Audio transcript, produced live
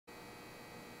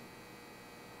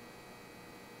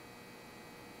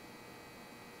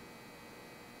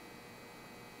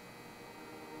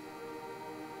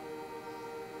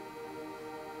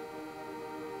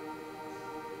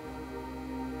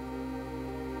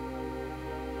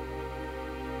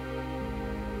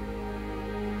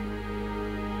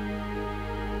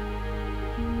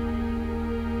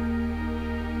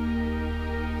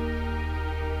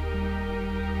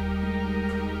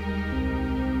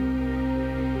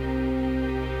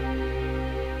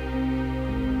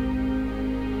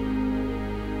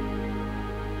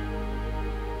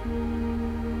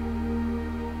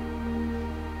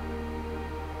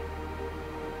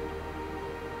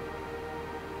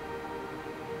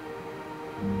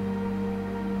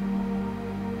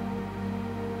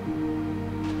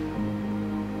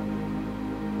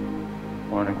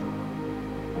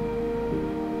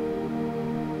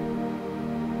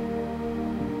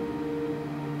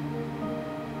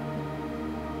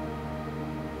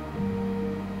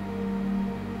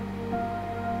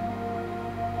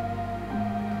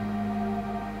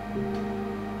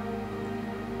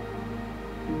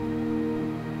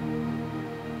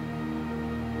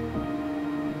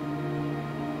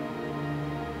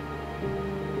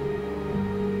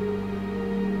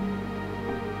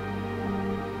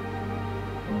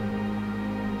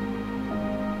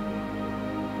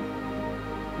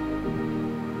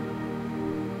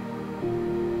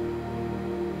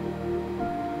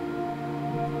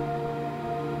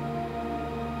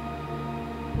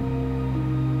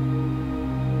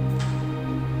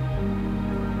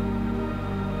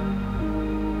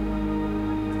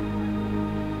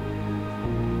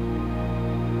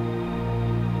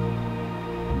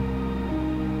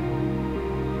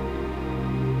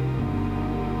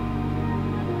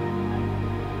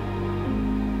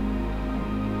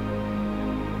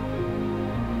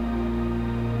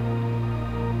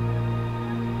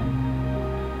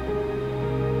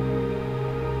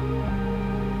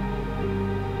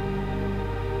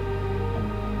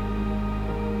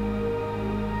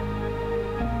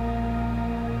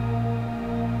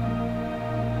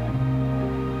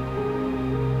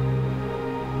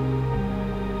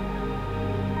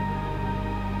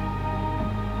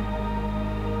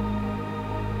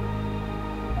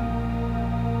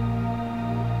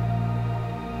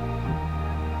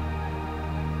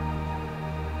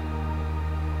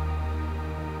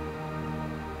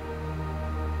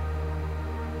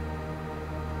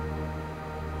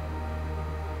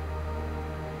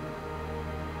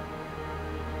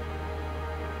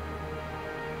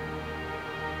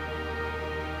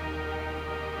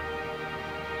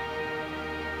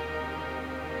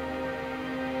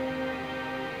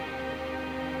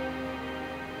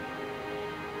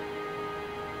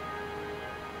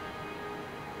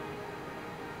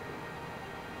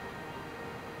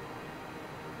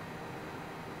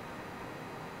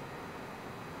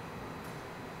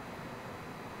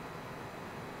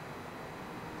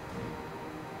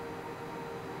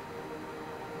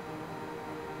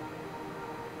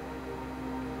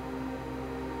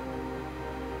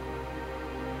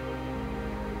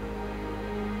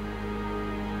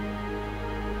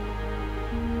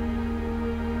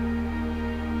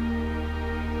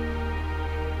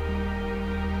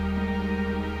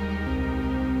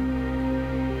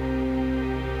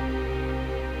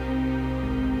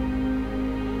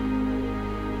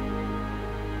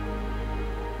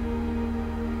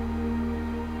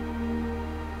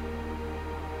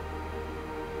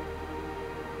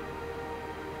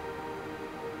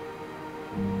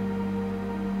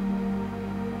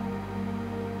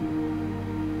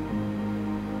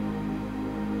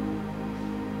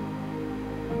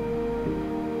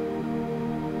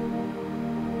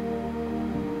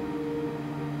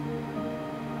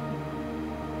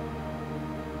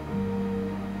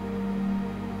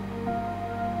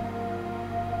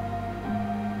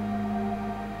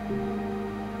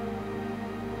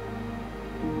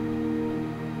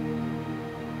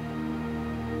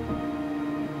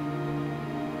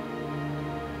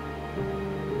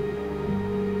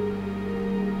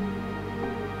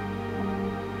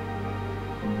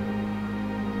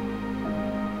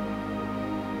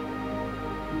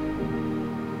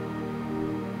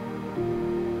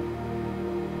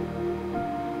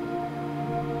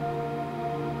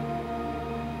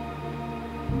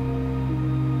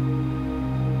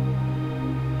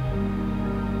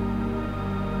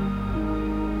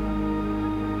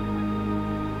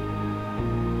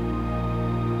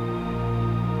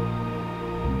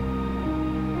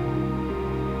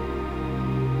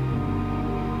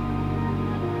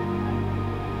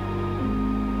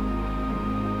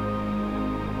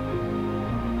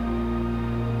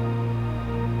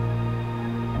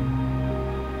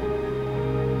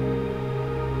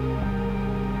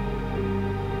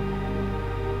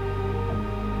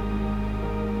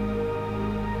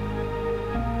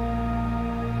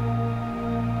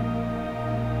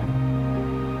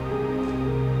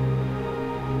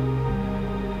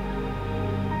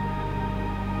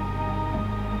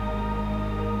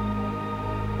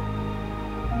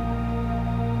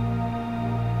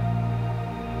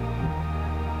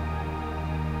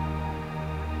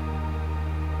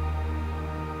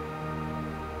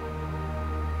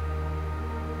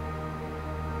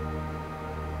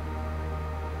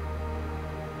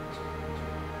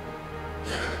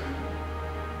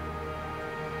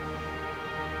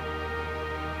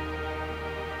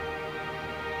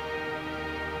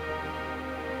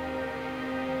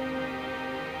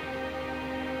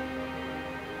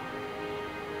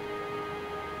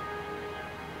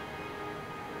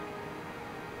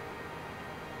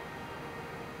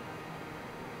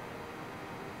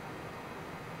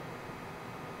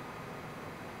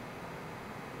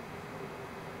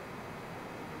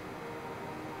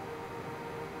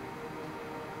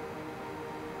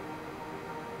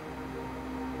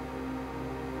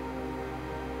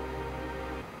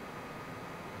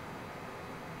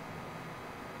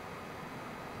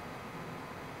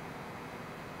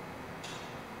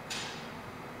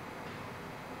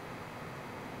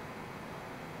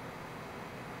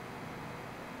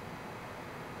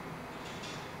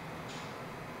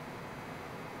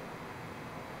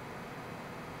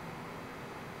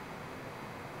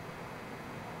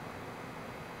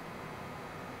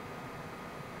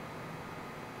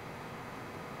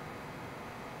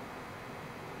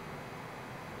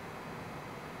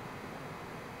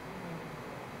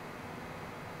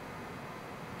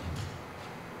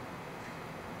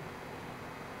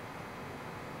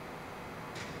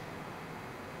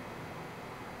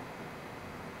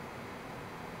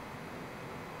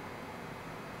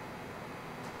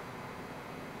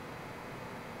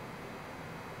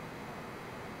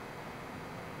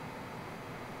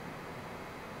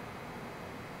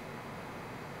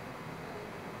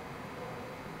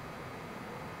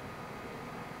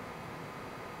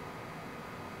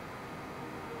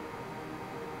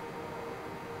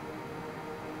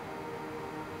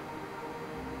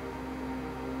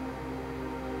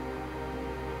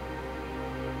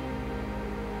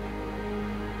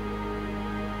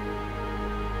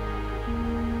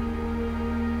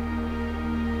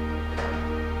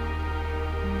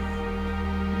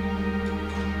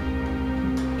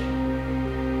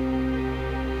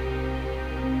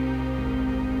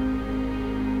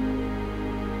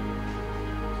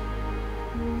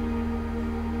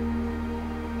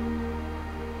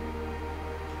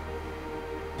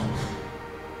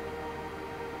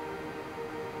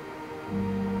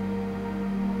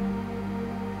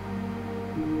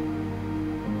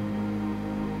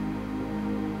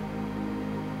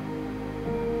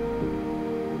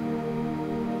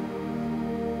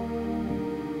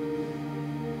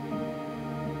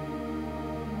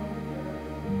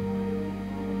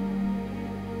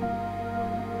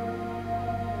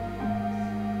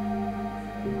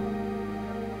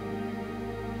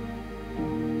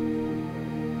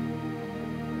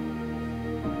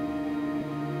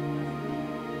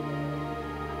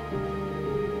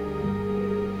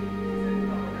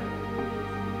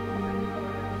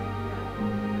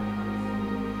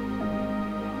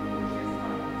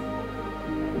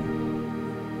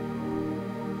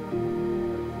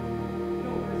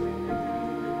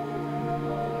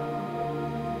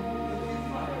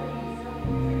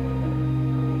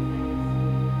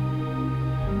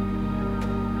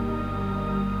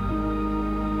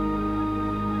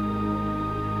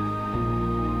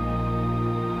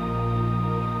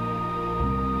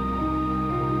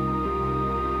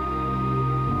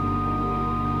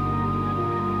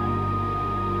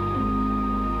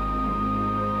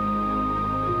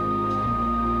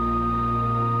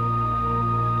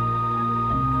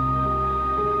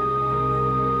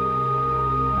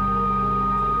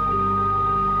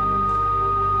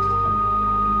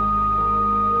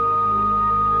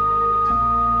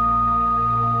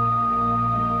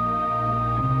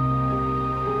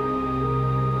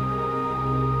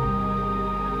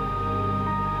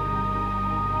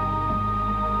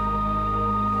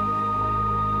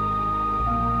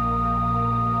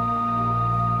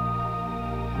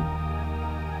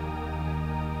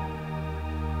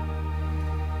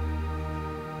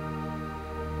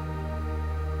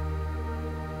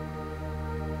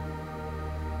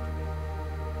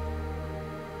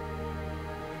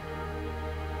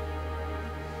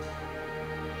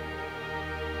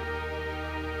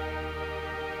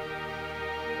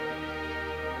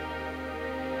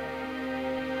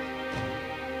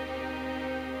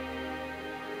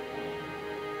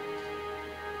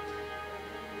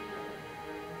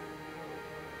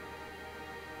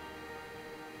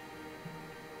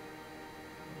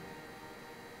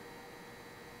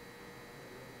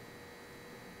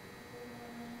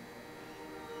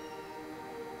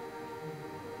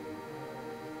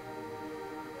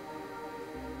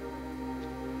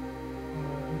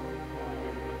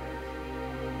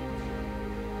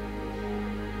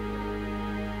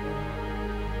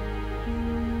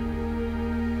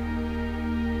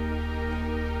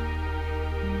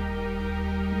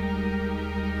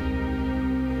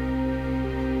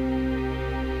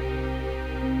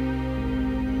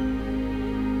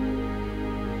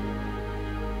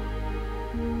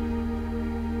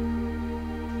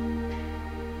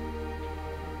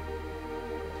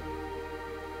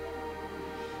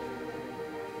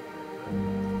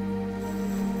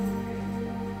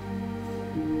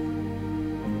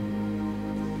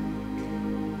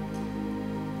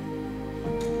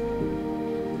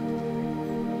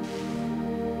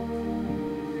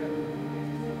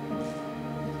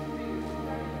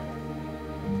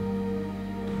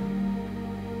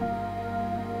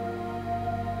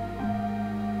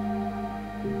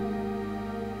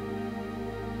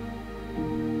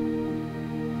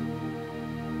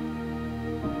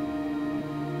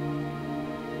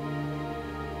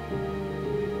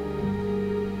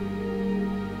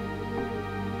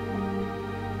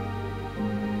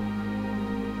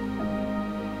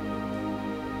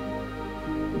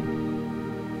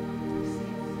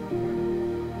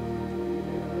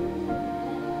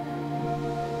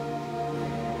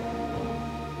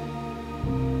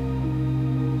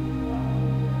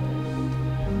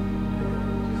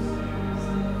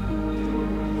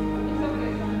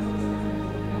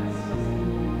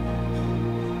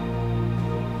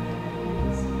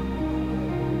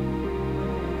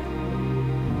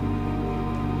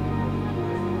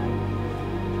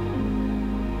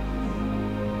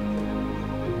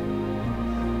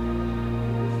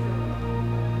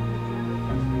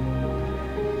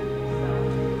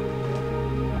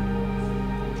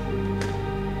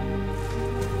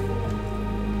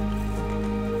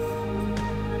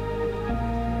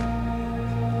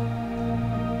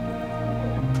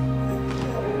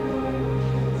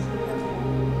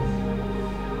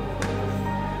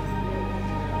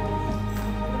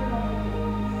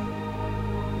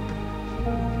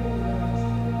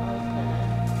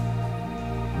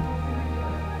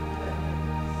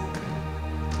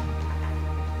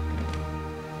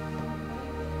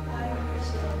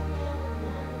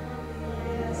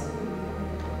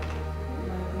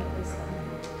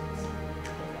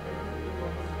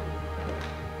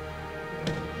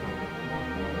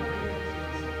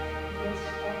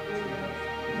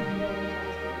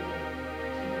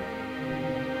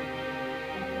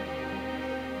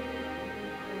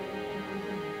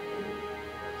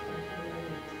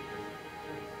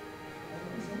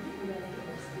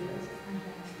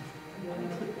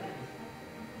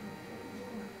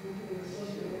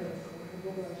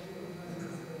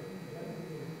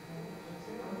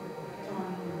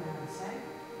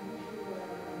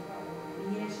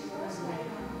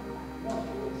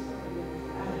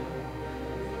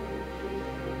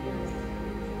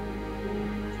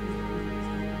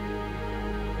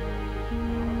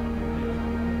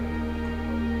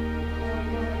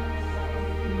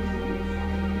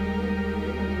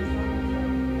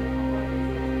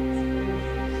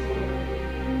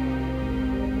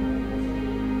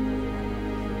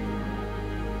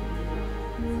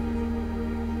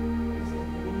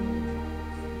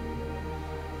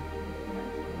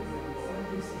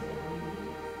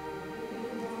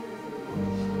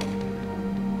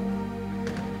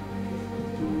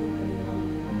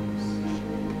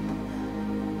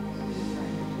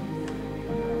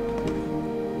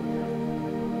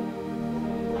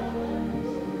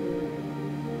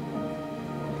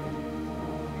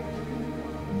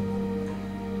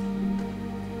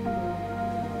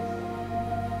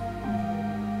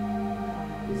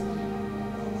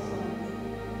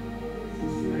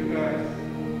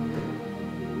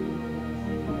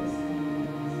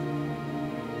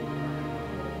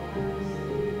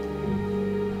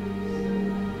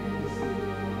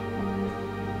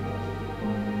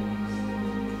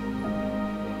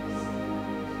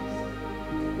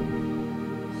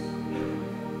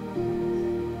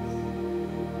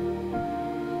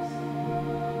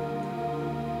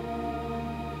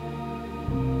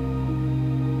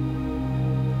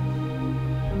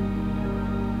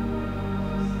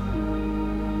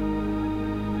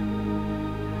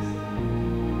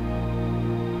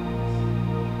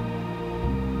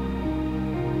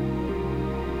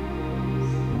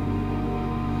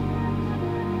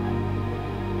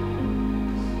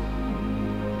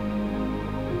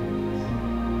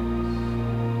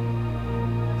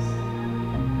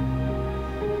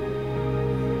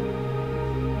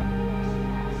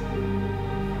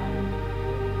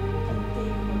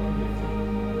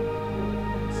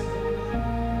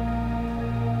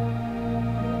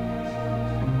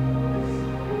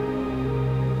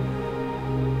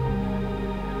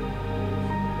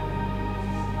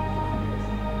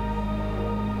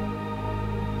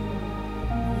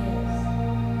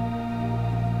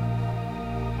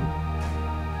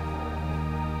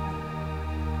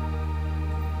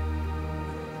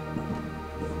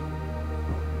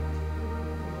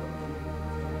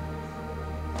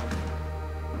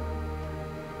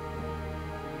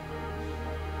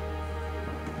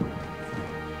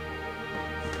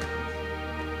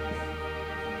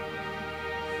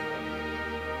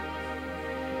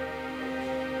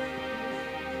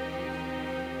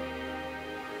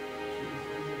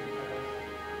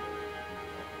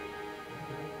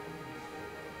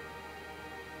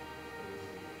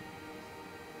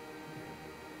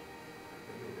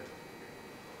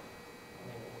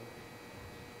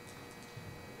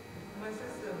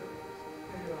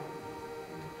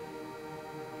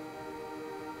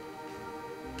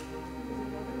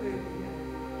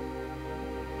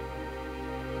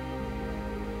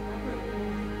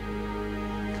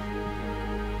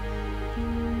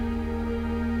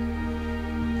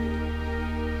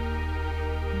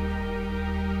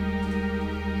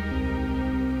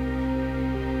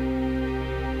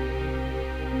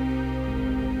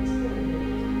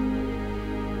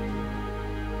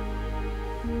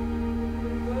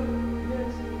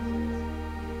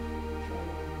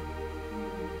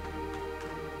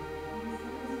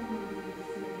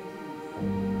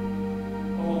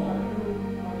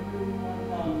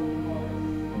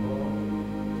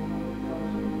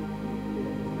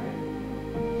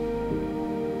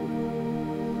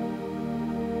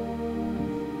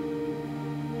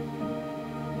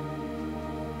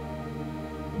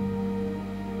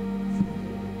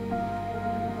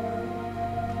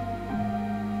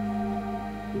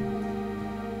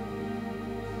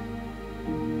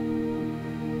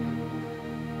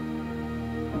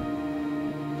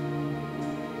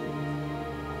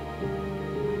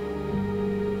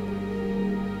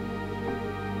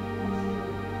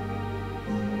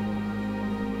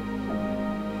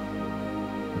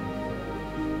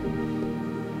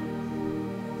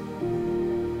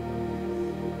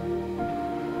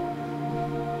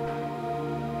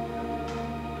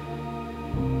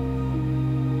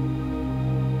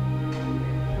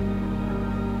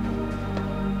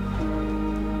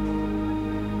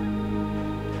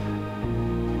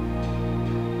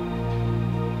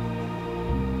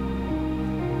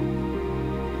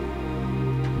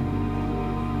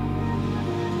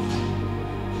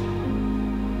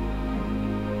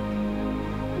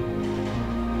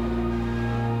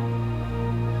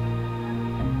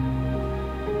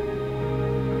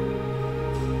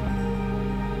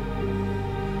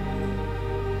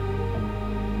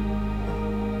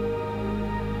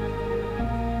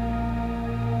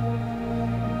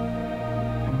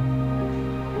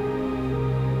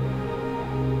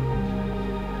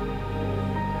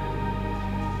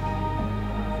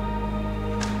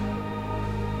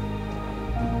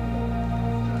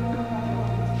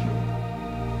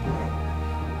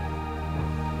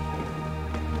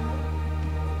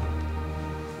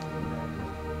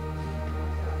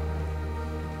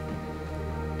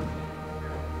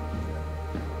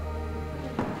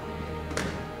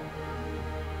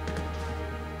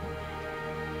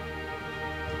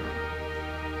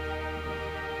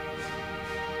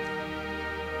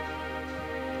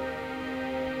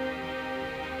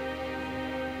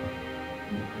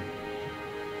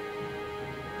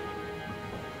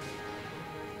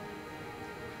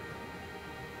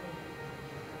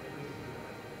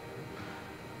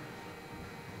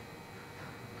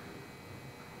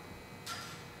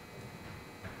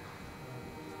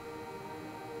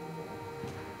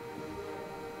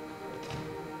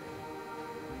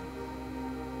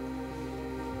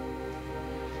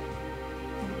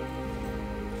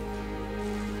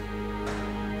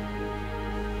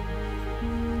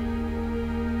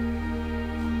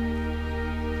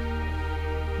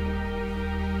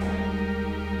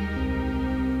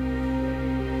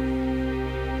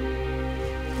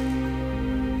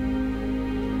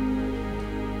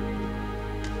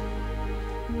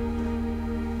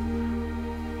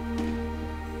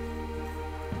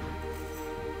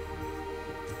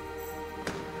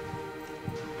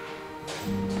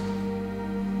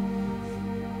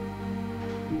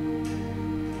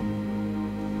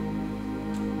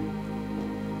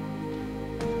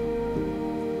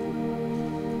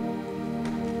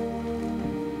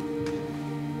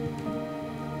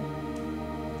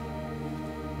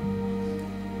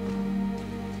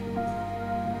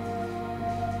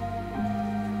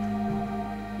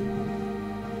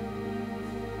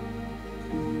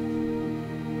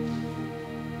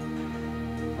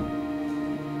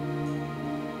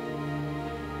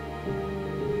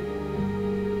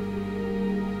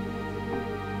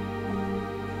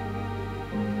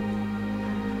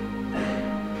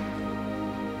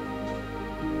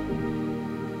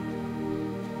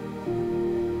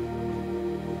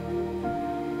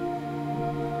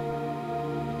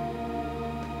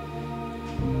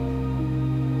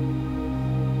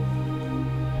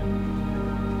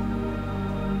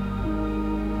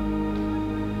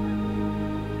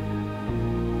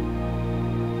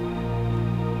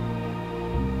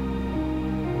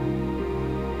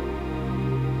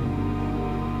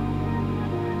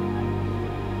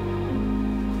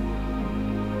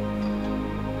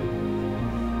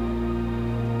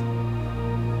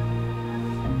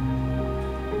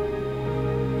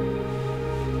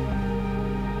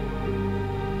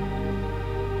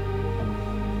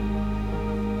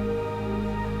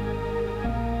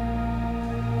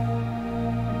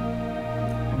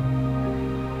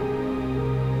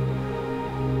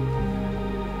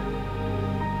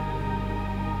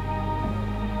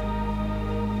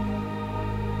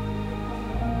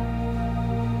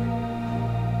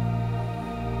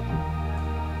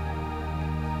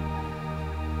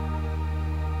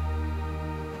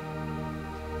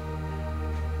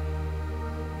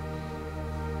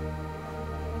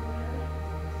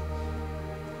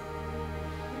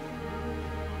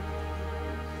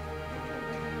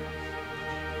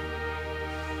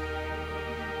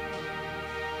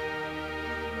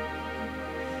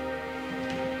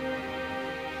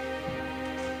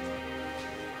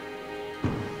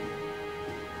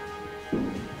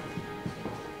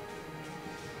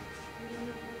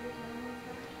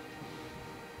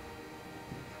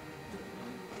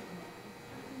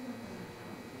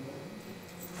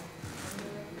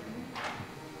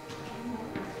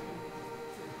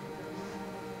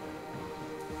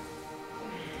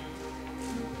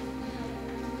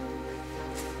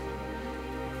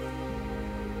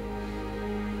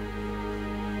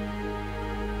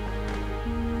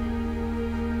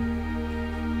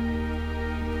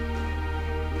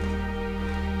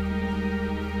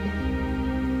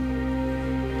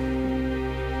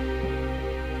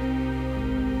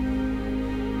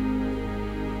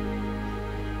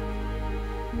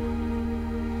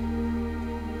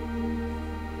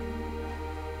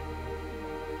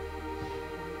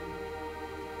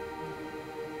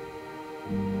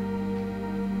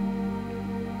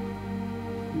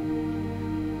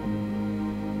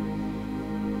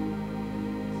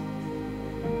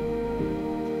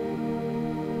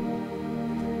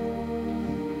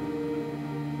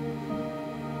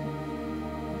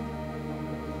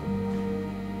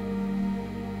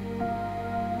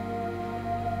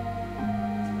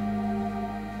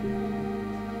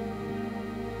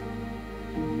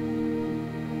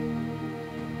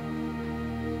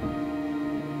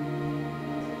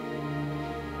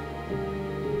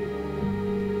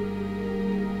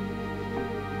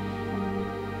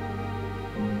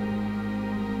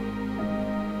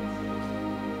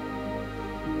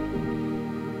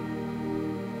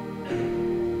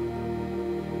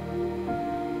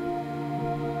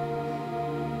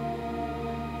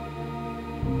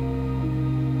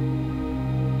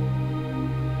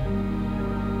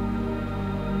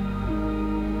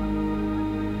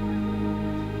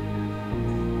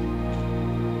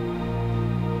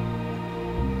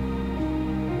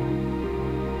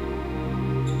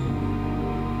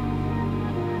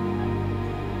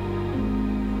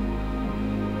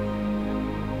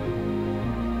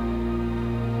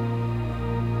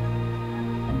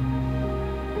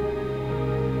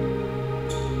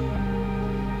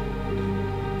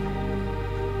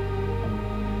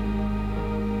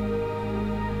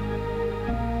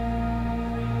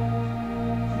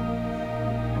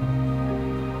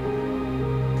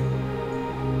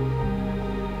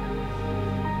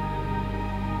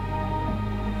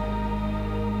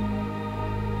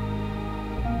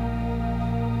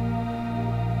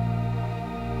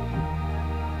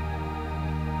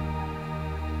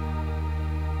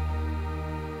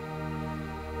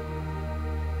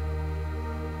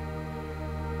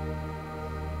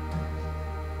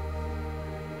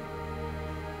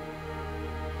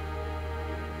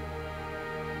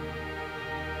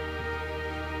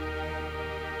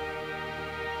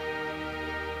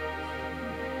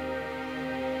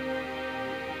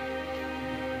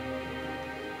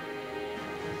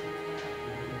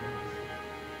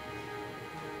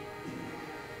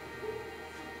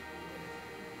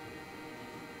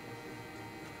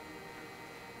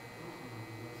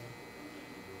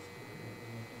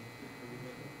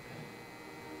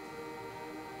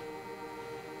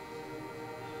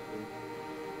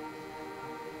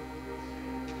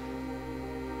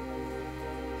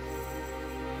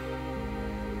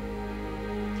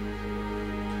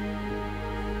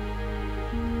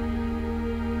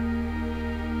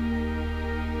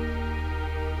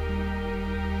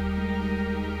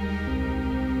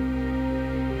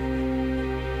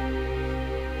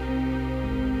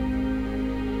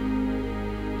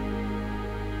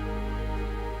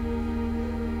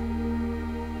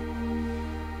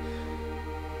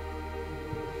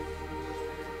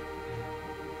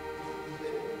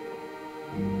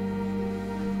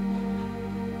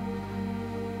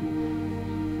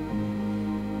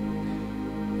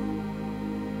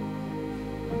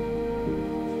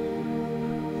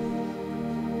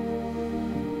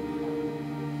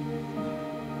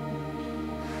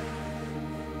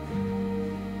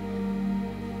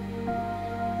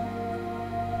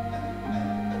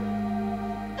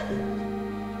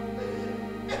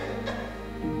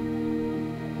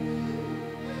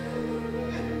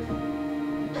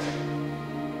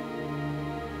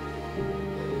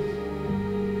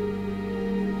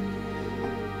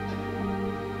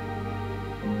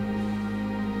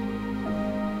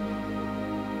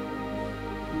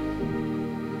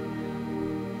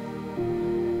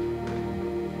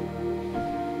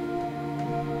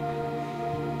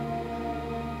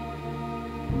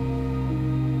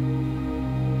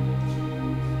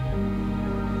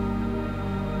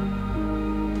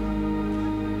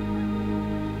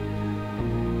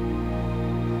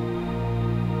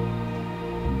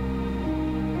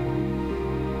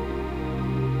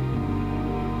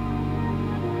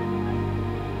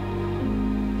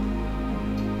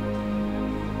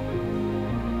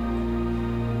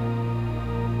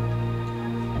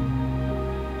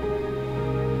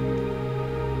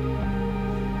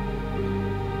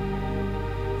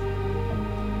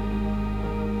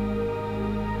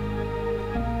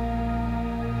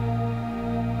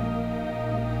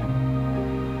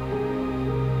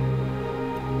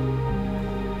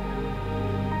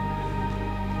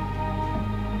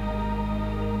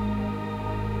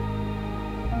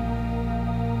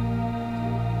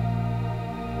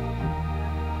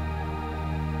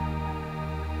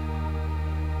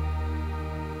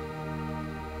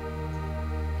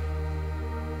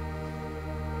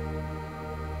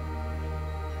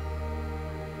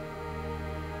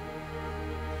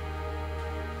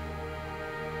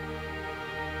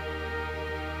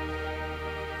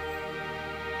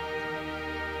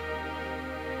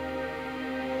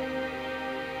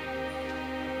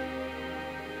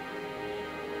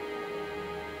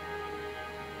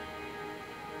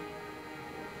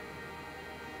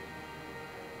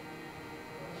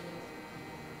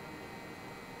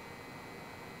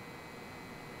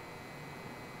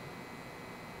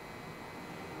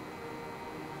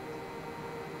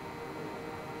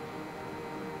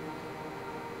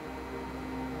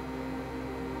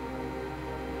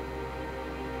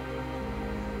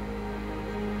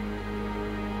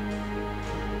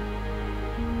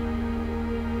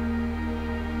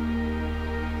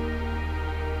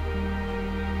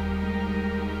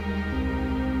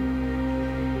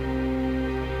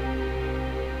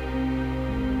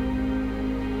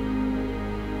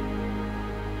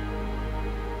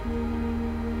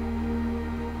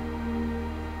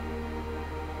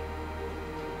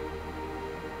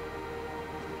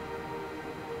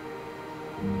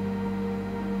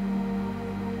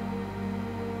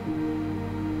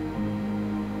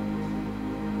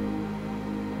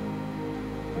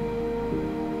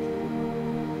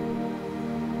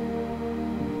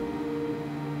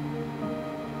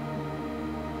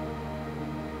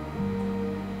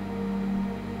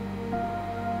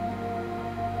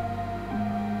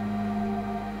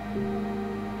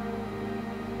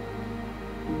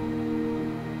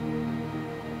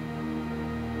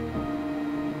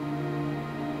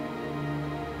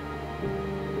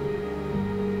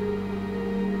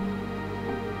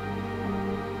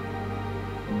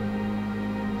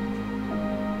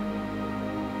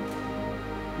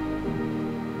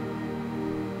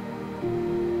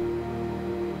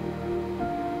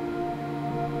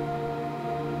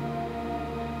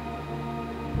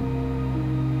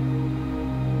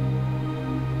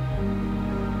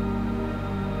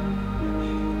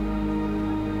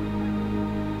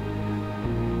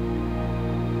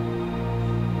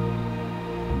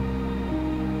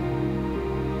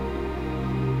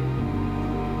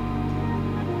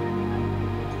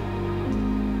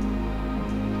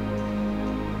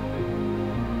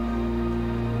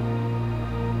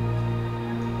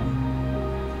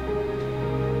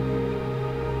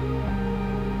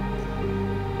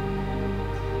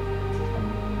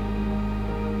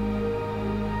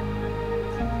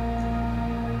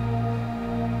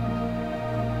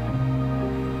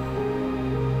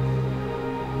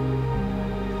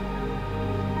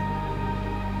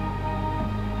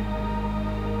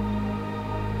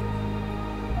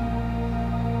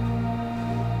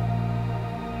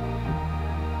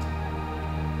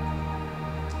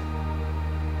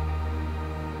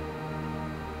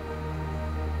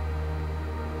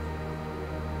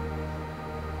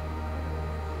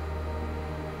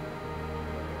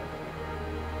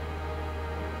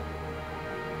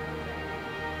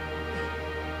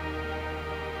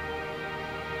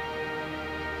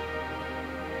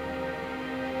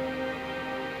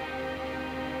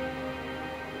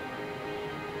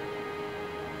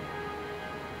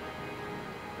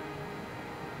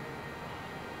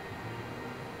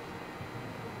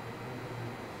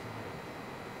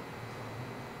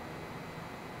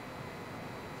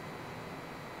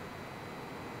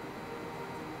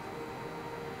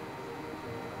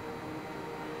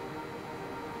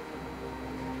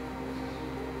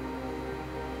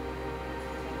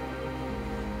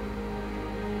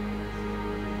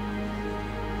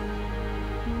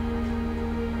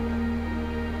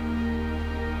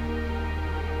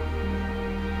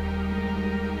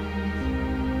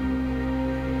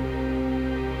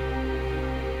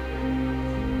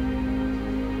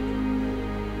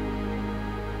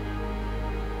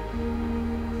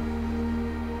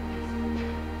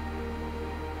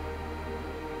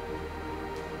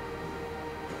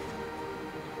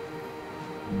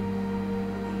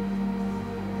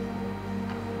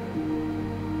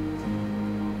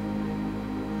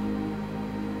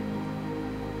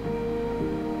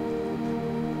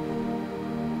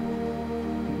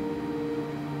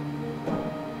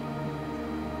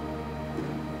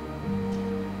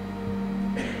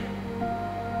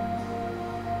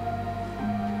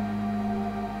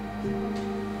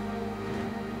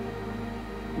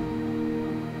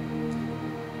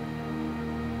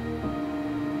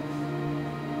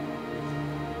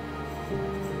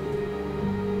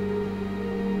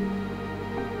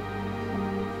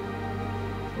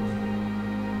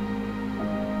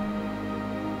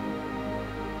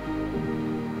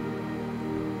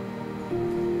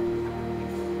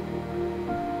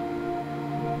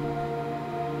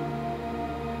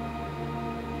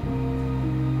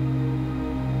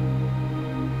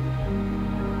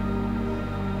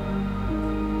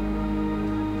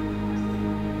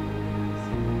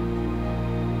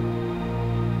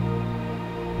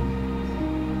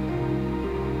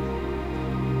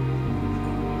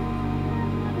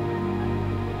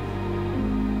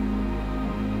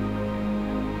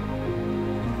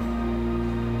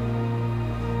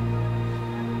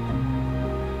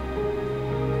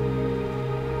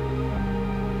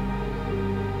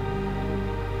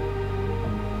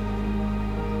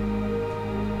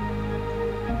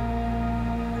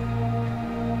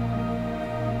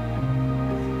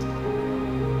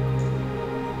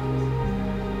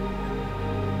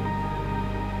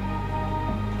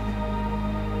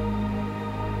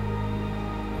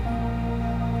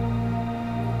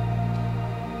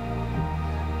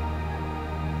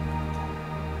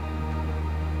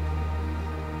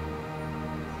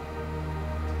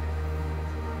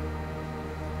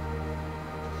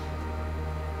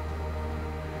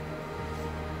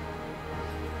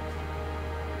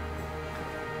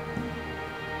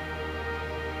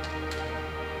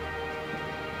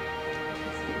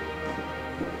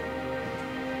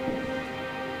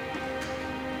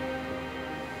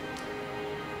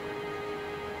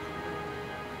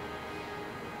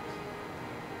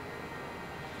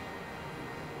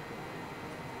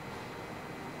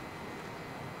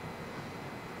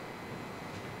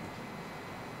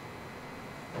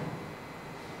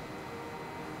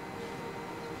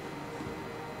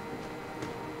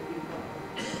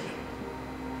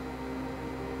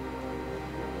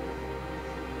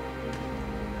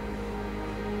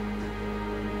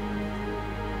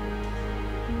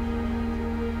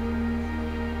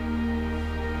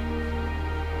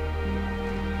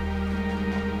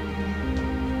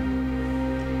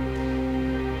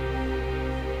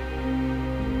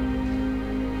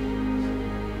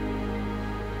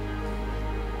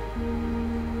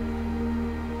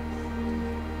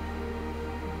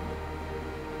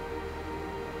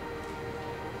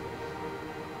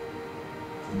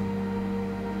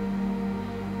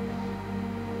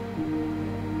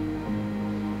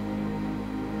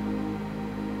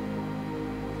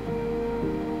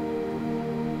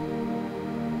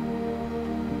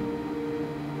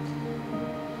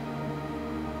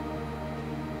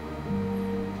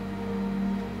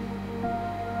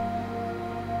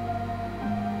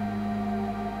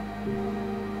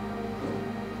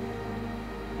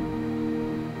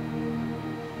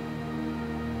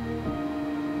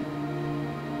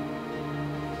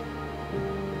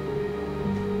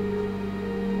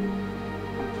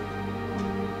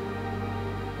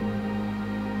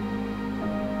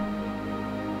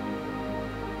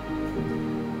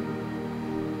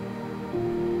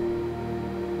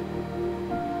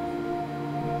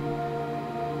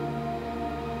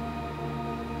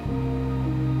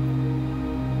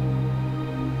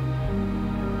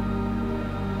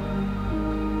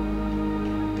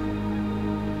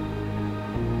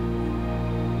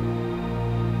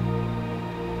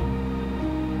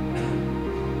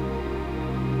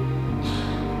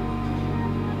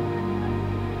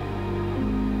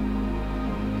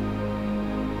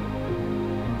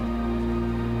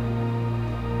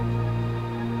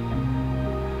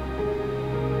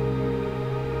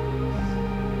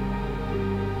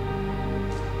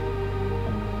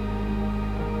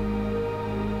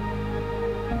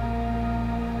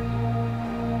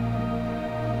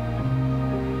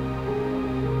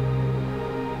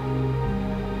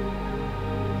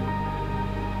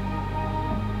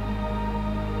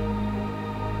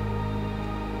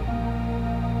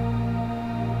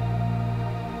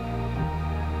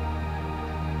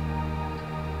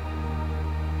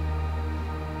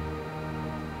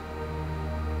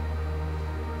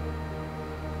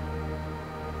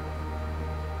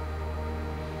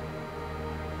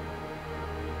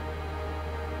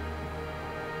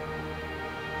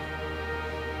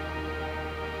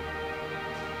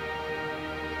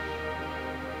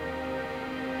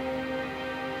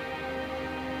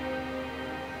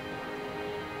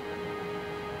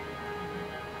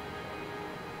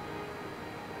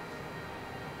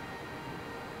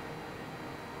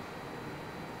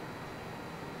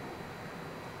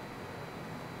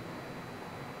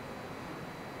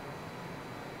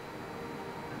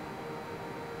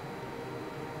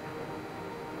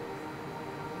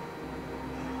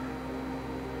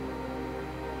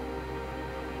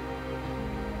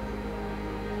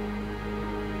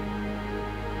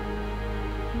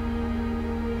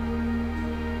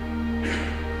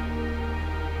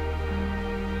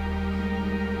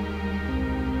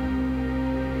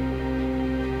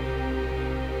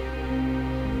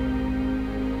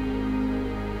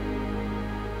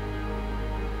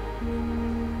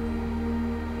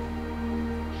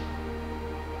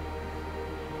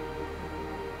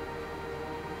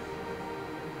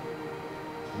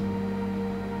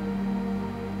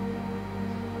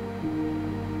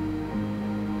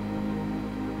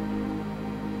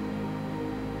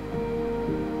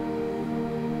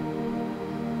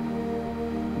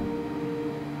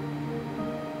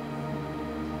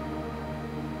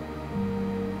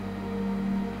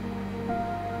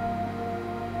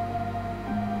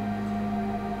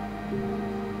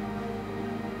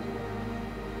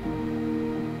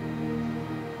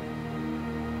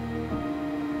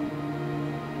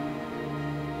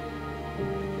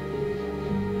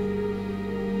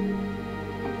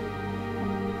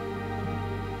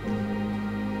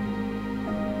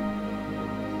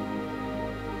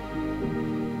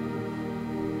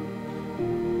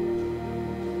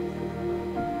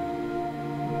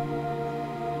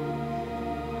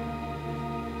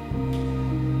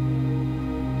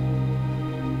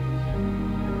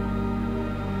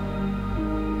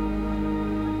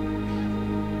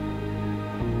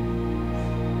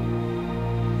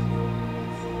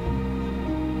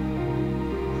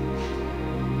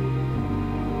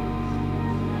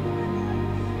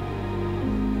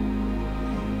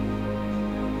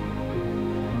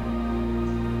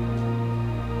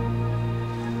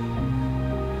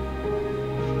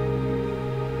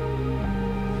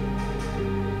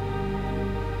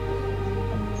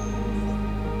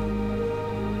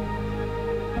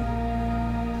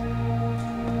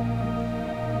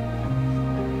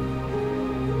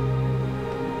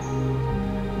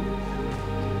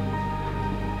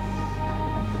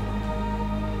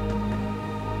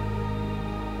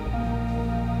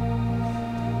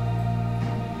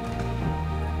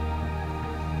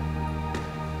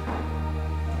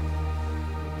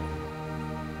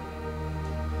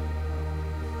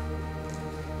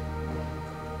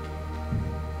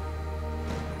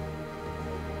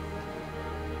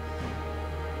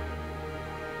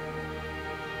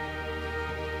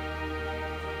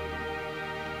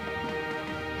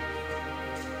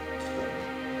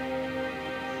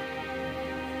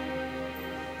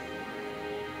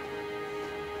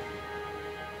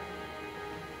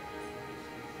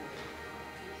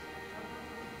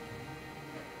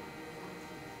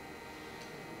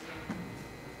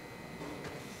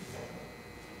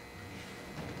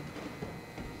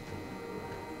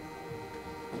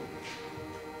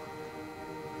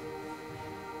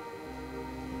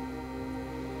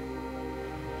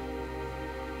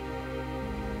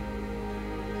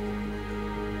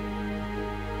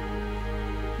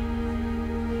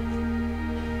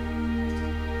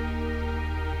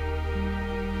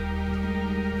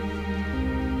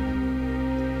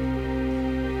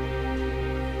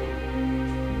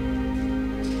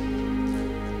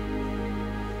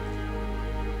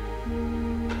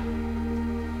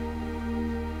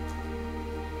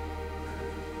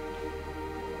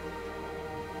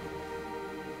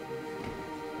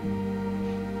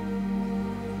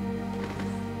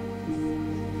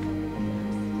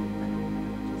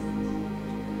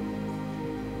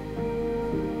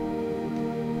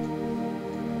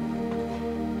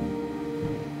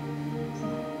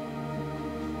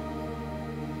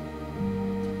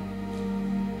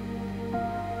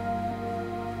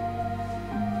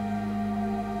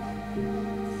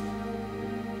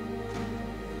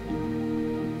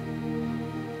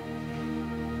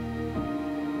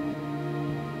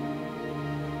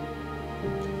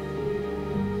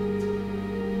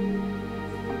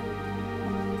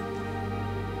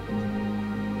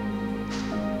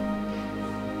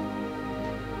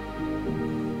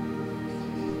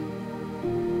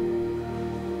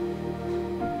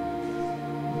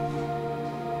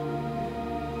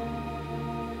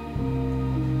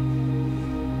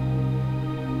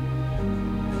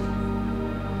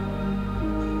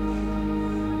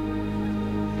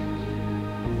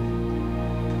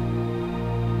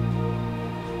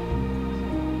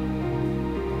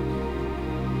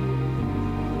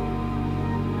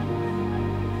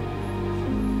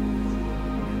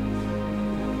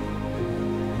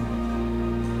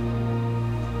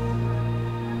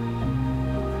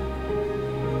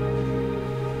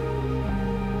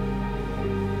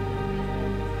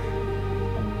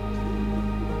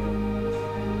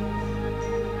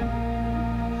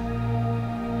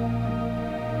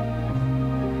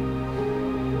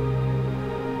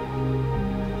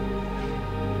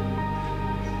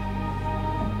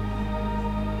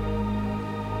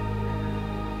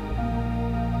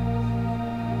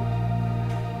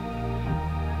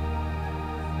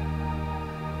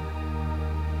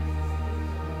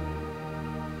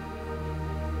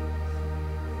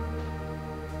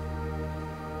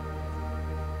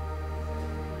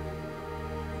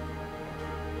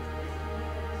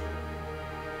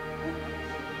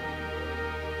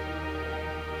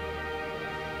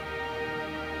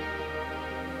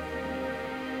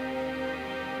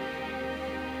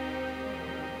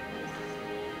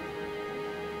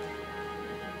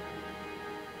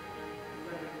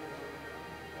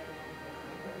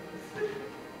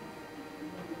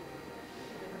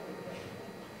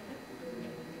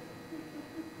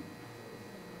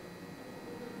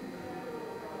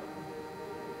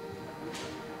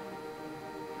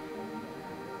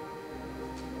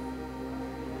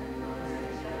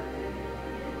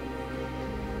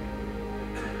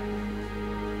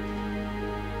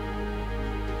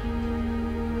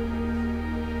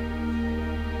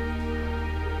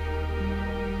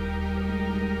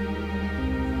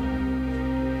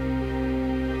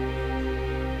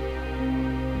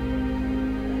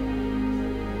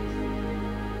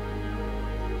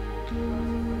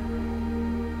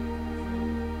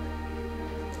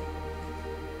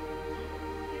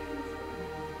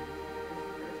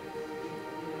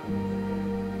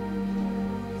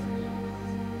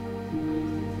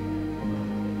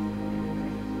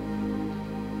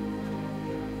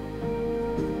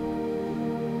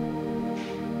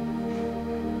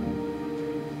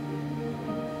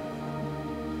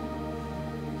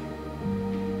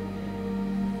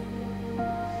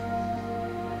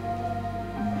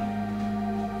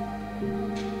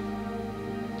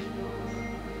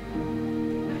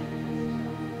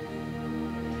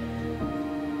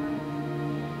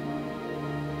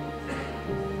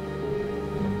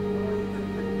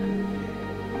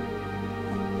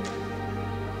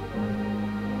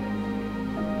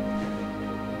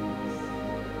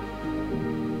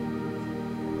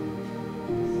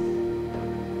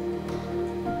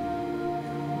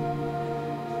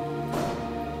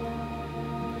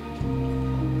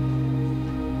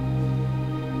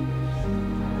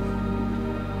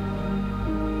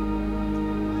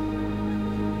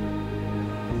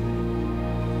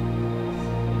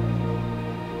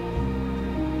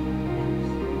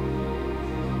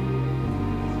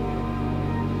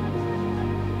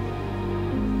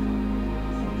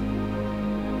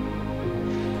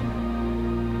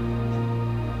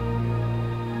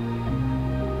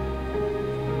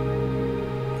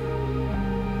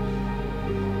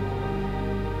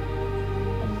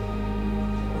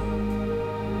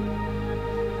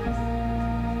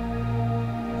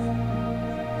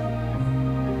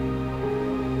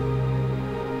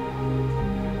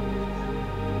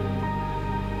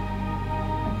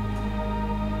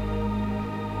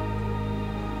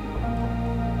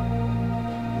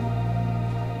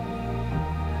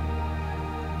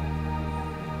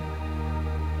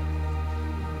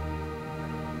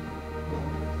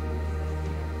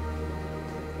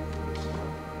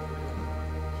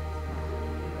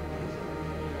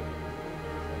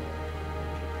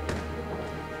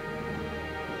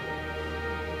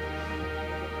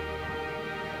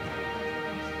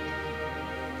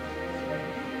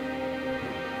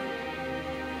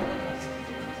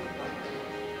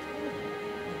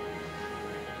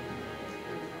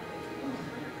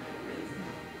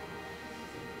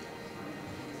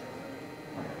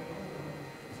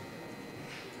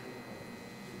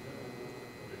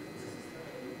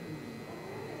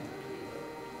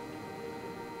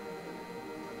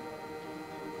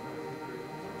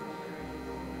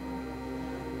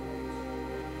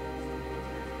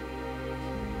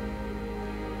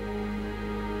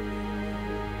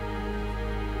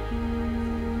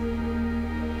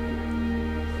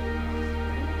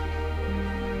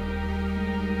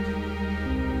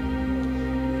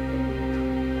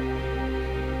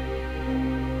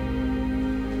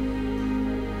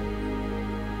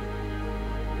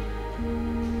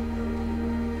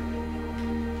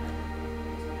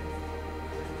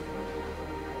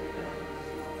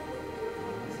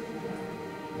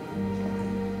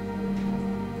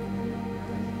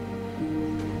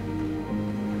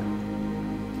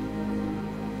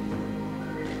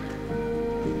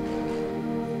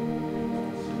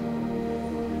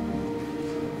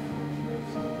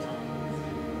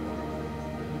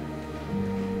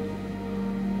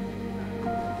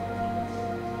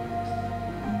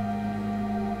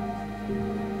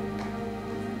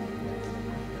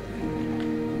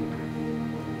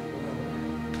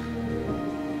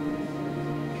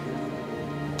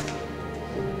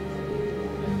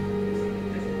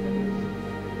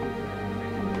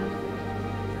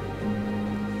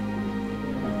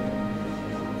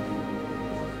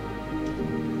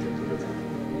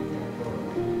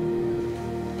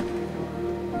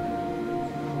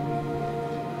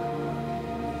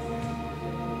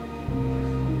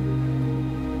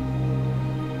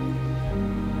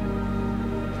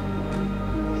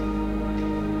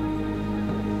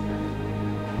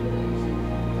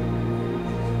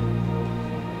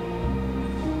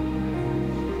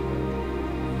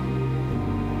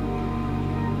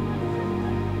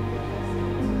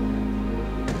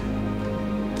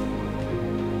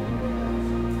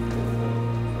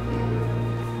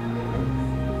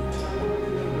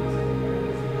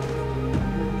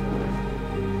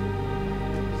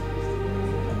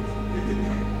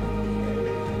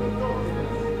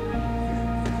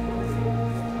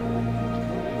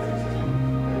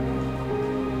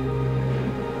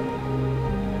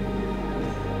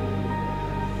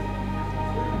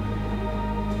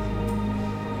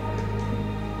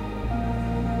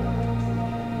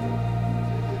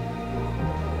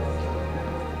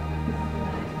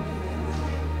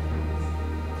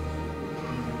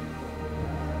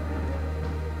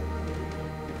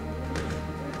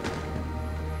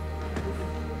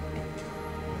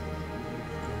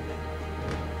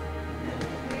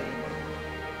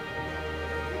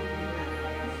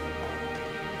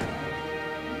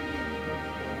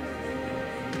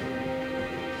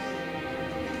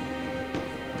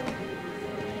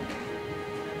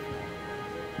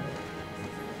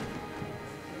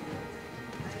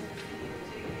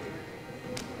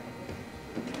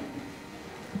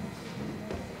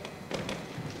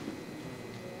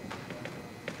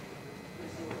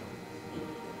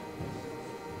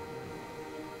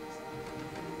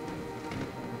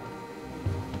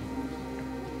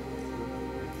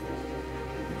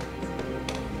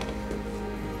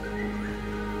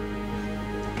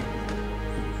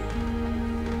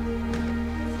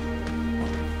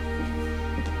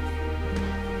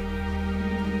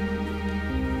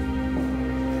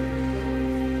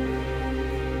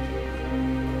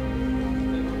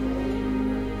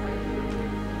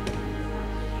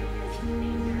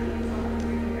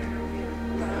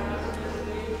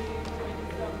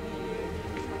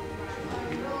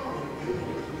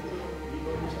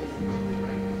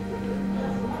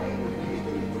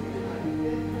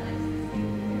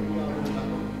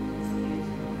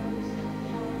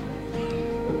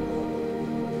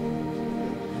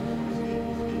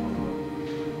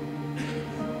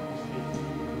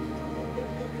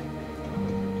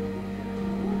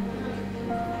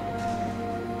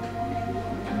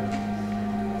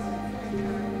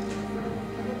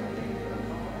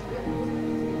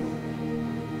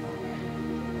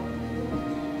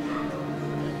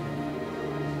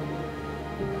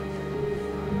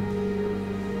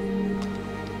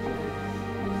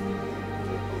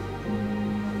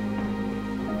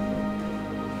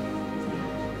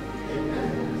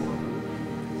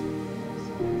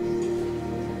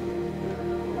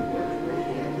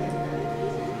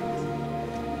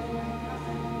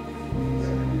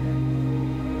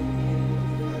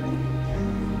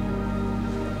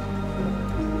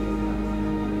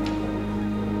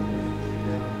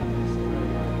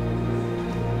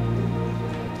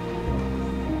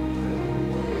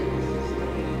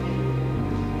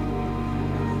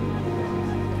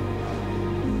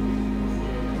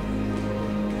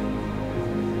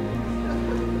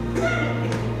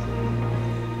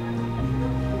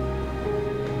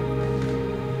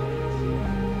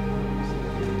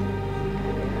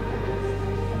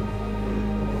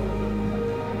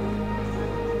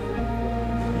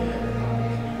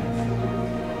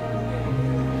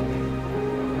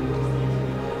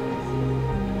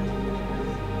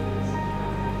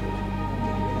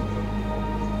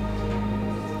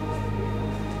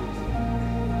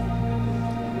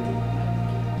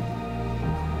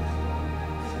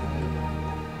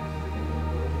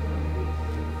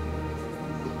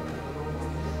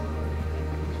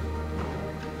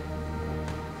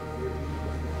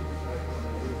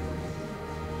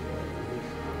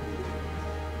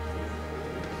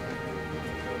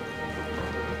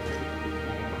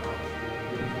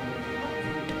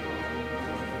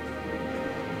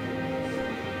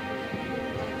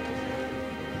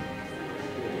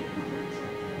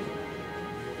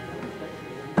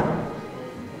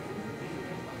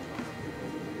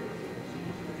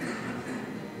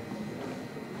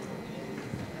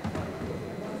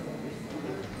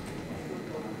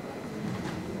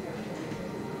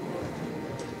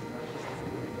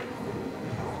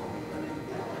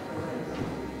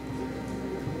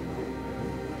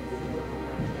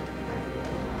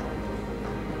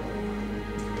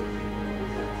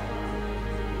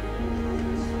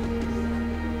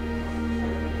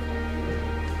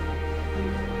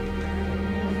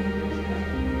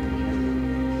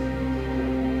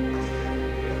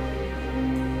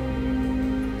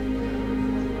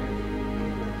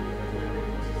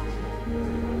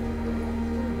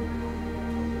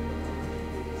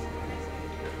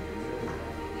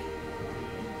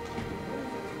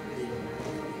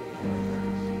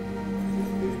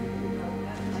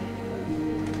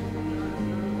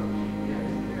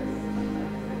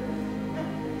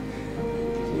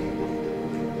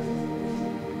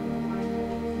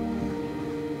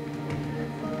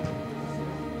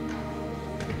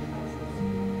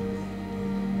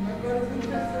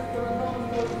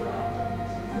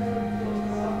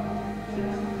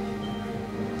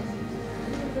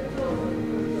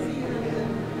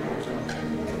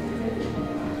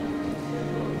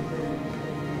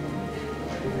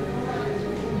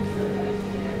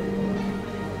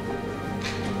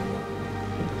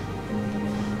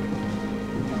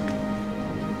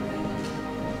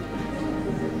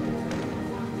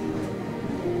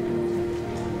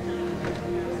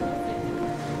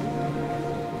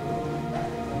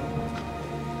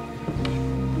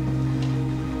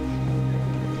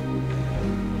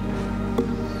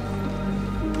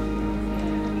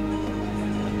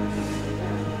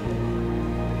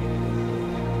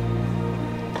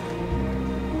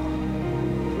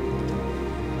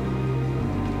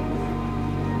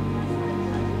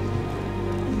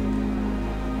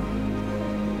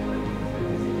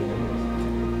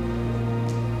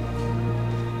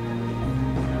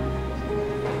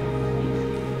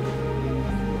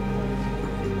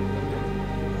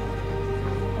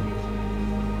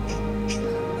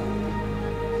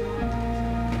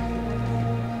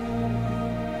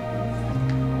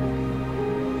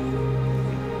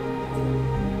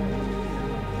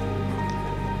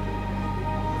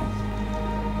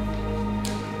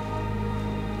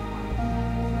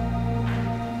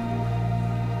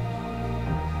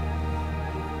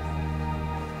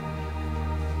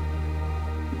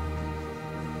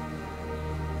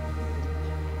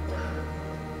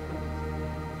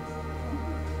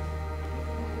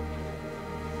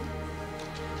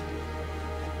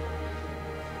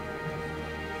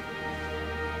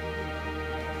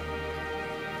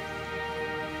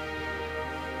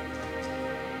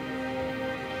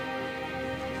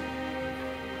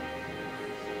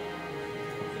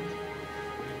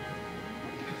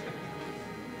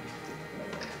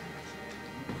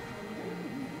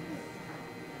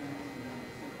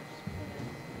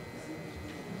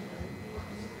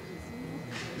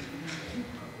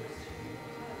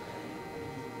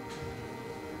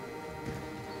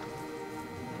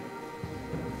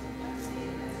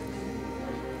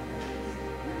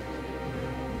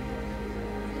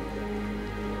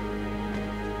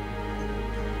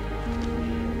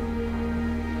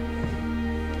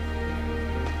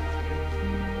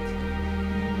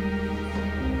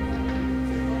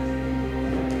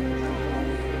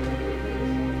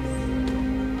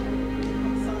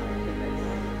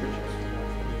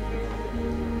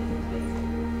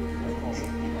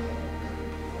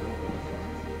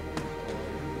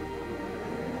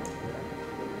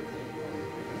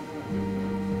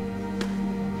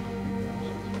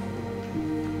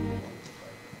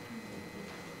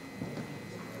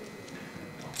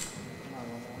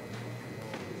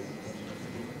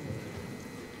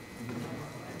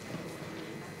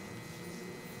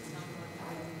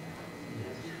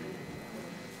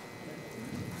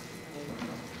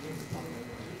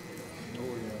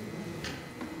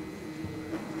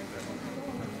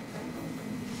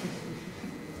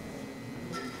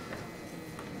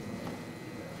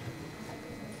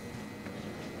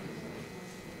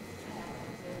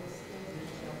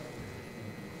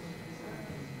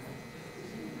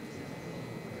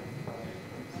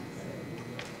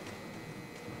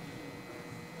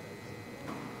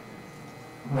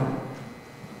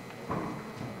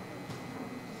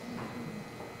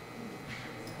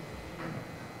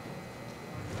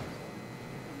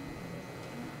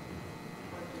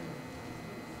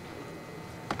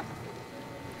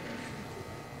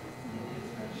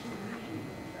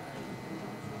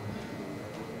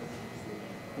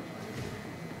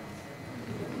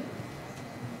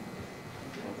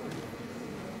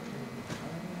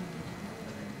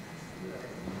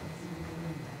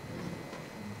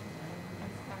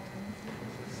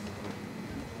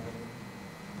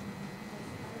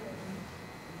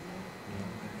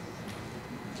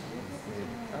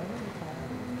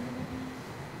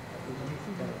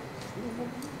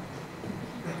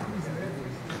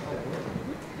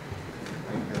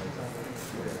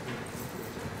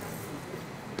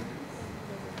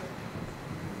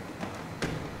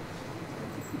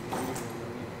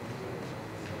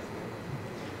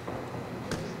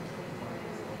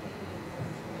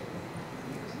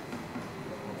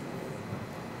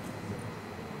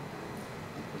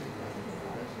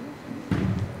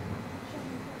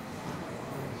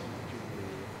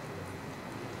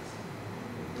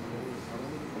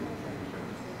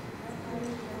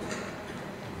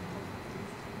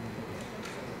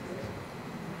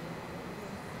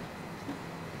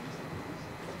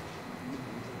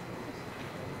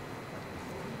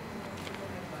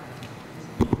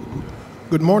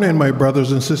Good morning, my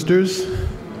brothers and sisters.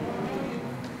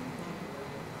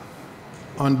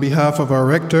 On behalf of our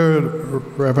rector,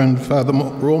 Reverend Father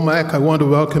Romack, I want to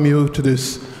welcome you to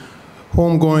this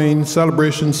homegoing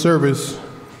celebration service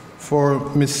for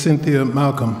Miss Cynthia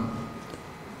Malcolm.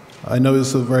 I know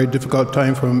it's a very difficult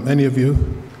time for many of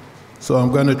you, so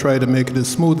I'm going to try to make it as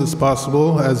smooth as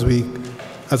possible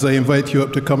as I invite you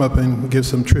up to come up and give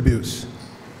some tributes.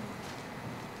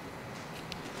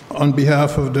 On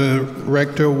behalf of the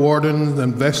rector, wardens,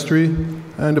 and vestry,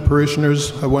 and the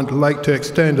parishioners, I would like to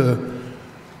extend a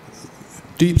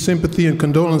deep sympathy and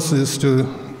condolences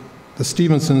to the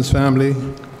Stephenson's family,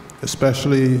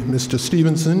 especially Mr.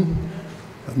 Stephenson,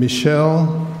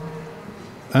 Michelle,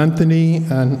 Anthony,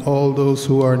 and all those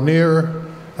who are near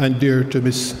and dear to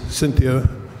Miss Cynthia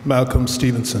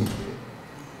Malcolm-Stephenson.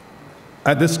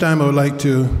 At this time, I would like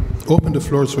to open the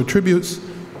floors for tributes.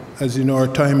 As you know, our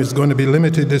time is going to be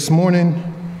limited this morning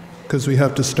because we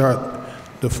have to start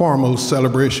the formal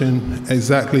celebration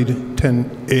exactly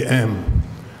 10 a.m.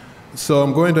 So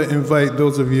I'm going to invite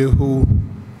those of you who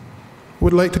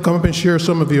would like to come up and share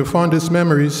some of your fondest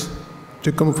memories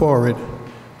to come forward.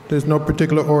 There's no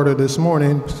particular order this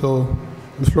morning, so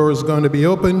the floor is going to be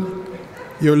open.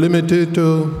 You're limited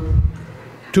to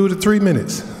 2 to 3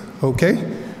 minutes,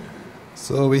 okay?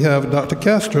 So we have Dr.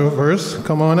 Castro first.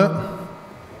 Come on up.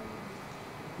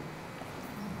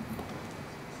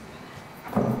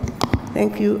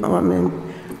 Thank you,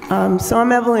 so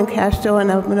I'm Evelyn Castro,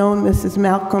 and I've known Mrs.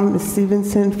 Malcolm, Miss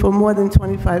Stephenson, for more than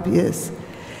 25 years.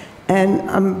 And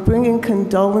I'm bringing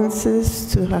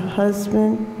condolences to her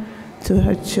husband, to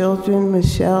her children,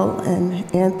 Michelle and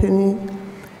Anthony,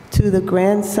 to the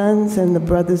grandsons and the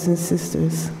brothers and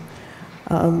sisters.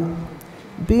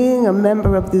 Being a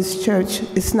member of this church,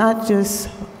 it's not just,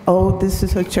 oh, this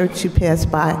is her church she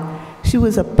passed by. She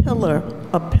was a pillar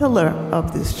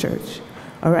of this church.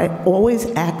 All right, always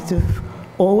active,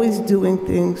 always doing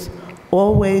things,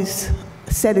 always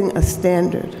setting a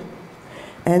standard.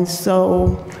 And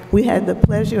so we had the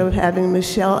pleasure of having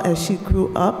Michelle, as she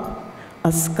grew up,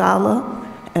 a scholar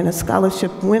and a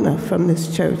scholarship winner from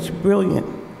this church, brilliant,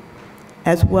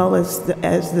 as well as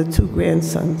the two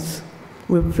grandsons.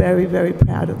 We're very, very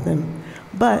proud of them.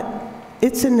 But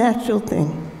it's a natural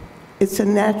thing. It's a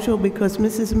natural because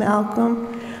Mrs.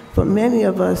 Malcolm, for many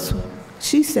of us,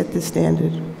 she set the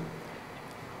standard.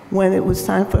 When it was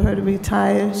time for her to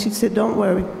retire, she said, don't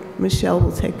worry, Michelle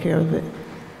will take care of it.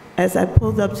 As I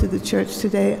pulled up to the church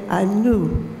today, I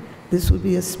knew this would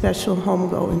be a special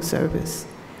homegoing service.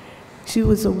 She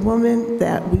was a woman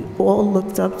that we all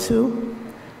looked up to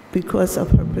because of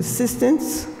her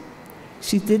persistence.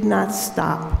 She did not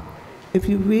stop. If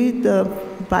you read the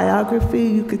biography,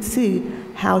 you could see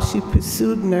how she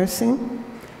pursued nursing,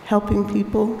 helping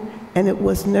people, and it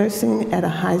was nursing at a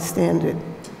high standard.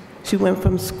 She went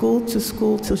from school to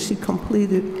school till she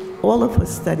completed all of her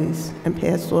studies and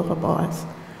passed all her bars.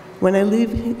 When I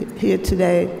leave here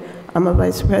today, I'm a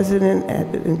vice president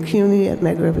in CUNY at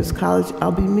Medgar Evers College.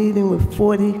 I'll be meeting with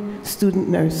 40 student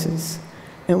nurses.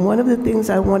 And one of the things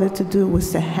I wanted to do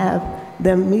was to have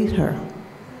them meet her.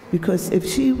 Because if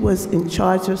she was in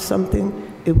charge of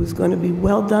something, it was going to be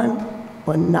well done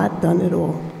or not done at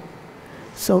all.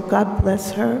 So God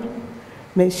bless her.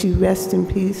 May she rest in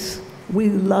peace. We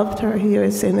loved her here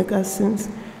at St. Augustine's,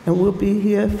 and we'll be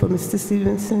here for Mr.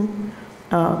 Stephenson.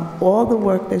 All the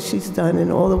work that she's done and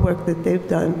all the work that they've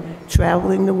done,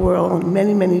 traveling the world on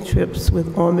many, many trips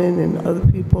with Orman and other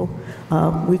people,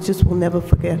 we just will never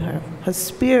forget her. Her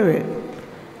spirit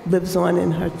lives on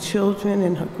in her children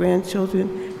and her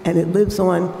grandchildren, and it lives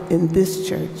on in this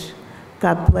church.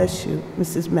 God bless you,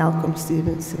 Mrs.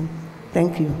 Malcolm-Stephenson.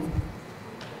 Thank you.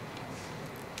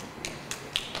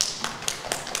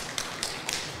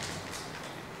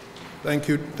 Thank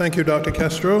you, Dr.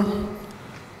 Castro.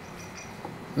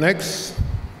 Next,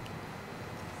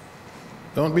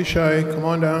 don't be shy, come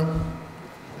on down.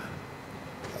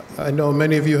 I know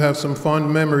many of you have some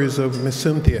fond memories of Miss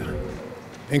Cynthia,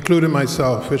 including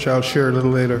myself, which I'll share a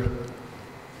little later.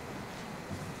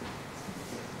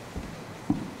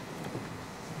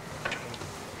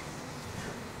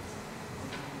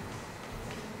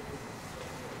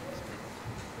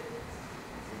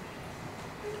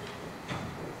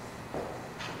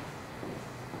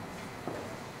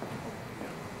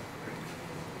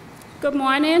 Good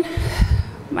morning.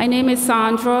 My name is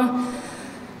Sandra.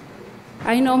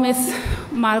 I know Miss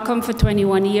Malcolm for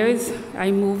 21 years.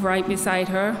 I move right beside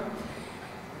her.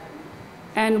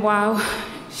 And wow,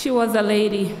 she was a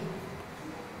lady.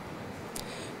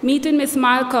 Meeting Miss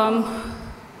Malcolm,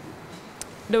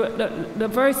 the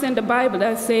verse in the Bible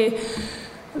that say,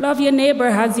 love your neighbor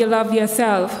as you love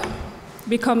yourself.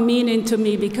 become meaning to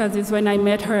me, because it's when I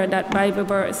met her that Bible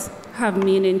verse have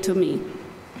meaning to me.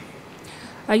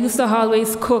 I used to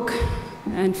always cook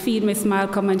and feed Miss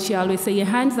Malcolm, and she always say, "Your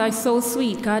hands are so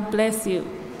sweet, God bless you."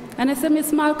 And I said,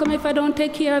 "Miss Malcolm, if I don't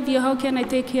take care of you, how can I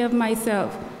take care of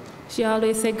myself?" She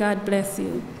always said, "God bless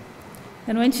you."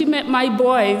 And when she met my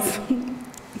boys,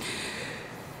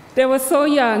 they were so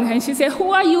young, and she said,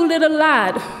 "Who are you, little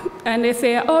lad?" And they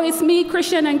say, "Oh, it's me,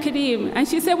 Christian and Kadeem." And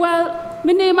she said, "Well,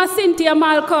 my name is Cynthia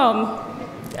Malcolm."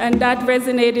 And that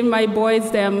resonated in my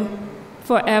boys them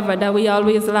forever, that we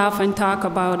always laugh and talk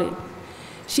about it.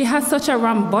 She has such a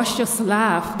rambunctious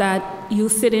laugh that you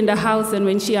sit in the house, and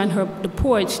when she on the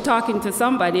porch talking to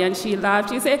somebody and she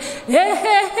laughs, she say, "Hey,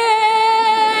 hey,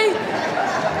 hey."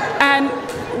 And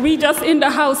we just in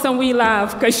the house and we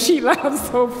laugh because she laughs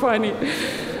so funny.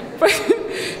 But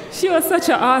she was such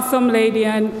an awesome lady,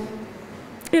 and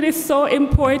it is so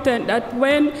important that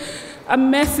when a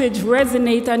message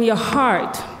resonates on your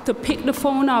heart, to pick the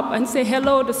phone up and say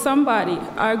hello to somebody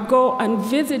or go and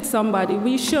visit somebody.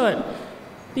 We should,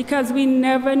 because we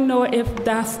never know if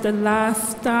that's the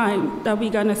last time that we're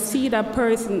gonna see that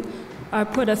person or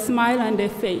put a smile on their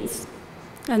face.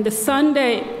 And the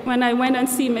Sunday when I went and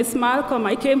see Miss Malcolm,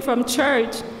 I came from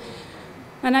church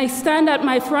and I stand at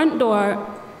my front door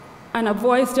and a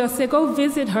voice just said, "Go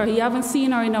visit her. You haven't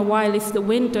seen her in a while. It's the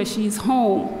winter. She's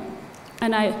home."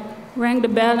 And I rang the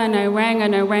bell and I rang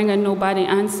and nobody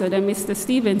answered. And Mr.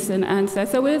 Stevenson answered. I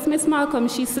said, "Where's Miss Malcolm?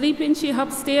 She's sleeping? She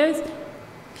upstairs?"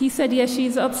 He said, "Yes,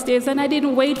 she's upstairs." And I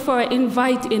didn't wait for an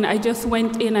invite in. I just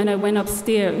went in and I went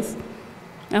upstairs.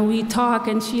 And we talked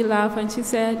and she laughed and she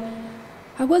said,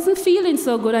 "I wasn't feeling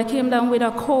so good. I came down with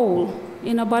a cold,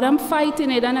 but I'm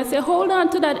fighting it." And I said, "Hold on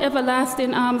to that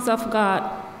everlasting arms of God."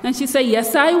 And she said,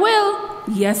 "Yes, I will.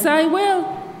 Yes, I will."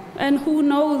 And who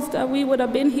knows that we would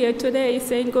have been here today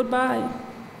saying goodbye.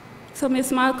 So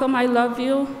Miss Malcolm, I love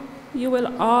you. You will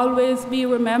always be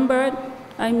remembered.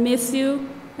 I miss you.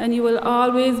 And you will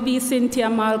always be Cynthia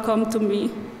Malcolm to me.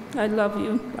 I love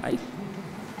you. Bye.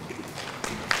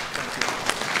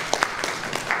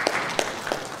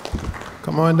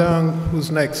 Come on down. Who's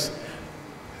next?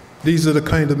 These are the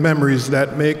kind of memories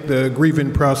that make the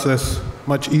grieving process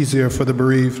much easier for the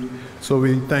bereaved. So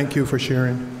we thank you for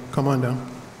sharing. Come on down.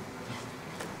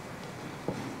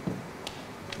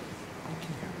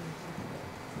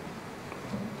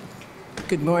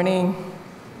 Good morning.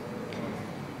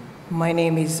 My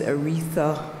name is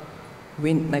Aretha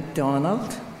Wint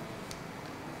MacDonald.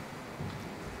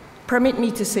 Permit me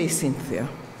to say Cynthia,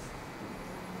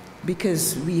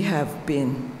 because we have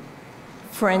been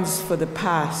friends for the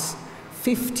past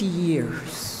 50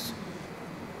 years.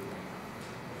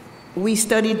 We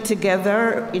studied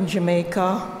together in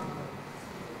Jamaica.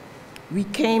 We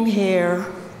came here.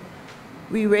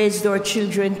 We raised our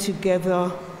children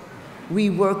together. We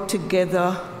worked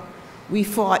together. We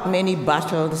fought many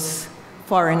battles,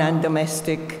 foreign and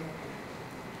domestic,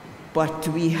 but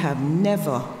we have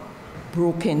never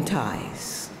broken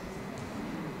ties.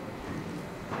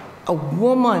 A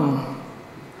woman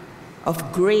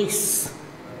of grace,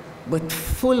 but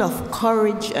full of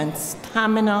courage and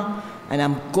stamina, and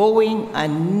I'm going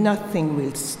and nothing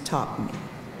will stop me.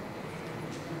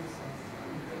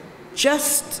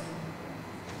 Just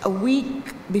a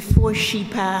week before she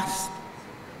passed,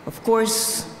 of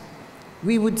course,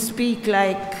 we would speak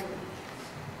like,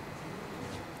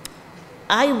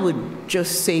 I would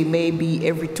just say maybe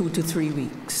every 2 to 3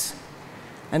 weeks.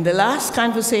 And the last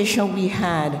conversation we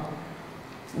had,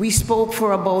 we spoke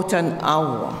for about an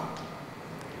hour.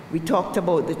 We talked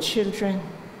about the children.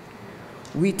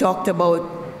 We talked about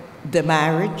the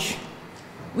marriage.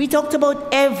 We talked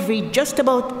about just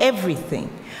about everything.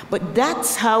 But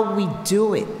that's how we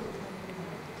do it.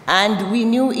 And we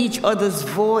knew each other's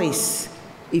voice.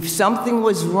 If something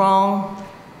was wrong,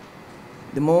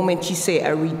 the moment she say,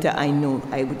 "Aretha, I know,"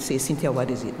 I would say, "Cynthia, what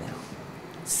is it now?"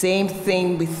 Same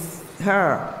thing with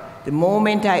her. The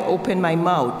moment I open my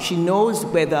mouth, she knows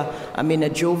whether I'm in a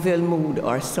jovial mood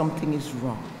or something is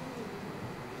wrong.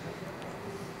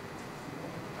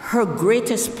 Her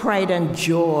greatest pride and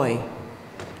joy,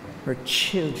 her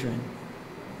children.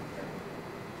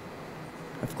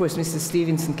 Of course, Mr.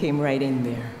 Stevenson came right in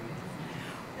there.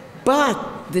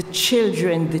 But the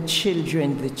children, the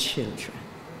children, the children.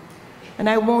 And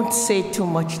I won't say too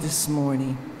much this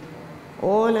morning.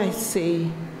 All I say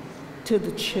to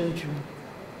the children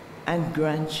and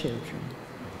grandchildren,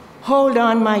 hold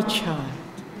on, my child.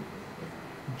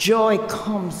 Joy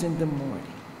comes in the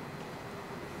morning.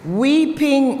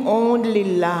 Weeping only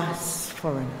lasts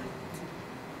for a night.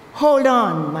 Hold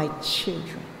on, my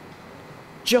children.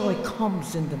 Joy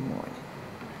comes in the morning.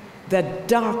 the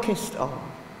darkest hour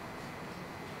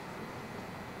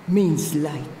means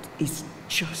light is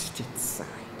just inside.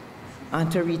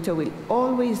 Aunt Rita will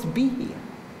always be here.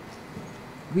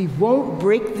 We won't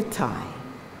break the tie.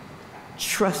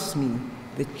 Trust me,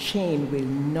 the chain will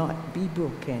not be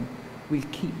broken. We'll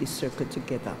keep the circle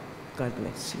together. God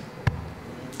bless you.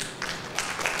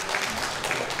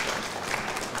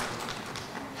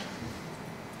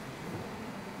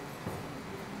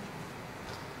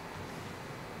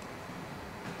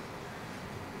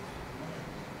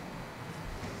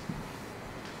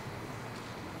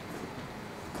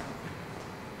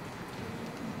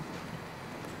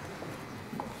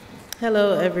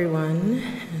 Hello, everyone,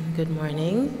 and good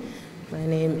morning. My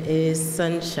name is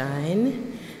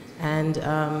Sunshine, and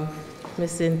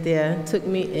Miss Cynthia took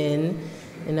me in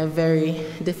a very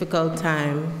difficult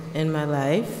time in my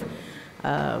life.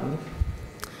 You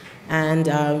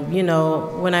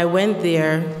know, when I went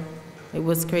there, it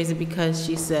was crazy because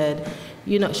she said,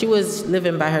 you know, she was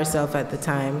living by herself at the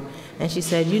time, and she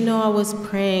said, you know, I was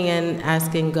praying and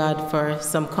asking God for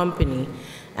some company.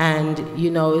 And,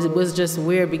 you know, it was just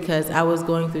weird because I was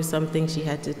going through something she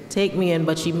had to take me in,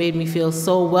 but she made me feel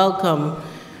so welcome,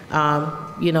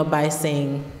 you know, by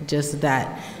saying just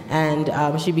that. And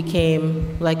she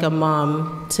became like a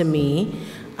mom to me.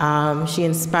 She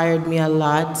inspired me a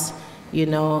lot, you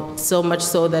know, so much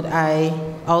so that I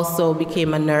also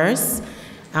became a nurse.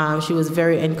 She was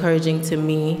very encouraging to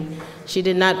me. She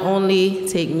did not only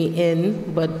take me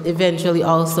in, but eventually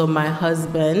also my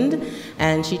husband.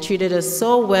 And she treated us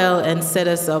so well and set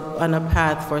us up on a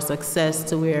path for success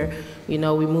to where, you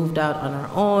know, we moved out on our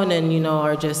own and, you know,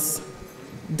 are just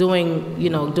doing,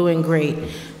 you know, doing great.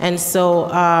 And so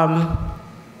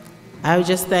I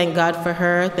just thank God for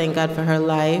her, thank God for her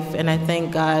life, and I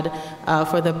thank God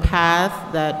for the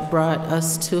path that brought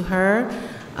us to her.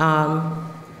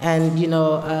 And, you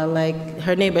know, like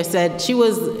her neighbor said, she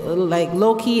was like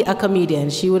low-key a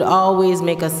comedian. She would always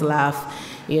make us laugh.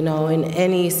 You know, in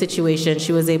any situation,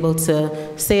 she was able to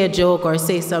say a joke or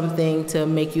say something to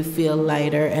make you feel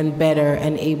lighter and better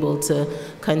and able to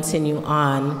continue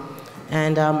on.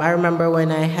 And I remember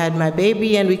when I had my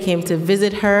baby and we came to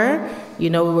visit her,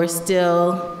 you know, it was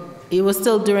still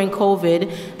during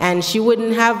COVID, and she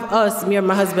wouldn't have us, me or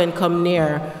my husband, come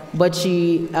near, but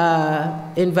she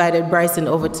invited Bryson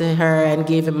over to her and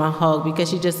gave him a hug because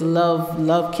she just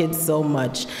loved kids so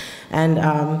much. And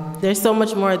there's so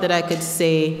much more that I could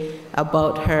say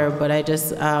about her, but I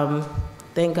just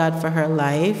thank God for her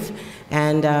life,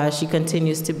 and she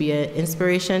continues to be an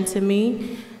inspiration to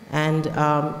me. And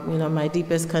you know, my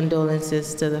deepest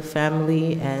condolences to the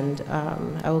family, and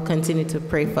I will continue to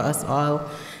pray for us all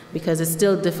because it's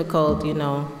still difficult, you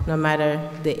know, no matter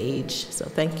the age. So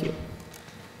thank you.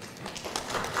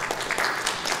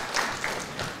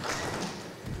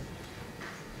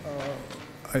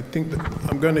 I think that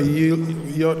I'm going to yield.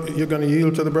 You're going to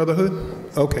yield to the Brotherhood?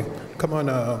 Okay. Come on.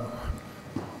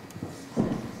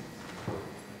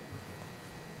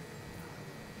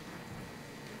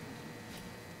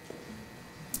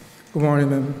 Good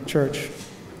morning, church.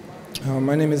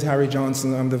 My name is Harry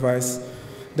Johnson. I'm the Vice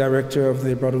Director of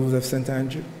the Brotherhood of St.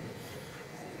 Andrew.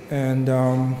 And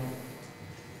I'm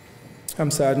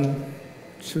saddened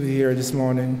to be here this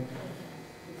morning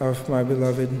of my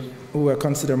beloved, who I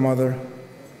consider mother,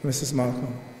 Mrs.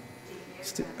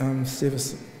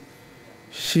 Malcolm-Stephenson.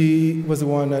 She was the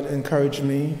one that encouraged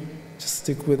me to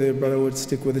stick with the Brotherhood,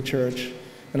 stick with the church,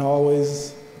 and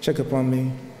always check up on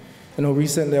me. You know,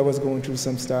 recently I was going through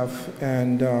some stuff,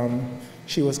 and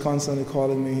she was constantly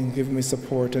calling me and giving me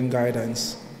support and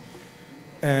guidance.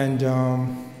 And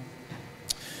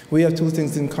we have two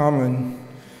things in common.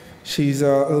 She's an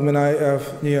alumni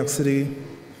of New York City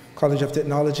College of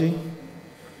Technology,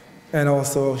 and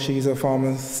also she's a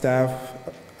former staff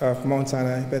of Mount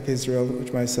Sinai, Beth Israel,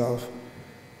 with myself.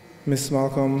 Miss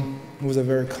Malcolm was a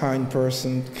very kind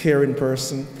person, caring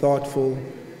person, thoughtful,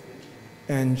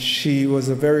 and she was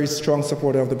a very strong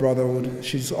supporter of the Brotherhood.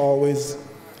 She's always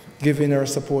giving her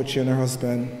support, she and her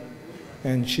husband,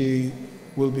 and she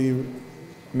will be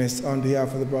missed. On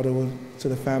behalf of the Brotherhood, to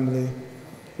the family,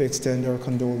 we extend our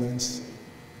condolence.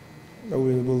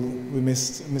 We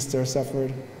missed Mr.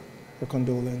 Safford, our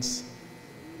condolence.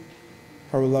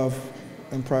 Our love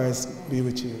and praise be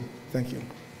with you. Thank you.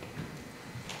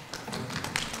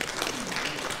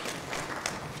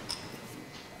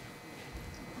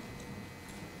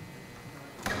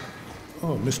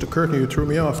 Oh, Mr. Curtin, you threw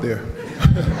me off there.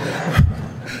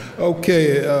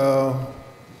 Okay,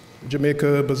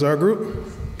 Jamaica Bazaar Group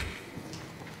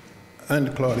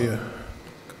and Claudia.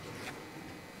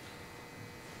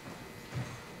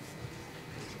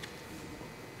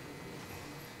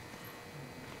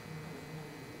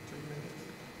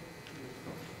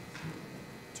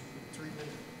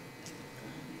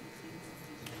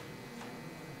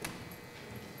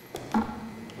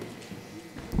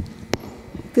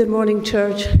 Good morning,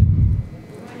 church.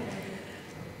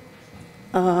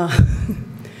 On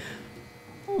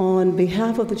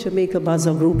behalf of the Jamaica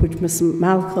Bazaar Group, which Ms.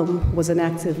 Malcolm was an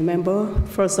active member,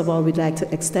 first of all, we'd like to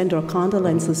extend our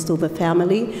condolences to the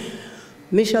family.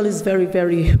 Michelle is very,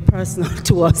 very personal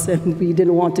to us, and we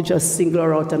didn't want to just single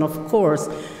her out. And of course,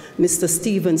 Mr.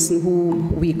 Stevenson, who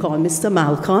we call Mr.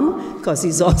 Malcolm, because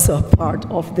he's also a part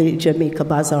of the Jamaica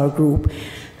Bazaar Group.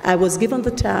 I was given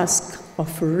the task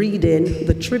of reading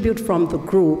the tribute from the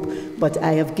group, but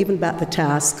I have given back the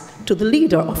task to the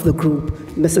leader of the group,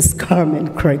 Mrs.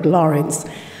 Carmen Craig Lawrence.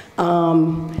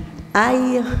 Apart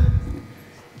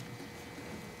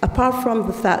from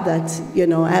the fact that, you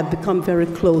know, I have become very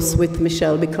close with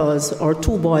Michelle because our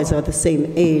two boys are the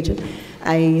same age,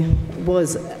 I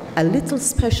was a little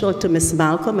special to Miss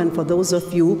Malcolm, and for those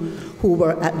of you who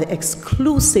were at the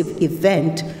exclusive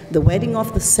event, the Wedding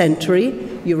of the Century,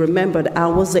 you remembered I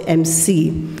was the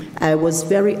MC. I was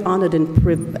very honored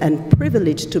and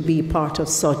privileged to be part of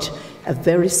such a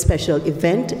very special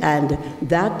event, and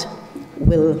that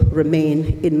will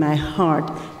remain in my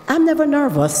heart. I'm never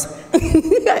nervous.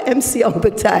 I MC all the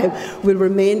time. Will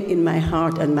remain in my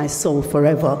heart and my soul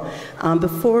forever.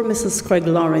 Before Mrs. Craig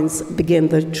Lawrence began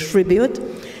the tribute,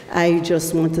 I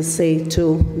just want to say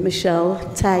to Michelle,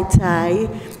 Tai,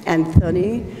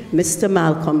 Anthony, Mr.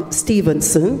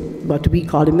 Malcolm-Stephenson, but we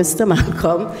call him Mr.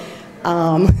 Malcolm,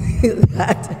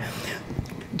 that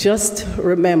just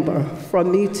remember,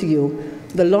 from me to you,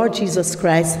 the Lord Jesus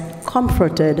Christ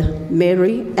comforted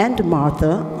Mary and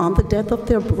Martha on the death of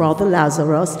their brother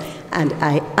Lazarus, and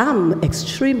I am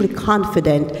extremely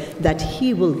confident that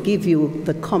he will give you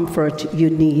the comfort you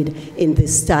need in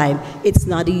this time. It's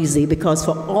not easy because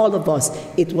for all of us,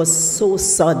 it was so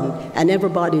sudden, and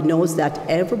everybody knows that.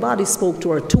 Everybody spoke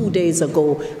to her 2 days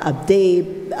ago, a day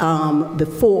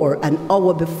before, an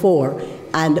hour before,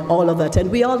 and all of that. And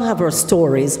we all have our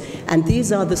stories. And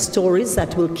these are the stories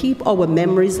that will keep our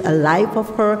memories alive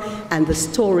of her and the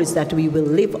stories that we will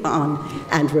live on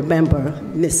and remember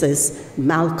Mrs.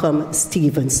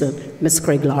 Malcolm-Stephenson. Ms.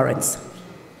 Craig Lawrence.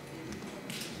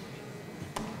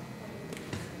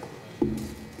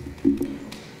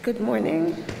 Good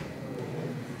morning.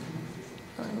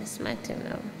 Oh, Miss Martin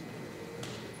now.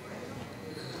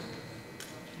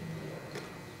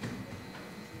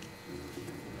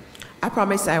 I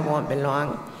promise I won't be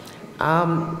long.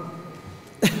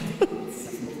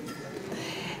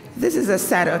 This is a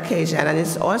sad occasion, and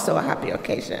it's also a happy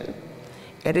occasion.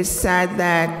 It is sad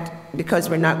that because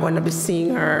we're not going to be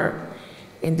seeing her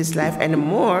in this life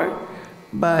anymore,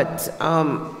 but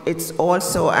it's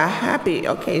also a happy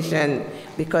occasion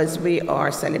because we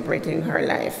are celebrating her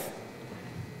life.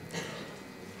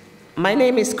 My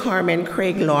name is Carmen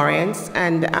Craig Lawrence,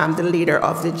 and I'm the leader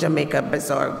of the Jamaica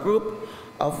Bazaar Group,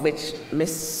 of which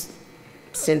Miss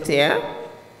Cynthia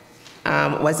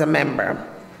was a member.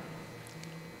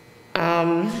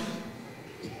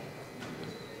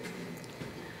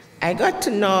 I got to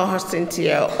know her,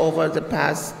 Cynthia, over the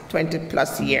past 20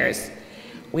 plus years.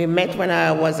 We met when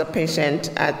I was a patient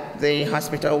at the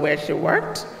hospital where she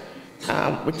worked,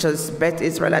 which was Beth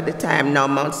Israel at the time, now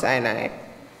Mount Sinai.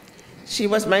 She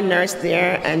was my nurse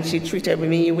there, and she treated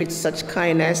me with such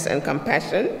kindness and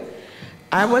compassion.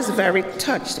 I was very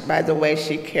touched by the way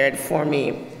she cared for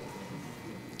me.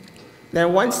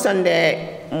 Then one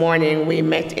Sunday morning, we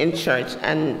met in church,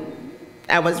 and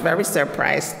I was very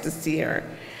surprised to see her.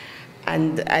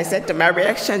 And I said my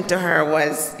reaction to her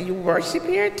was, "You worship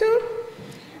here too?"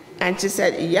 And she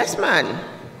said, "Yes, man."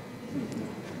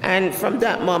 And from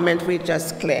that moment, we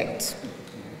just clicked.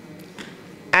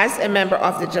 As a member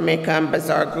of the Jamaican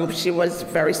Bazaar Group, she was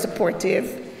very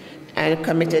supportive and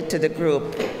committed to the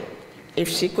group. If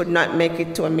she could not make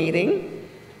it to a meeting,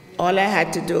 all I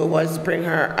had to do was bring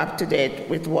her up to date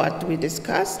with what we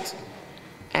discussed,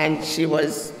 and she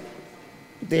was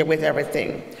there with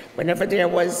everything. Whenever there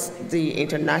was the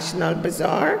International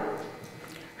Bazaar,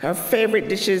 her favorite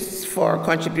dishes for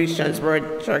contributions were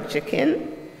jerk chicken,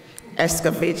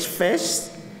 escovitch fish,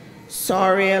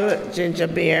 sorrel, ginger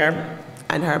beer,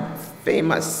 and her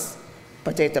famous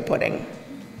potato pudding,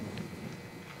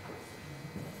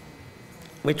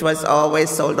 which was always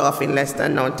sold off in less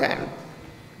than no time.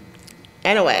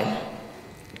 Anyway,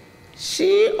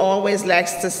 she always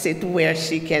likes to sit where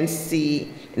she can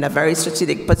see, in a very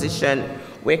strategic position,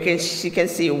 where she can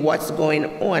see what's going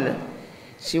on.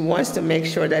 She wants to make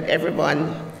sure that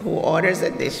everyone who orders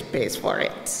a dish pays for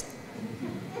it.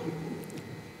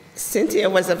 Cynthia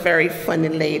was a very funny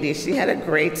lady. She had a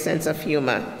great sense of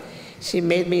humor. She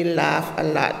made me laugh a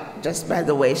lot just by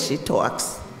the way she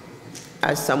talks,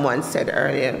 as someone said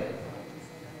earlier.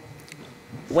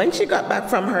 When she got back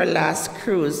from her last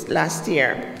cruise last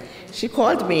year, she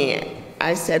called me.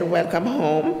 I said, welcome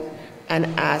home, and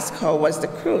asked how was the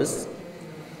cruise.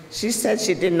 She said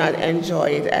she did not enjoy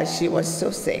it as she was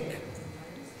so sick.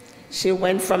 She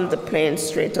went from the plane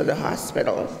straight to the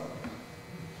hospital.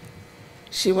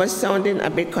 She was sounding a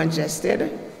bit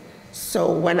congested,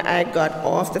 so when I got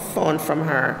off the phone from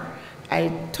her,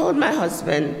 I told my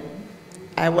husband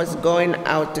I was going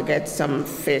out to get some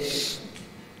fish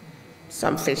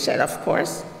head, of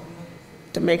course,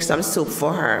 to make some soup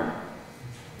for her.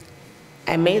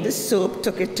 I made the soup,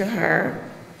 took it to her,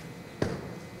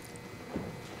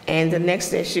 and the next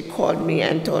day she called me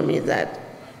and told me that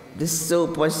the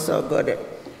soup was so good,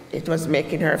 it was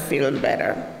making her feel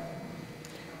better.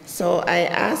 So I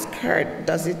asked her,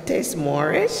 does it taste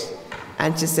Moorish?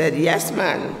 And she said, yes,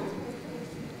 ma'am.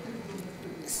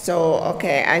 So,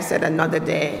 okay, I said another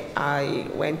day I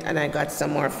went and I got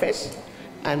some more fish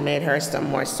and made her some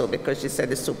more soup because she said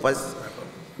the soup was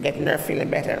getting her feeling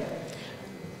better.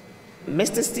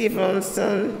 Mr.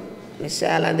 Stephenson,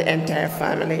 Michelle, and the entire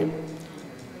family,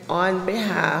 on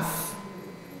behalf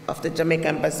of the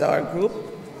Jamaican Bazaar Group,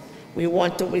 we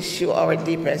want to wish you our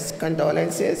deepest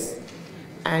condolences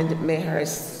and may her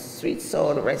sweet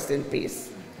soul rest in peace.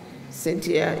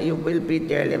 Cynthia, you will be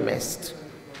dearly missed.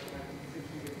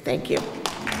 Thank you.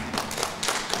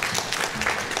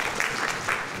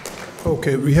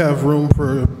 Okay, we have room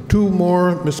for two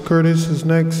more. Miss Curtis is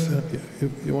next.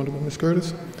 You want to go, Miss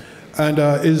Curtis? And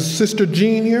is Sister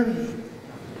Jean here?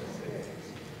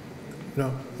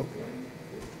 No.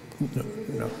 No.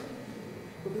 No.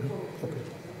 Okay.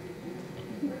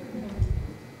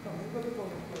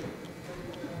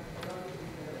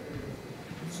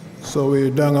 So we're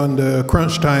down on the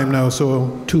crunch time now,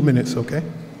 so 2 minutes, okay?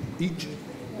 Each.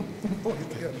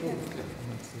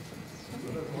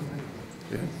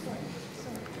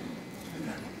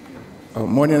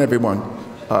 Morning, everyone.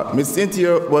 Miss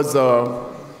Cynthia was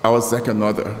our second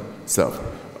mother self.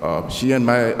 She and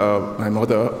my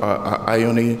mother,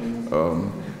 Ione,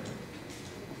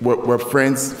 were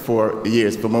friends for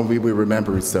years, from when we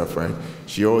remember itself, right?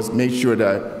 She always made sure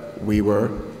that we were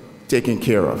taken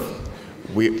care of.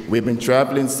 We've been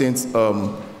traveling since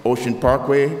Ocean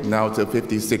Parkway, now to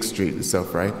 56th Street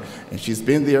itself, right? And she's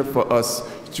been there for us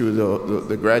through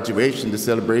the graduation, the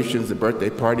celebrations, the birthday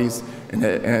parties,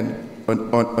 and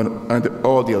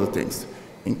all the other things,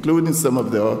 including some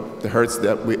of the hurts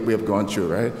that we have gone through,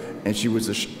 right? And she was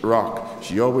a rock.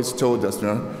 She always told us,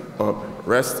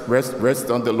 rest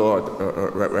on the Lord,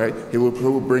 right? He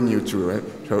will bring you through, right?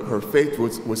 Her faith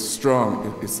was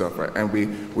strong itself, right? And we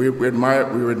admire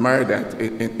that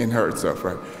in her itself,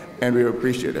 right? And we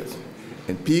appreciate it.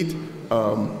 And Pete,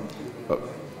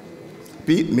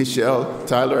 Michelle,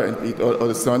 Tyler, and Pete,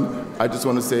 other son, I just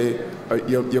want to say,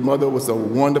 your mother was a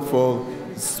wonderful,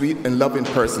 sweet, and loving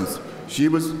person. She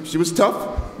was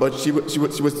tough, but she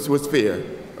was fair,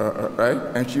 right?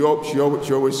 And she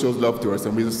always shows love to us.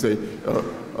 And we just say,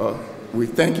 we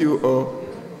thank you.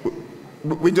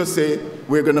 We just say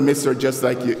we're gonna miss her just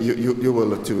like you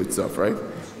will too itself, right?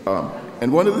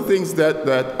 And one of the things that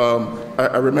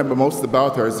I remember most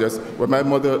about her is just when my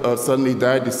mother suddenly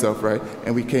died herself, right?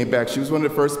 And we came back. She was one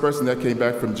of the first person that came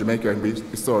back from Jamaica, and we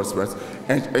saw us, right?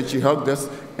 And she hugged us,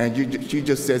 and she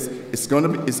just says, "It's gonna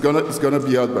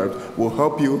be all right. We'll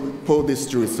help you pull this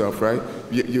through itself, right?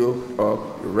 You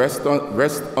rest on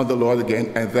the Lord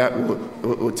again, and that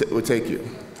will take you."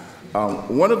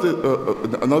 One of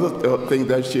the another thing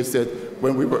that she said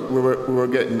when we were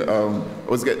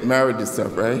getting married and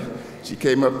stuff, right? She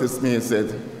came up to me and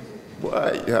said,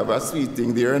 "Boy, you have a sweet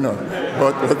thing there, no?"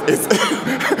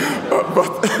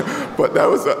 But that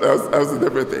was a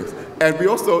different thing. And we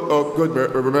also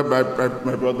remember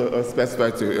my brother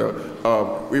specified to.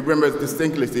 We remember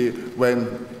distinctly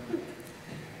when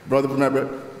brother remember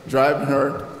driving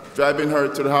her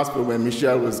to the hospital when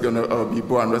Michelle was going to be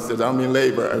born. I said, "I'm in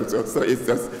labor." And so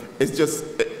it's just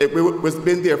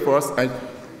been there for us, and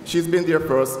she's been there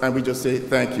for us, and we just say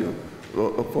thank you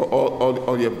for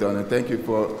all you have done, and thank you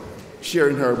for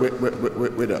sharing her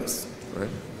with us. Right?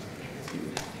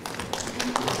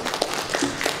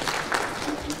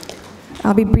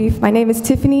 I'll be brief. My name is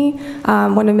Tiffany,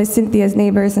 one of Miss Cynthia's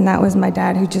neighbors, and that was my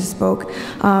dad who just spoke.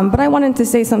 But I wanted to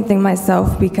say something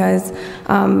myself because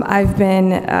I've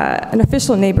been an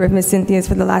official neighbor of Miss Cynthia's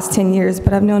for the last 10 years,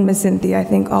 but I've known Miss Cynthia, I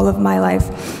think, all of my life.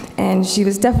 And she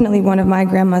was definitely one of my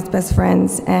grandma's best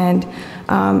friends. And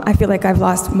I feel like I've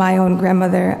lost my own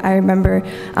grandmother. I remember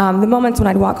the moments when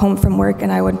I'd walk home from work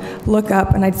and I would look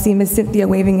up and I'd see Miss Cynthia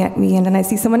waving at me, and then I'd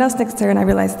see someone else next to her and I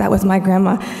realized that was my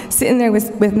grandma sitting there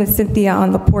with Miss Cynthia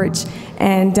on the porch.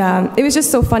 And it was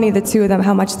just so funny, the two of them,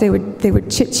 how much they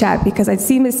would chit-chat, because I'd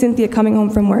see Miss Cynthia coming home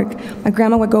from work, my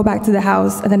grandma would go back to the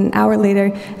house, and then an hour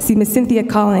later, see Miss Cynthia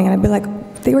calling, and I'd be like,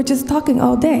 they were just talking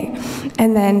all day.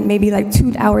 And then maybe like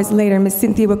 2 hours later, Miss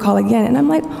Cynthia would call again, and I'm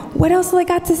like, what else do I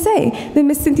got to say? Then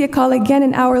Miss Cynthia called again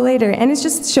an hour later, and it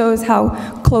just shows how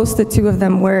close the two of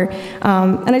them were.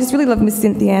 And I just really love Miss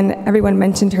Cynthia, and everyone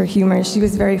mentioned her humor. She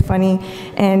was very funny,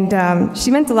 and she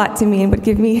meant a lot to me and would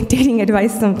give me dating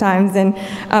advice sometimes, and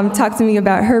talk to me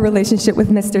about her relationship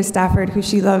with Mr. Stafford, who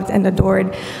she loved and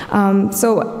adored.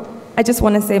 So I just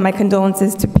want to say my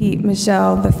condolences to Pete,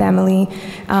 Michelle, the family,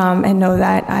 and know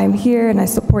that I'm here and I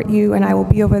support you, and I will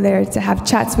be over there to have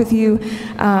chats with you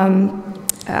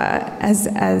as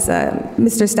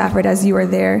Mr. Stafford, as you are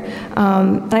there.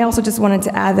 And I also just wanted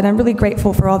to add that I'm really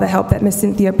grateful for all the help that Miss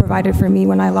Cynthia provided for me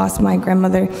when I lost my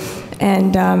grandmother.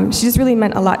 And she just really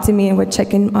meant a lot to me and would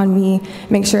check in on me,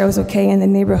 make sure I was okay in the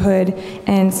neighborhood.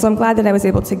 And so I'm glad that I was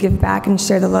able to give back and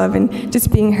share the love, and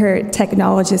just being her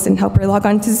technologist and help her log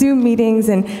on to Zoom meetings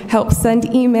and help send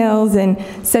emails and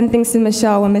send things to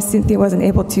Michelle when Miss Cynthia wasn't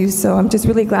able to. So I'm just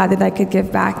really glad that I could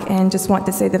give back, and just want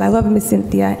to say that I love Miss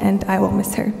Cynthia and I will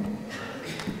miss her.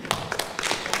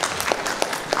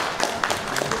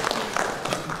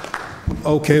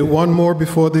 Okay, one more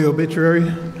before the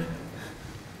obituary.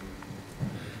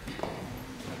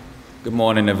 Good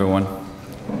morning, everyone.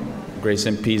 Grace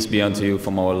and peace be unto you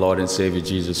from our Lord and Savior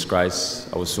Jesus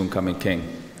Christ, our soon coming King.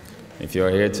 If you're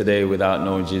here today without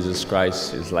knowing Jesus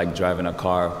Christ, it's like driving a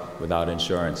car without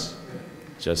insurance.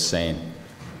 Just saying.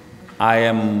 I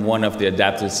am one of the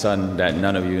adopted sons that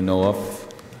none of you know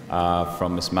of,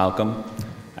 from Miss Malcolm.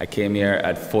 I came here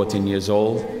at 14 years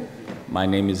old. My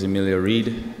name is Emilia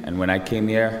Reed, and when I came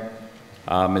here,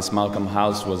 Miss Malcolm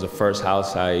house was the first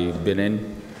house I've been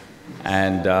in.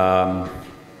 And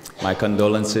my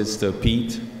condolences to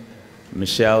Pete,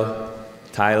 Michelle,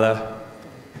 Tyler,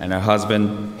 and her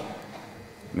husband,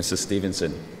 Mr.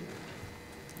 Stevenson.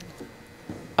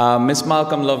 Miss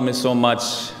Malcolm loved me so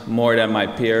much more than my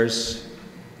peers.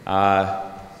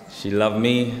 She loved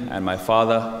me and my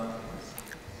father.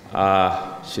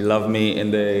 She loved me in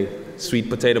the sweet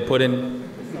potato pudding,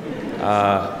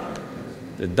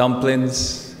 the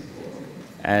dumplings,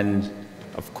 and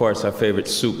of course her favorite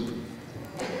soup.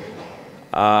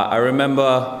 I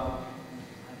remember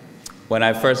when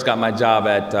I first got my job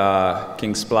at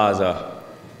King's Plaza,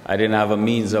 I didn't have a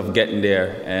means of getting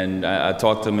there, and I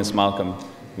talked to Miss Malcolm.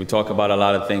 We talked about a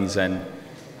lot of things, and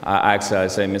I asked her, I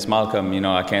said, Miss Malcolm, you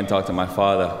know, I can't talk to my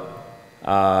father.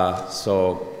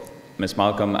 So, Miss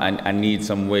Malcolm, I need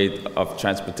some way of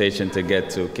transportation to get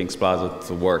to King's Plaza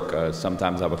to work.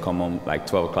 Sometimes I would come home like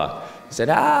 12 o'clock. She said,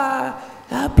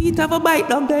 Pete have a bike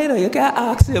down there, you can't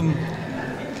ask him.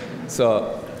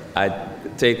 So I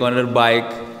take on the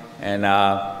bike, and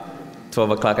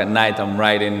 12 o'clock at night, I'm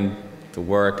riding to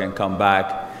work and come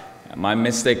back. My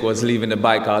mistake was leaving the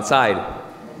bike outside,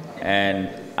 and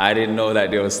I didn't know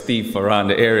that there was thieves around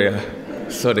the area.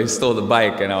 So they stole the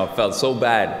bike, and I felt so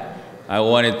bad. I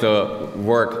wanted to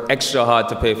work extra hard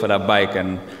to pay for that bike,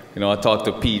 and you know, I talked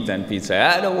to Pete, and Pete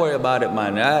said, don't worry about it,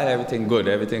 man. Everything good,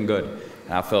 everything good.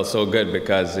 And I felt so good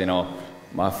because, you know,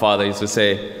 my father used to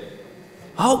say,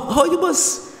 how you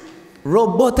must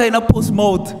rub butter in a post's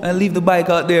mouth and leave the bike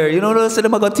out there? You know, they said,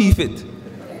 I'm going to thief it.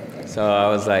 So I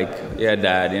was like, yeah,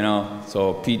 Dad, you know.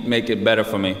 So Pete make it better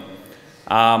for me.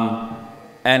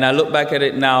 And I look back at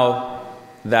it now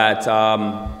that,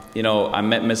 you know, I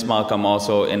met Miss Malcolm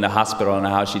also in the hospital and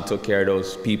how she took care of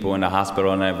those people in the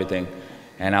hospital and everything.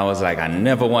 And I was like, I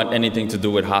never want anything to do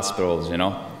with hospitals, you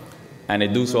know. And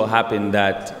it do so happened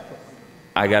that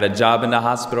I got a job in the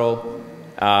hospital,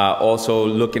 also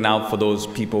looking out for those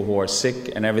people who are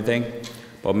sick and everything.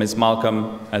 But Miss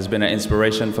Malcolm has been an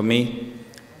inspiration for me.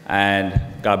 And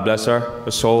God bless her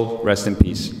soul. Rest in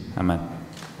peace. Amen.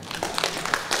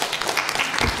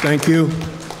 Thank you.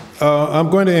 I'm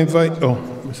going to invite,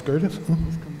 Ms. Curtis?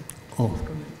 Oh.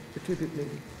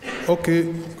 Okay,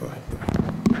 go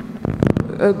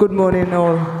ahead. Good morning,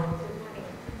 all.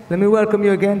 Let me welcome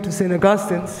you again to St.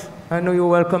 Augustine's. I know you were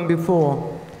welcome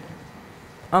before.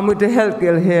 I'm with the Health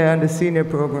Girl here and the senior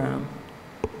program.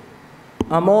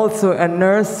 I'm also a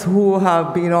nurse who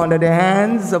have been under the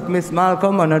hands of Miss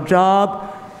Malcolm on a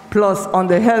job, plus on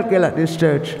the Health Girl at this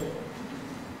church.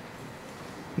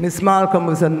 Miss Malcolm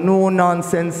was a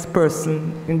no-nonsense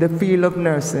person in the field of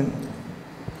nursing.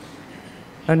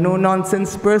 a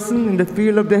no-nonsense person in the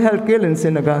field of the healthcare in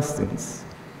St. Augustine's.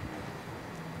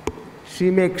 She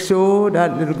makes sure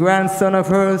that little grandson of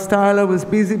hers, Tyler, was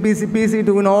busy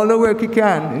doing all the work he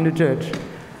can in the church.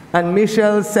 And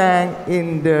Michelle sang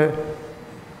in the,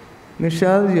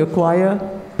 Michelle, your choir.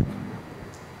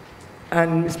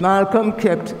 And Miss Malcolm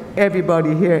kept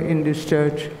everybody here in this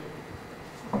church.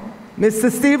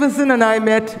 Mr. Stevenson and I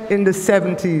met in the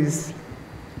 70s.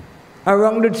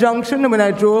 Around the junction when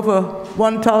I drove a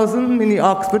 1000 Mini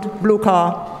Oxford blue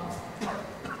car.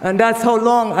 And that's how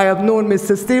long I have known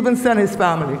Mr. Stevenson and his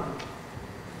family.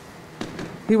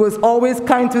 He was always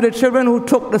kind to the children who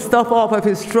took the stuff off of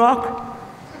his truck.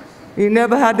 He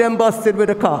never had them busted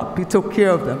with a cop. He took care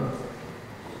of them.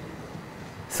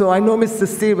 So I know Mr.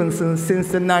 Stevenson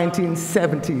since the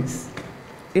 1970s.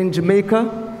 In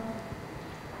Jamaica,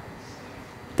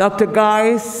 Dr.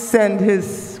 Guy sent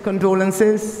his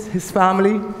condolences, his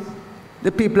family.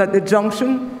 The people at the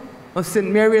junction of St.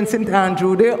 Mary and St.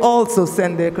 Andrew, they also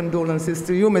send their condolences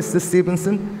to you, Mr.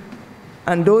 Stevenson.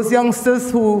 And those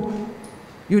youngsters who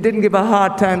you didn't give a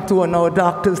hard time to are now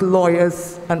doctors,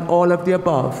 lawyers, and all of the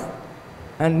above.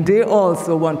 And they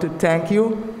also want to thank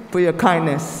you for your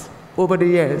kindness over the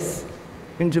years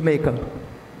in Jamaica.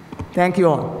 Thank you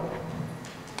all.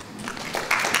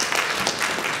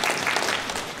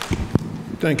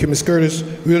 Thank you, Ms. Curtis.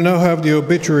 We'll now have the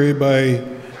obituary by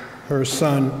her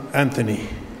son, Anthony.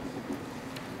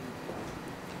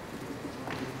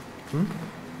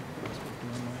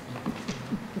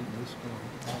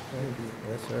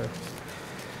 Yes, sir.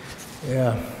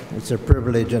 Yeah, it's a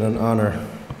privilege and an honor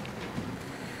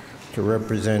to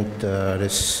represent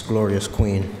this glorious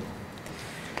queen.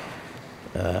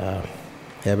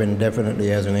 Heaven definitely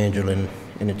has an angel in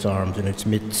its arms, in its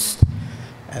midst.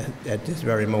 At this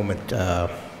very moment,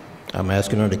 I'm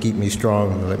asking her to keep me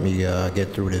strong and let me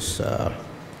get through this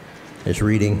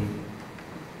reading.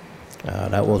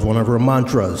 That was one of her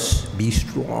mantras, be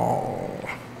strong,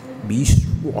 be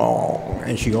strong.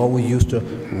 And she always used to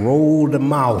roll the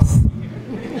mouth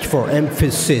for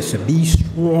emphasis, be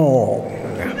strong.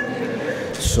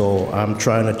 So I'm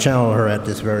trying to channel her at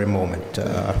this very moment.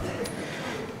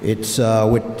 It's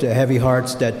with heavy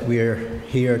hearts that we're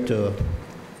here to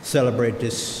celebrate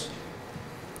this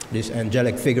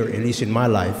angelic figure, at least in my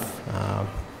life.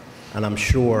 And I'm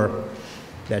sure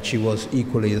that she was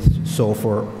equally so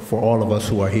for all of us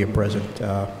who are here present.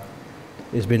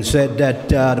 It's been said that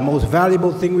the most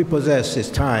valuable thing we possess is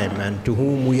time, and to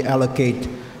whom we allocate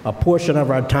a portion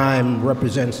of our time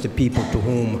represents the people to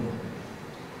whom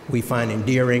we find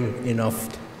endearing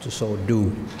enough to so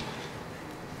do.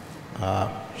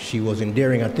 She was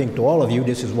endearing, I think, to all of you.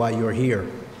 This is why you're here.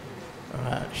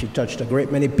 She touched a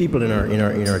great many people in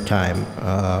her time.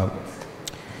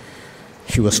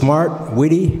 She was smart,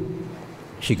 witty.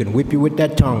 She could whip you with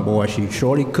that tongue, boy. She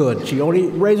surely could. She only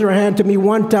raised her hand to me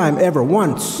one time, ever,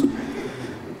 once.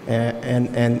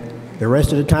 And the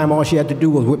rest of the time, all she had to do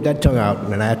was whip that tongue out,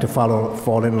 and I had to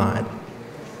fall in line.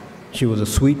 She was a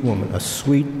sweet woman, a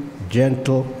sweet,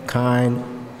 gentle, kind,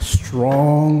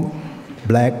 strong,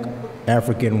 black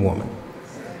African woman.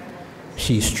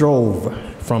 She strove.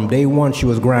 From day one, she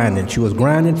was grinding. She was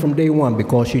grinding from day one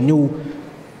because she knew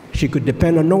she could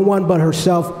depend on no one but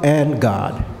herself and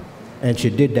God. And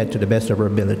she did that to the best of her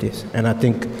abilities. And I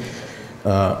think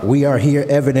we are here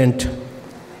evident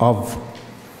of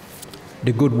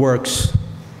the good works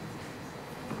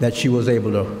that she was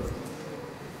able to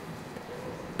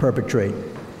perpetrate,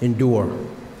 endure.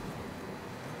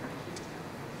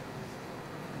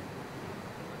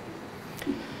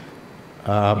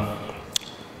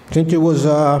 Cynthia was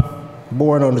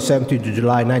born on the 17th of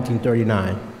July,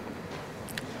 1939,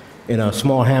 in a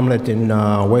small hamlet in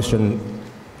western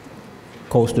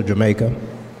coast of Jamaica.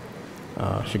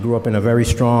 She grew up in a very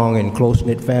strong and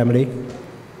close-knit family.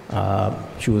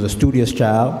 She was a studious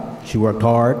child. She worked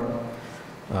hard.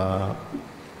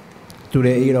 Through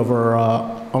the aid of her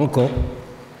uncle,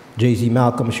 J.Z.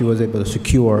 Malcolm, she was able to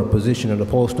secure a position in the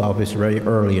post office very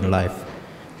early in life.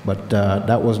 But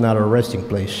that was not her resting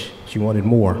place. She wanted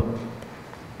more.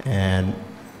 And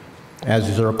as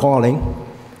is her calling,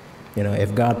 you know,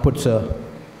 if God puts a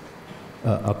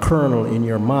kernel in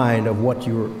your mind of what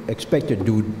you're expected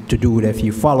to do, if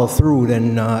you follow through,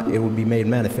 then it will be made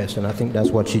manifest. And I think that's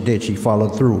what she did. She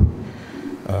followed through.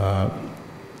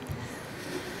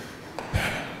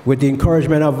 With the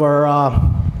encouragement of her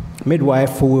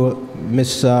midwife,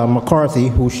 Miss McCarthy,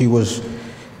 who she was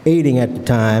aiding at the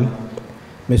time,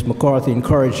 Miss McCarthy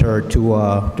encouraged her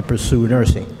to pursue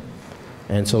nursing,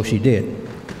 and so she did.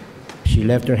 She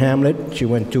left her hamlet. She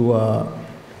went to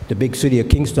the big city of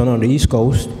Kingston on the East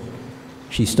Coast.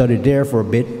 She studied there for a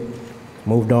bit,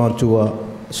 moved on to a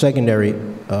secondary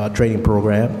training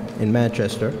program in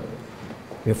Manchester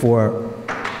before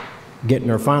getting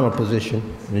her final position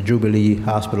in the Jubilee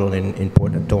Hospital in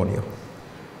Port Antonio.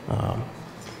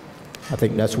 I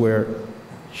think that's where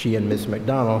she and Miss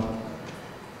McDonald,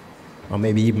 or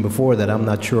maybe even before that, I'm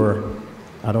not sure.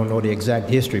 I don't know the exact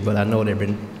history, but I know they've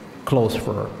been close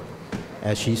for,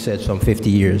 as she said, some 50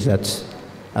 years. That's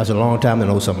a long time to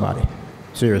know somebody,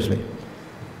 seriously.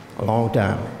 A long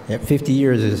time. 50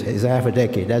 years is half a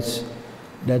decade.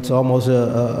 That's almost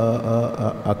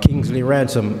a Kingsley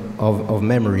ransom of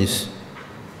memories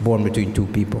born between two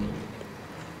people.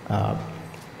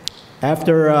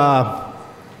 After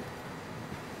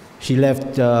she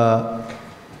left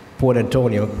Port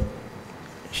Antonio,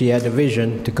 she had the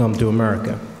vision to come to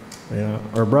America. You know,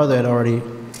 her brother had already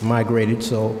migrated,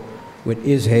 so with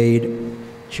his aid,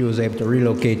 she was able to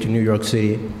relocate to New York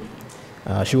City.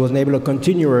 She wasn't able to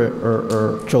continue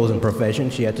her chosen profession.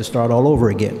 She had to start all over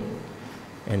again.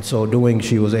 And so doing,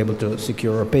 she was able to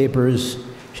secure her papers.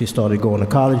 She started going to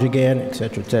college again, et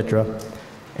cetera,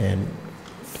 and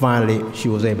finally she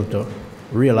was able to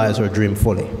realize her dream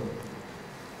fully.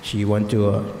 She went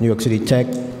to New York City Tech,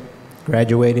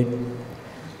 graduated,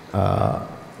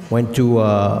 went to,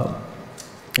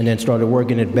 and then started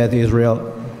working at Beth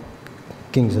Israel,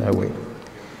 Kings Highway.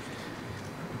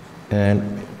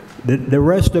 And the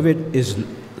rest of it is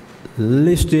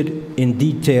listed in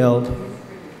detail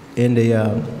in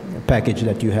the package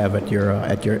that you have in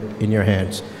your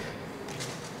hands.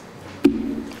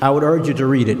 I would urge you to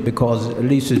read it because at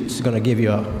least it's going to give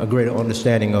you a greater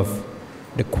understanding of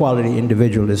the quality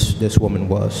individual this woman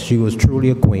was. She was truly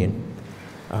a queen.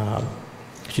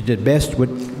 She did best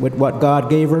with what God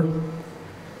gave her.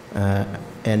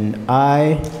 And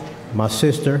I, my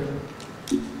sister,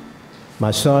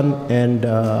 my son, and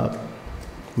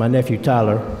my nephew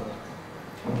Tyler,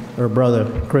 her brother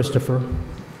Christopher,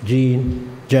 Jean,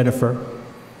 Jennifer,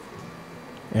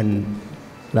 and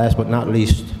last but not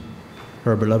least,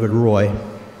 her beloved Roy,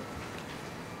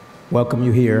 welcome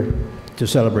you here to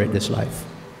celebrate this life.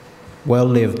 Well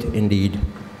lived indeed.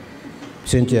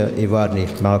 Cynthia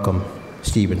Evadne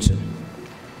Malcolm-Stephenson,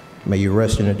 may you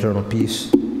rest in eternal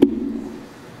peace.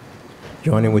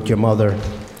 Joining with your mother,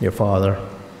 your father,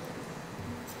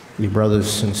 your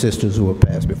brothers and sisters who have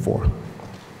passed before.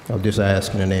 I'll just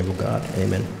ask in the name of God,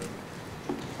 amen.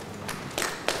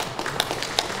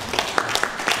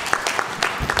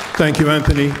 Thank you,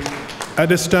 Anthony. At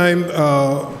this time,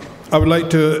 I would like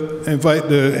to invite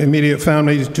the immediate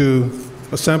families to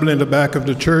assemble in the back of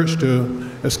the church to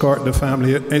escort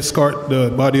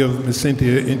the body of Miss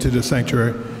Cynthia into the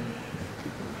sanctuary.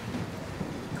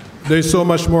 There's so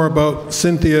much more about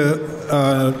Cynthia.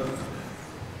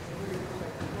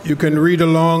 You can read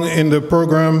along in the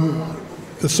program,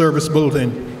 the service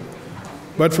bulletin.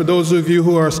 But for those of you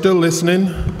who are still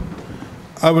listening,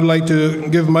 I would like to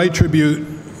give my tribute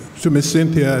to Miss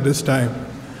Cynthia at this time.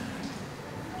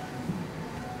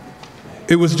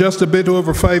 It was just a bit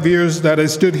over 5 years that I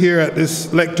stood here at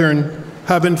this lectern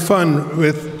having fun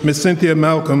with Miss Cynthia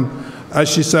Malcolm as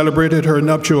she celebrated her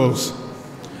nuptials.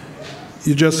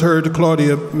 You just heard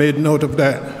Claudia made note of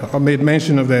that, or made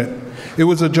mention of that. It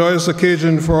was a joyous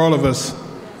occasion for all of us.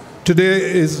 Today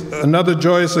is another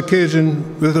joyous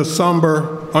occasion with a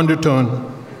somber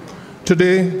undertone.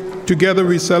 Today, together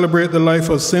we celebrate the life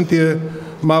of Cynthia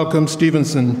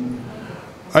Malcolm-Stephenson.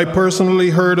 I personally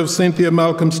heard of Cynthia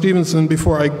Malcolm-Stephenson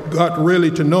before I got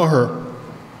really to know her.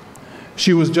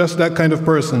 She was just that kind of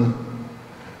person.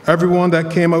 Everyone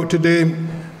that came out today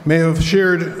may have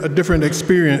shared a different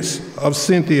experience of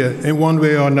Cynthia in one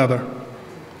way or another,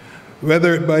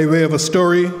 whether by way of a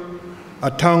story,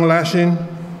 a tongue lashing,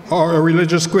 or a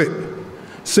religious quip.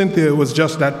 Cynthia was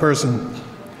just that person,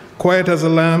 quiet as a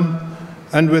lamb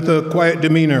and with a quiet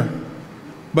demeanor,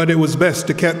 but it was best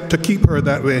to keep her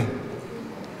that way.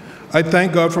 I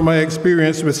thank God for my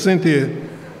experience with Cynthia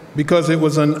because it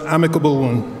was an amicable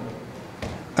one.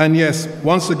 And yes,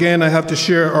 once again, I have to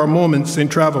share our moments in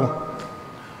travel.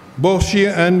 Both she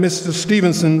and Mr.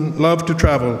 Stevenson loved to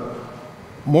travel,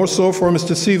 more so for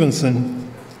Mr. Stevenson.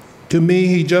 To me,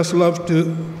 he just loved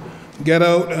to get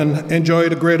out and enjoy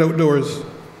the great outdoors,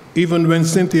 even when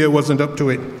Cynthia wasn't up to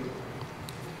it.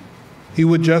 He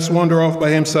would just wander off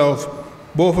by himself.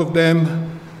 Both of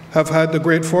them have had the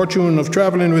great fortune of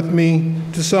traveling with me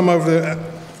to some of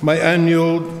my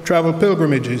annual travel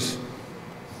pilgrimages.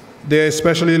 They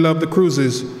especially love the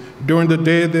cruises. During the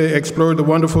day, they explored the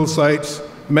wonderful sights.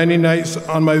 Many nights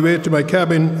on my way to my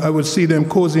cabin, I would see them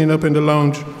cozying up in the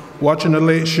lounge, watching a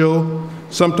late show.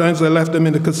 Sometimes I left them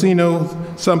in the casino.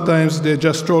 Sometimes they're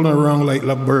just strolling around like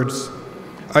lovebirds.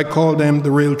 I call them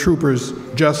the real troopers,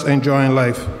 just enjoying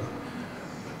life.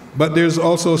 But there's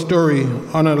also a story.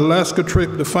 On an Alaska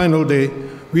trip, the final day,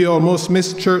 we almost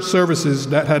missed church services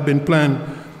that had been planned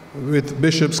with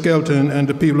Bishop Skelton and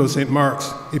the people of St.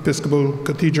 Mark's Episcopal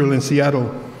Cathedral in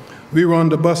Seattle. We were on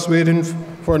the bus waiting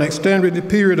for an extended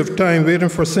period of time, waiting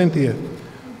for Cynthia.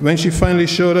 When she finally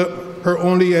showed up, her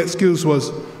only excuse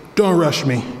was, "Don't rush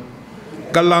me.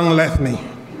 Galang left me."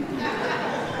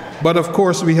 But of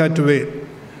course, we had to wait.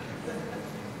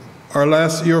 Our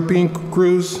last European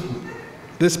cruise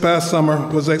this past summer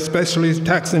was especially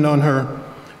taxing on her,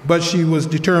 but she was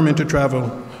determined to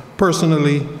travel.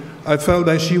 Personally, I felt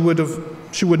that she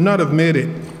would not have made it,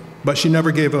 but she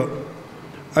never gave up.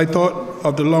 I thought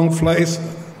of the long flights,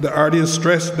 the arduous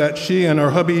stress that she and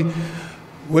her hubby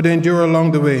would endure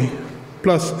along the way,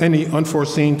 plus any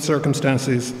unforeseen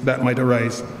circumstances that might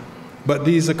arise. But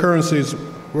these occurrences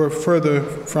were further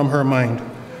from her mind.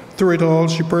 Through it all,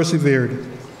 she persevered.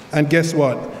 And guess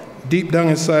what? Deep down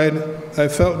inside, I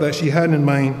felt that she had in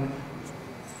mind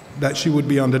that she would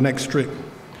be on the next trip.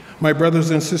 My brothers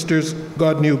and sisters,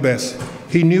 God knew best.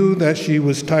 He knew that she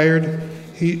was tired.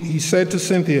 He said to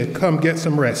Cynthia, "Come get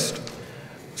some rest."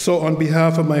 So on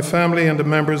behalf of my family and the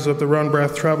members of the Ron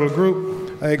Brath Travel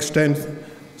Group, I extend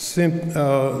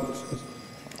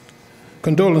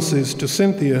condolences to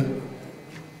Cynthia.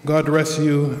 God rest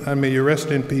you, and may you rest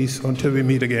in peace until we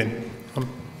meet again.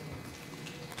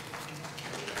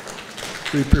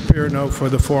 We prepare now for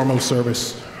the formal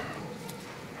service.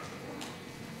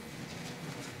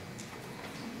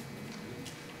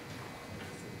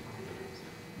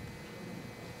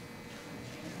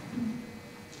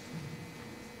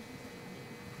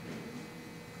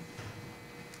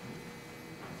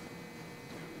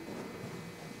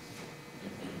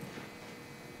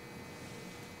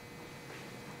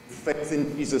 Faith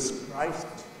in Jesus Christ,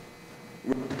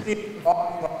 we receive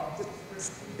all of our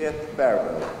sisters' death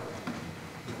burial.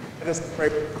 Let us pray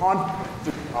with confidence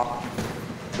to God,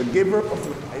 the giver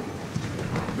of life,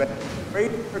 that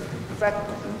great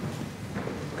perfection,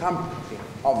 company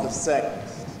of the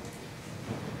saints.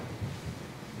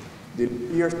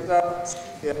 Deliver yourselves,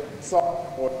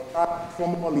 sought or tried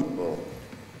from all evil,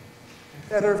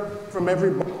 set her from every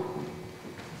bond,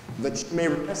 that she may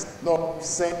rest those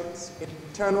saints in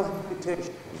eternal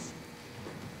habitations,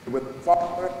 with the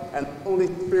Father and the Holy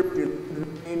Spirit to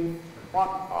remain one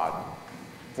God,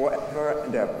 forever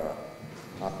and ever.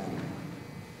 Amen.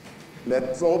 Let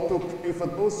us also pray for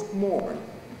those who mourn,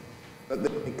 that they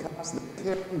may cast the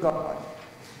care on God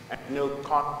and know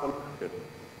consolation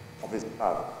of his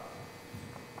love.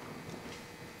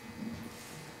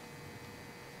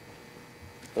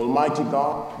 Almighty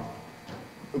God,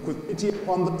 look with pity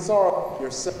upon the sorrow of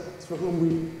your servants for whom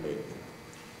we pray.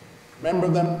 Remember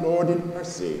them, Lord, in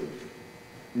mercy.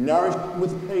 Nourish them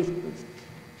with patience.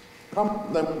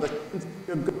 Comfort them with the sense of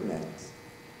your goodness.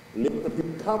 Lift up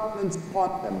your countenance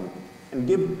upon them and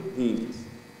give them peace.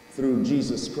 Through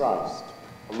Jesus Christ,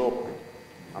 our Lord.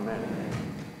 Amen.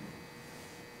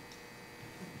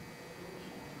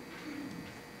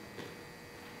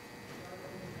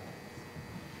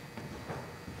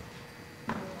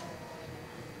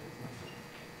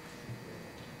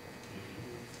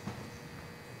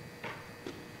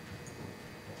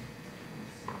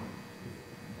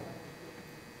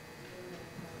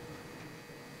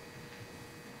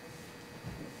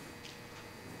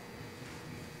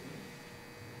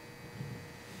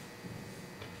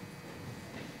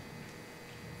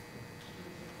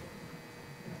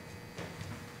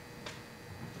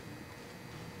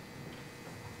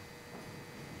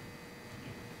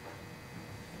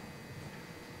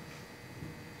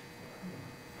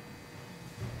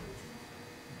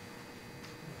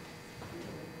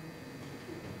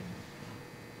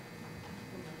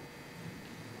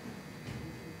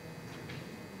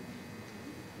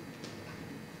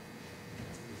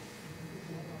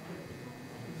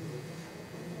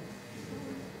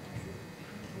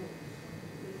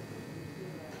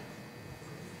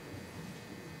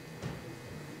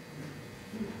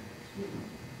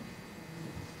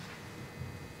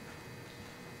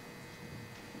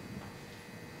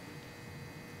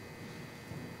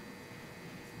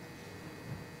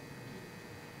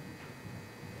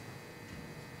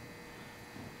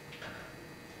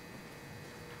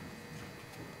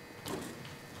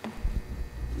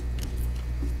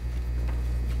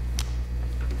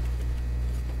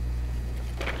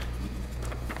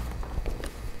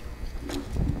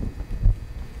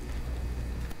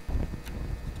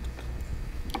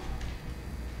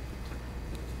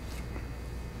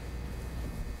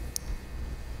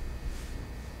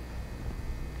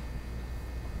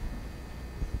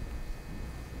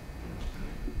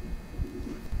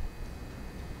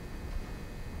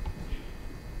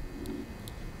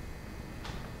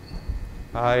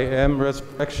 I am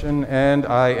resurrection and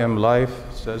I am life,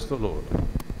 says the Lord.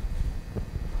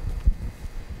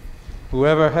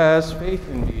 Whoever has faith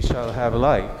in me shall have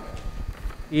life,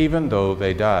 even though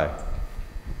they die.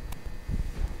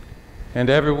 And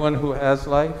everyone who has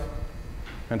life,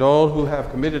 and all who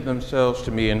have committed themselves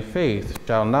to me in faith,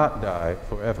 shall not die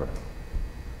forever.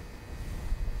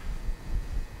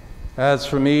 As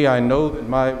for me, I know that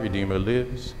my Redeemer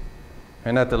lives,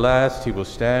 and at the last he will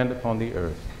stand upon the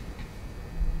earth.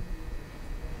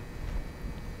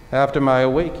 After my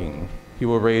awaking, he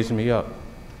will raise me up,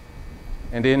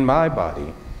 and in my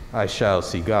body I shall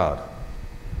see God.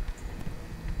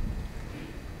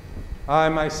 I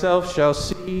myself shall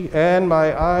see, and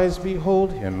my eyes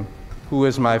behold him, who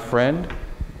is my friend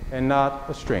and not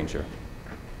a stranger.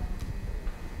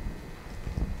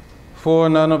 For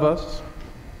none of us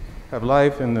have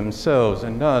life in themselves,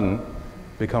 and none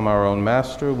become our own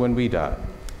master when we die.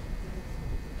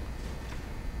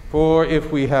 For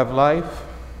if we have life,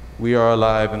 we are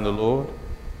alive in the Lord.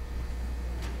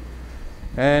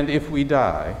 And if we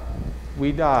die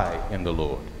in the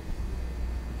Lord.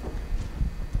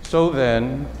 So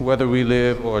then, whether we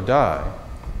live or die,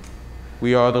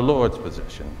 we are the Lord's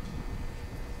possession.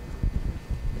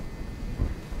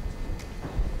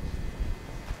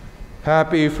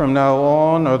 Happy from now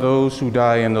on are those who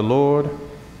die in the Lord.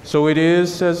 So it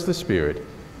is, says the Spirit,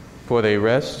 for they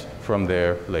rest from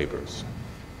their labors.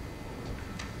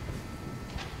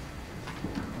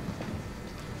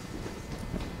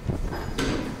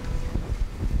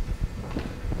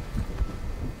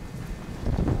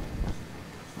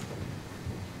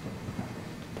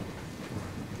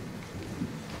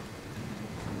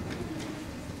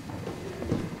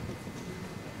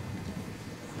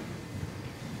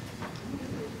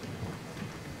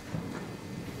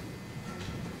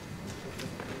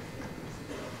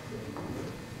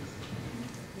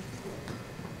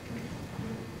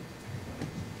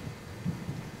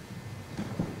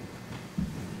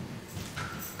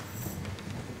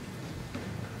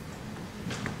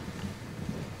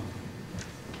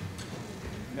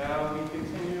 Now we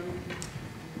continue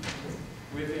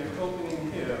with the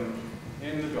opening hymn,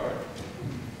 In the Garden.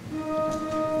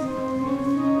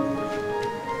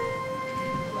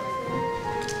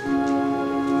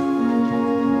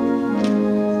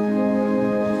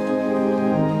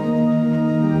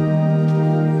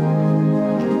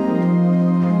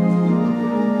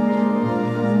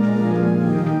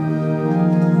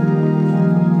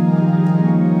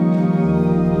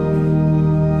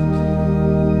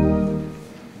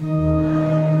 Thank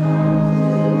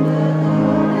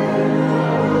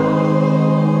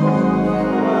you.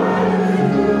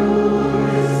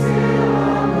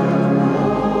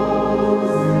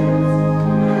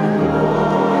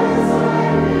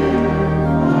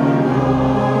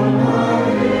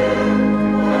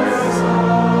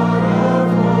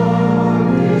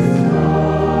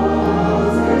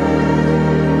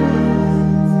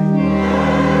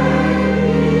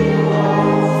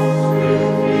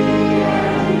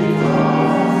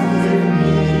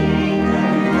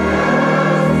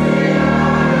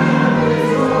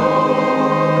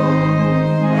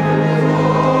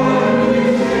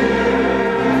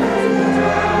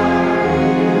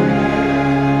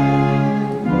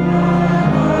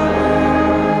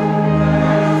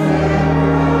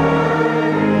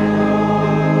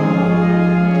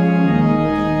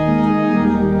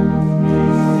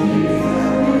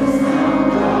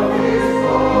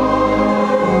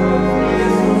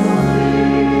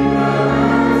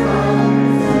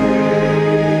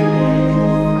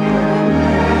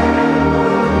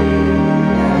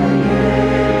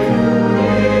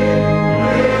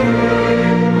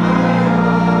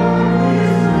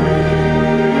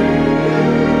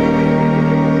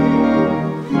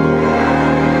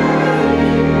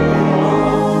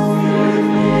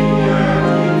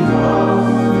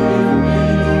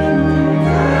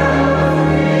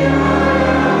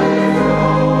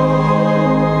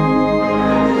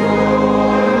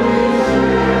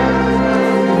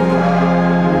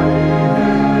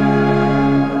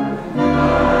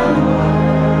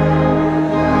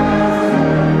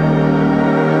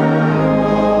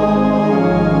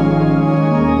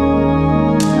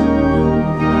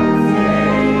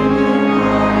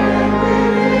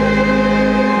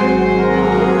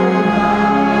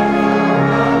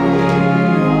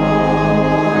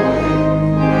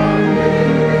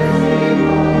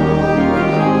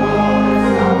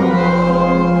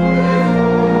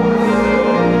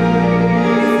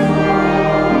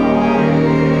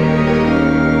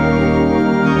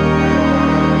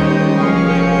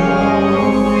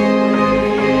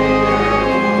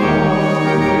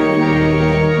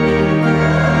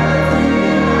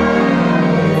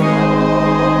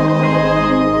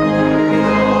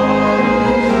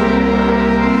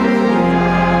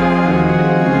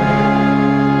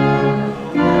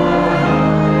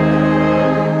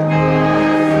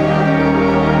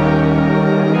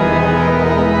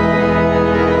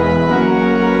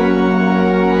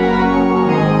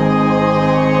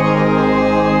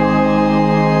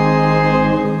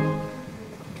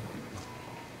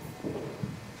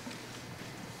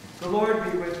 Lord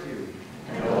be with you.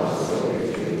 And also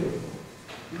with you.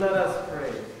 Let us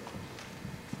pray.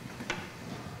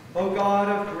 O God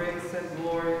of grace and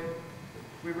glory,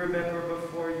 we remember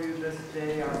before you this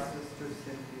day our sister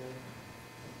Cynthia.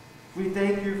 We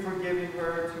thank you for giving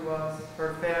her to us,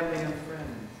 her family and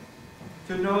friends,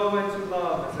 to know and to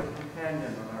love as a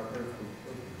companion on our earthly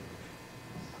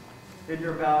pilgrimage. In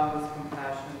your boundless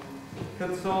compassion,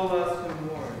 console us who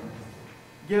mourn.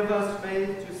 Give us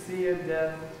faith to see in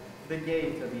death the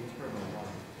gate of eternal life,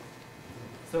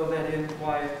 so that in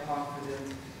quiet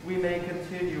confidence we may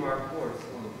continue our course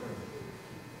on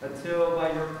earth, until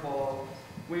by your call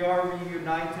we are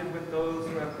reunited with those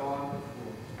who have gone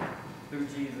before, through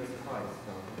Jesus Christ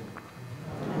our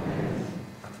Lord. Amen.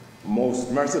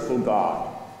 Most merciful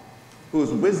God,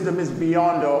 whose wisdom is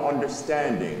beyond our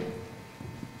understanding,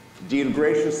 deal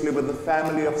graciously with the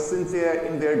family of Cynthia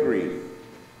in their grief.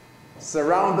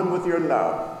 Surround them with your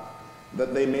love,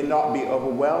 that they may not be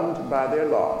overwhelmed by their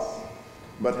loss,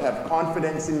 but have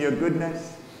confidence in your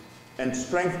goodness and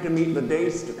strength to meet the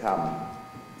days to come,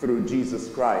 through Jesus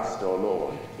Christ, our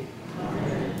Lord.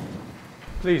 Amen.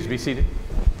 Please be seated.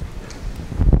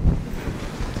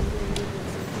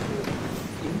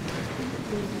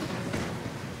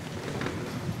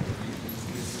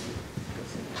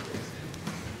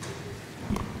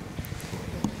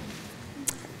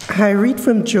 I read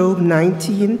from Job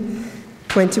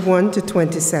 19:21 to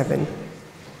 27.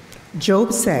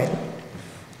 Job said,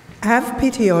 have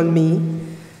pity on me,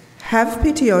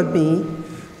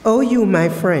 O you my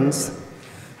friends,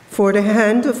 for the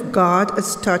hand of God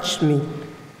has touched me.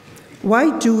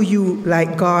 Why do you,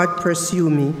 like God, pursue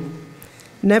me,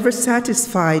 never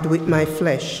satisfied with my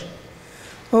flesh?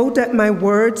 Oh, that my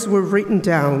words were written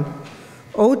down.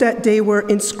 Oh, that they were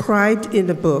inscribed in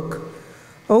a book.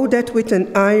 Oh, that with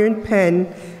an iron pen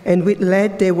and with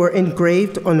lead they were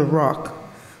engraved on a rock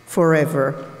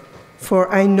forever.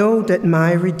 For I know that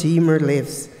my Redeemer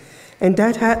lives, and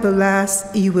that at the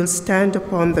last he will stand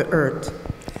upon the earth.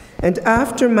 And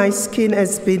after my skin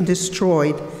has been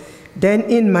destroyed, then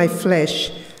in my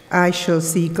flesh I shall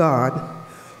see God,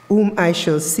 whom I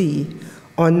shall see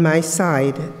on my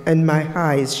side, and my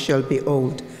eyes shall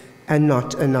behold, and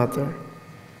not another.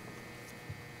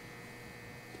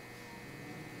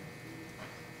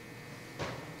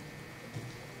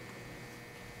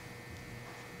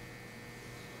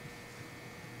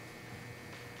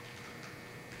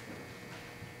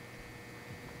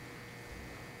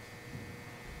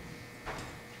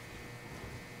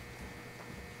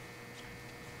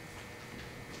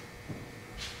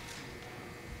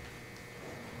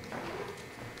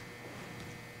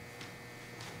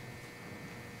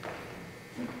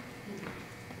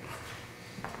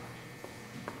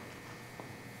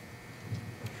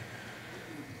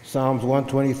 Psalms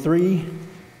 123.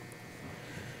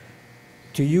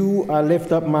 To you I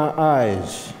lift up my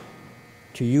eyes,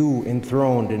 to you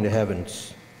enthroned in the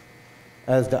heavens.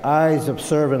 As the eyes of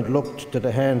servant looked to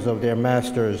the hands of their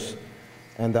masters,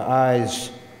 and the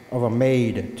eyes of a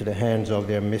maid to the hands of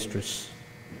their mistress.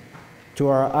 To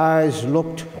our eyes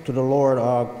looked to the Lord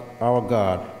our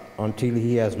God, until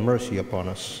he has mercy upon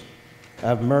us.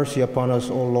 Have mercy upon us,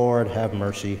 O Lord, have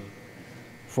mercy.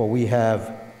 For we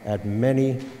have at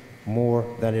many more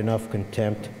than enough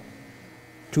contempt,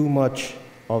 too much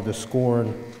of the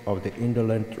scorn of the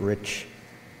indolent rich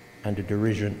and the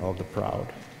derision of the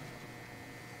proud.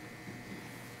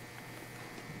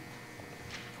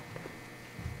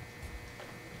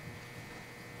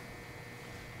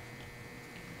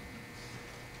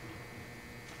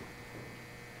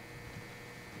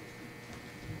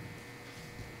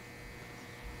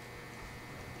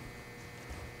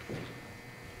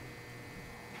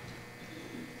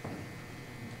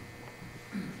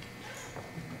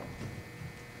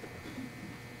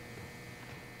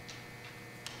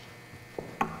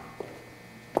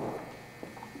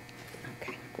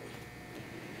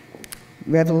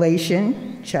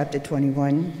 Revelation chapter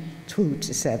 21,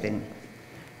 2-7.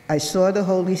 I saw the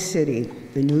holy city,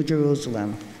 the New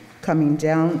Jerusalem, coming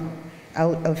down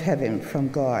out of heaven from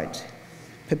God,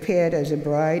 prepared as a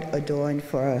bride adorned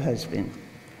for her husband.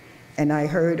 And I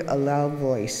heard a loud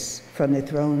voice from the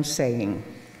throne saying,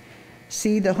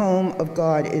 see, the home of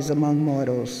God is among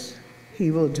mortals.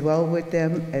 He will dwell with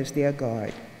them as their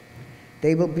God.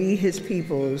 They will be his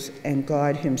peoples, and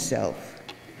God himself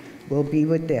will be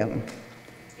with them.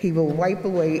 He will wipe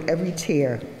away every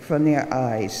tear from their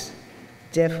eyes.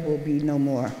 Death will be no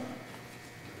more.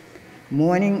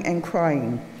 Mourning and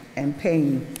crying and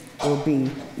pain will be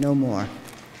no more.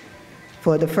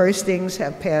 For the first things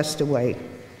have passed away.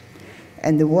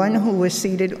 And the one who was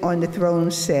seated on the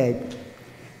throne said,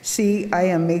 See, I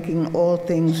am making all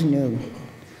things new.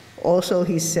 Also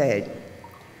he said,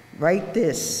 write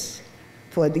this,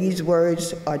 for these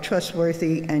words are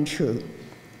trustworthy and true.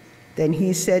 Then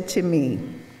he said to me,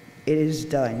 it is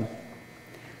done.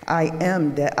 I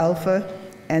am the Alpha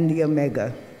and the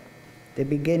Omega, the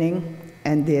beginning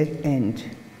and the end.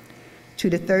 To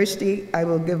the thirsty I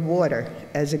will give water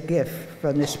as a gift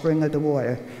from the spring of the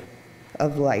water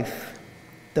of life.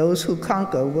 Those who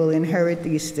conquer will inherit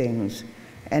these things,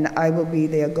 and I will be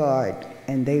their God,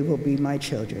 and they will be my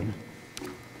children.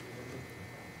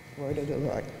 Word of the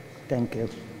Lord. Thank you.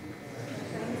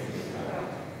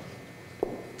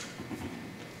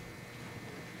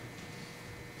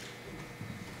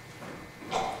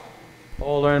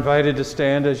 All are invited to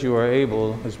stand as you are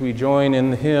able as we join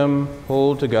in the hymn,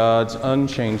 Hold to God's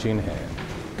Unchanging Hand.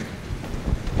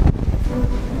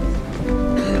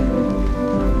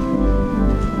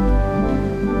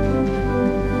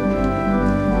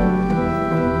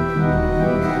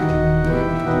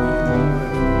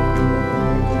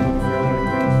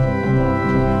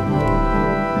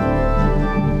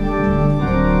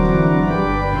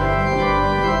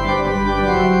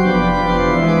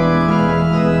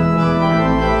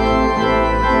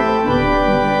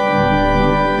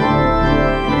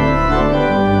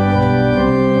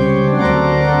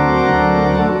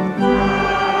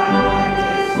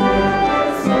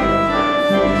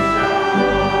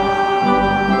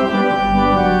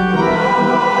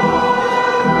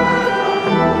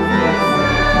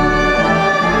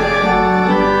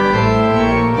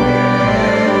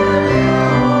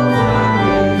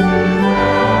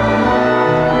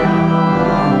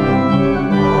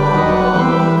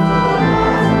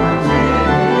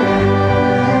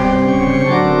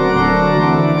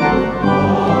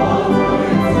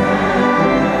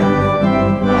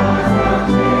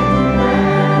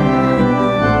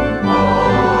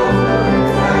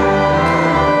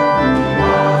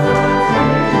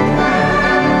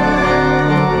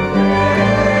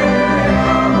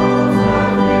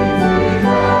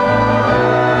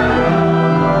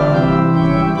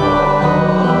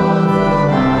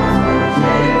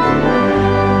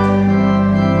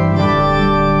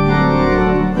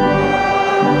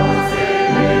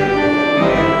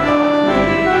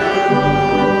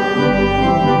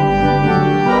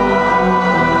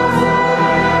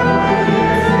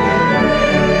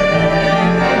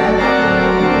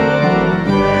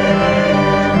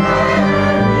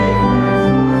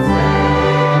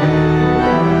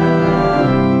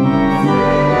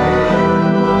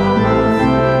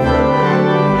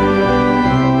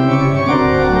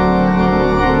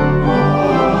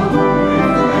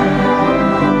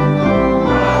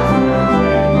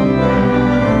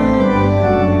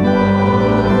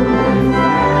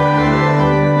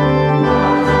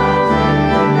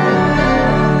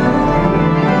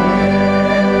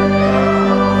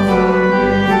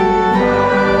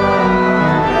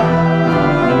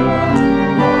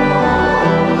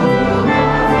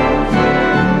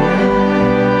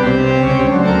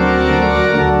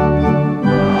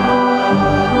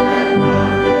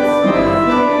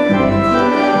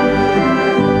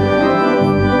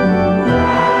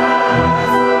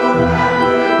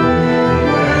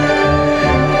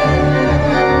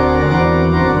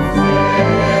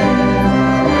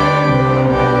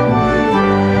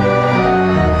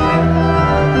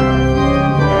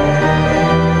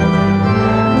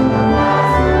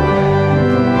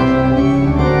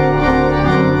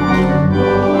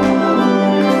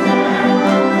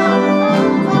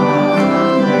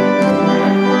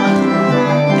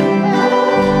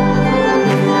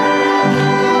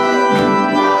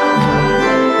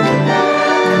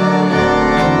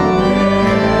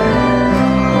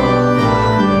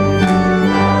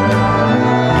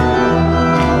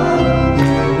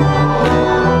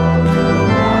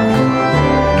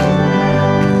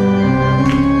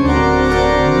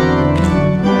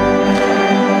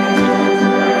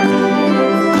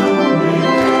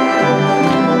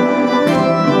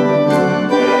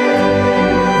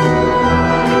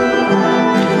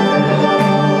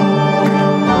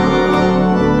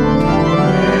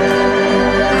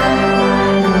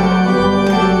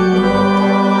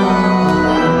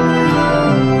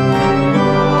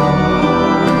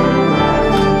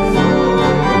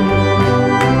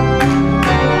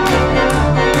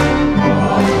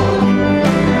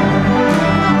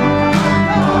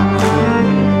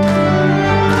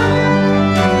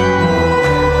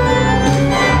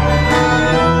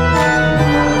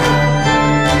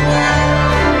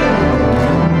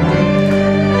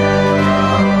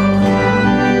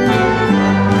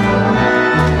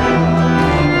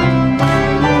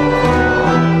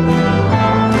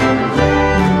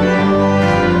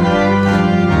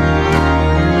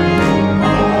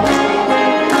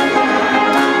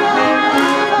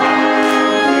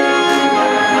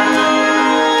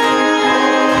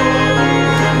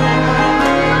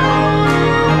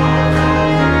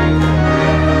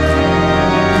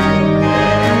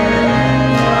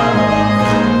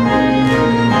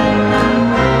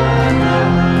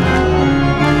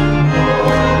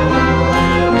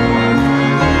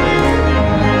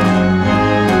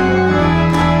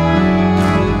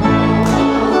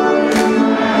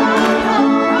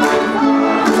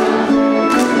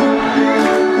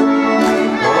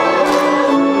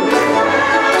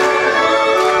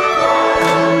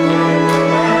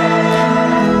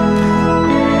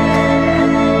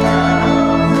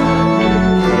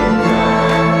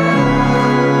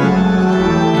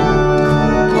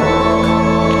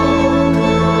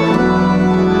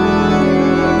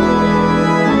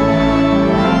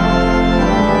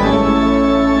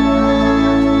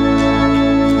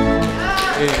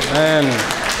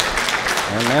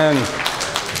 Amen. Amen.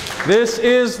 This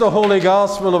is the Holy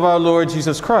Gospel of our Lord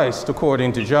Jesus Christ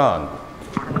according to John.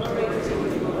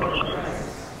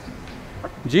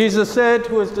 Jesus said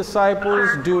to his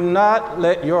disciples, "Do not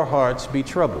let your hearts be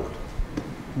troubled.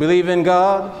 Believe in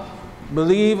God,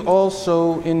 believe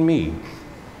also in me.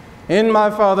 In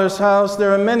my Father's house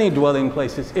there are many dwelling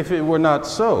places. If it were not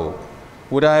so,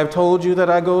 would I have told you that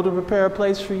I go to prepare a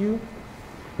place for you?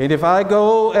 And if I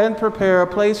go and prepare a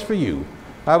place for you,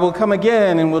 I will come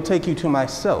again and will take you to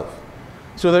myself,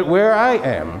 so that where I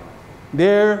am,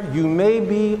 there you may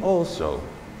be also.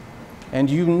 And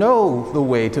you know the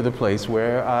way to the place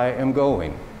where I am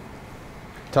going."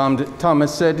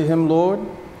 Thomas said to him, "Lord,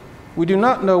 we do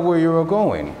not know where you are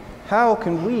going. How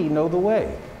can we know the way?"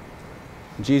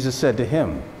 Jesus said to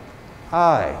him,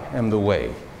 "I am the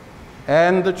way,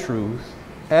 and the truth,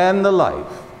 and the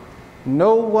life.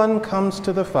 No one comes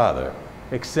to the Father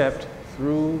except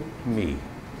through me."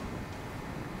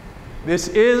 This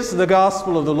is the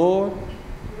gospel of the Lord.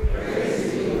 Praise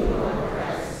to you, Lord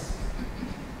Christ.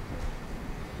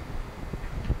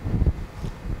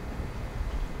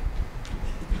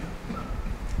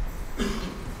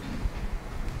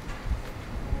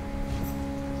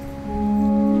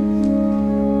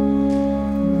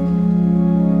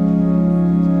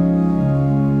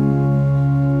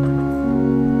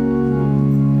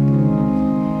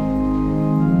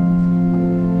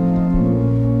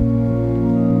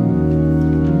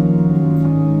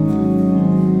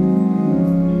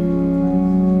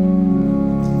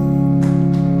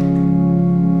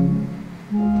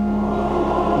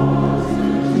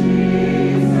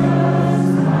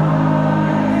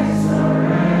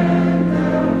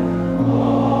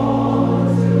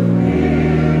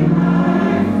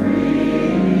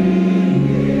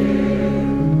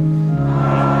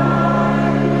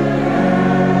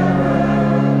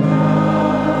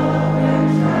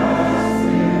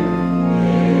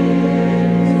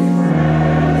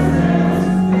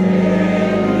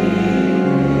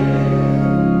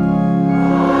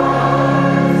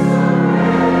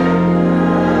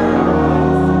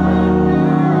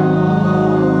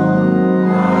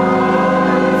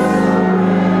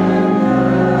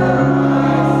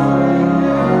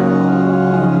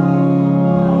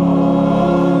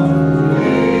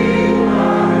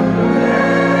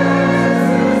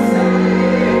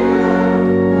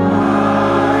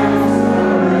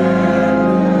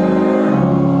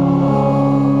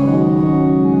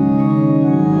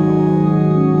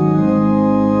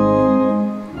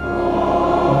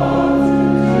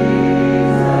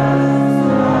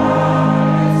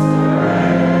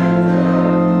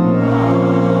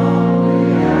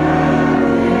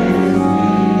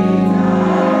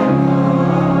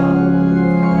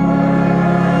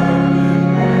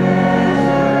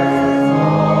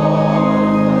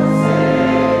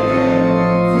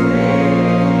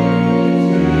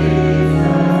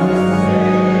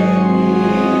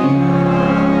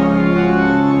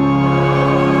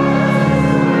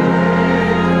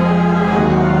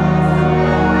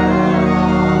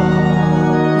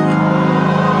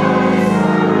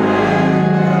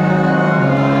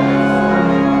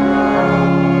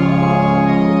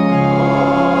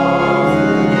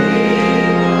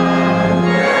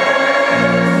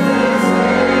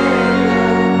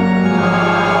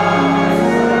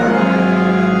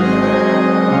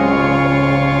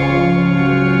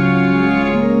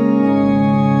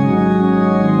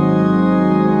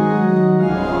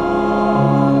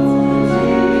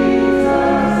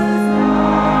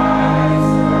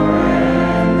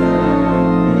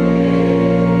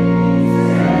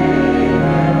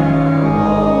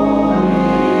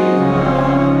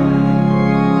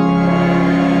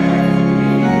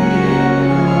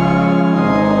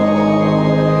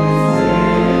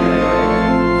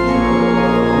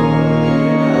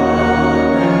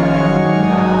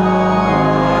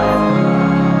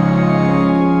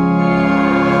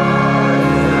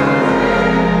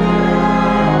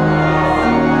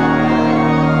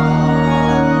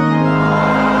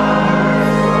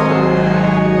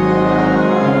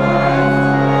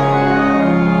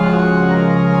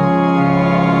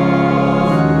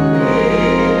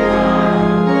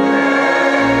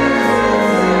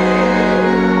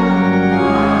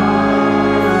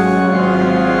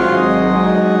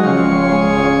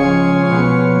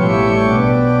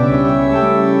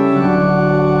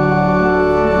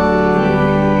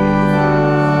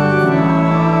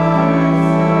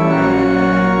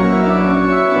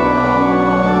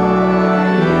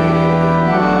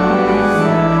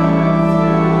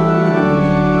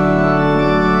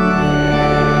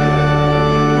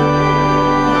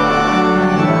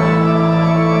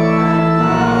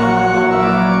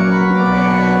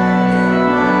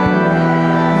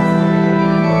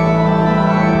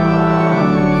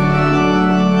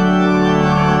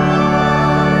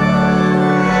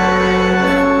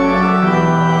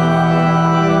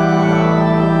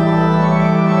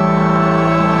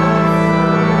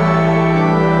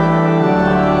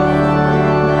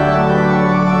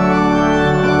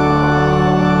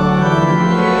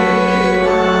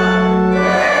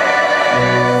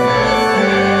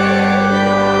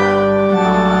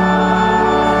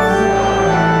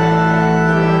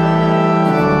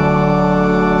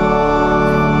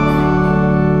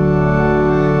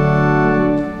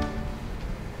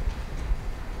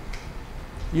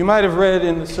 You might have read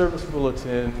in the service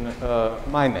bulletin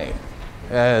my name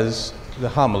as the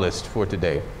homilist for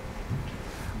today.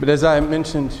 But as I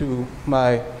mentioned to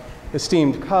my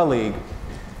esteemed colleague,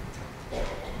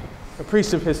 a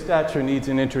priest of his stature needs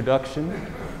an introduction.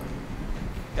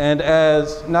 And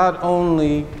as not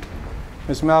only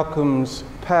Miss Malcolm's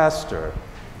pastor,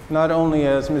 not only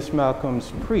as Miss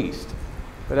Malcolm's priest,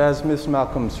 but as Miss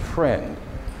Malcolm's friend,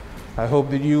 I hope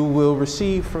that you will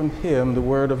receive from him the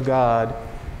word of God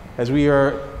as we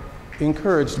are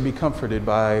encouraged to be comforted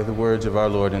by the words of our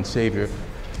Lord and Savior.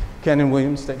 Canon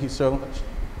Williams, thank you so much.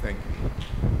 Thank you.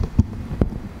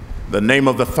 In the name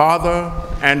of the Father,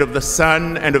 and of the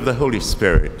Son, and of the Holy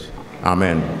Spirit.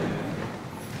 Amen.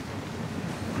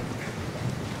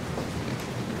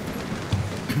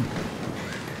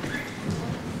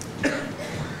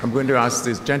 I'm going to ask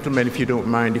this gentleman, if you don't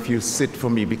mind, if you sit for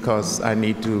me, because I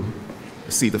need to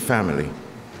see the family.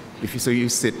 If you so you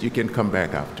sit, you can come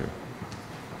back after.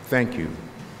 Thank you.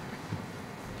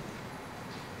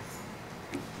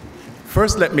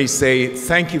 First, let me say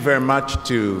thank you very much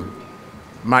to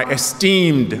my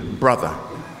esteemed brother,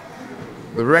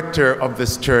 the rector of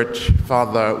this church,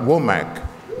 Father Womack,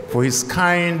 for his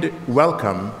kind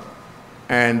welcome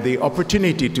and the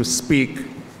opportunity to speak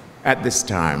at this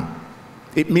time.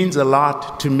 It means a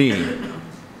lot to me.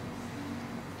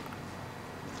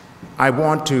 I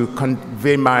want to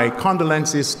convey my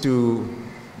condolences to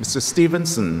Mr.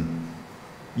 Stevenson.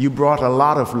 You brought a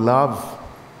lot of love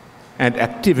and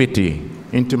activity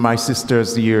into my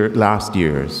sister's last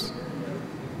years.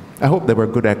 I hope they were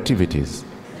good activities.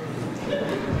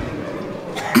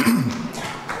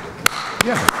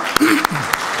 Yeah.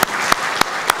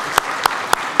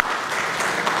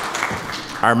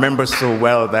 I remember so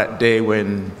well that day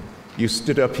when you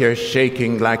stood up here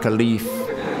shaking like a leaf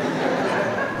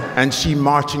and she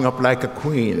marching up like a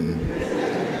queen.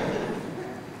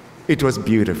 It was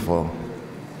beautiful.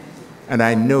 And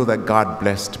I know that God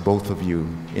blessed both of you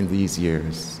in these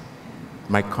years.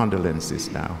 My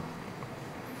condolences now.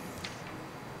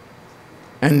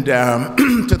 And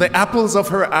to the apples of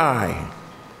her eye,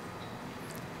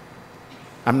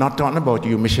 I'm not talking about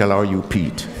you, Michelle, or you,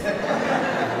 Pete.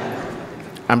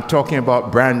 I'm talking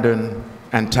about Brandon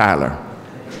and Tyler.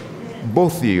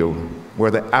 Both of you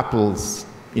were the apples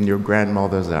in your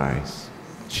grandmother's eyes.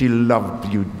 She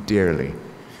loved you dearly.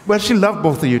 Well, she loved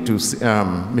both of you too,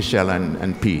 Michelle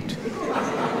and Pete.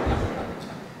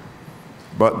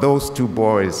 But those two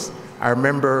boys, I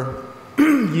remember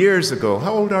years ago.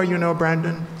 How old are you now,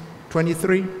 Brandon?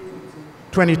 23?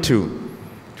 22.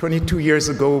 22 years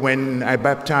ago when I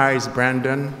baptized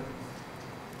Brandon.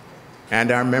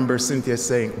 And I remember Cynthia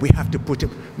saying, we have to put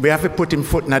him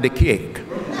foot in the cake.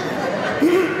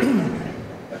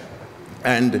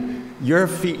 And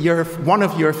one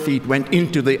of your feet went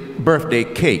into the birthday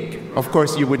cake. Of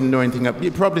course, you wouldn't know anything of.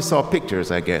 You probably saw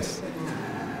pictures, I guess.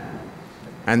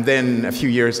 And then a few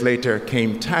years later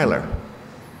came Tyler.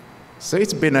 So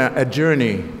it's been a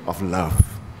journey of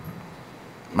love.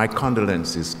 My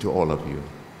condolences to all of you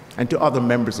and to other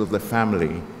members of the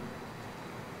family.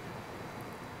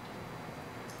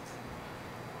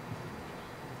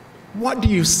 What do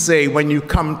you say when you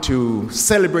come to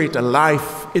celebrate a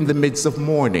life in the midst of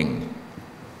mourning?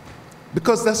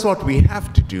 Because that's what we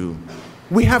have to do.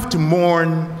 We have to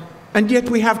mourn, and yet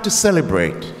we have to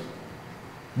celebrate.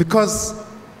 Because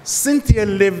Cynthia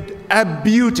lived a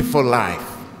beautiful life.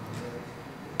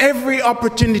 Every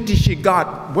opportunity she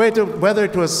got, whether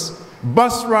it was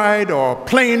bus ride or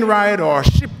plane ride or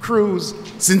ship cruise,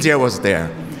 Cynthia was there.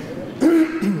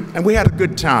 And we had a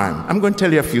good time. I'm going to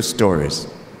tell you a few stories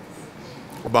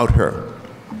about her.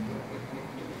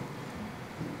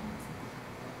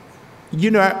 You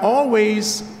know, I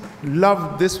always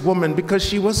loved this woman because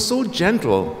she was so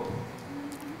gentle.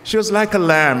 She was like a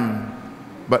lamb,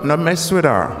 but not mess with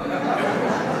her.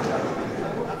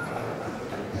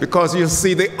 Because you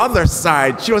see the other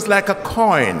side, she was like a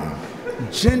coin,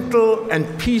 gentle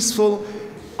and peaceful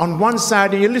on one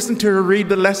side, and you listen to her read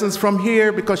the lessons from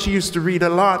here because she used to read a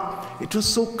lot. It was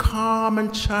so calm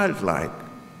and childlike.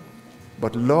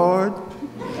 But Lord,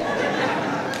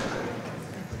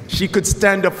 she could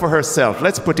stand up for herself.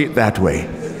 Let's put it that way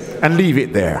and leave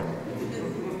it there.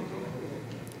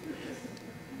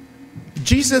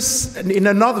 Jesus, in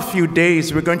another few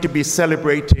days, we're going to be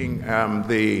celebrating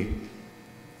the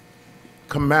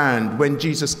command, when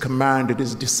Jesus commanded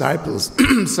his disciples,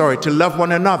 to love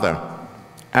one another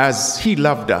as he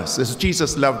loved us, as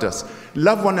Jesus loved us.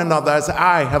 Love one another as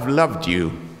I have loved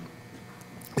you,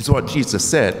 is what Jesus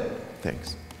said.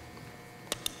 Thanks.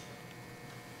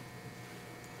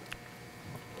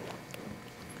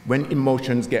 When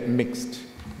emotions get mixed,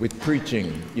 with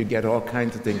preaching, you get all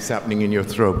kinds of things happening in your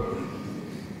throat.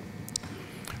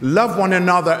 Love one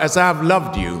another as I have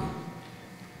loved you.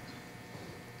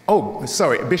 Oh,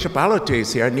 sorry, Bishop Alote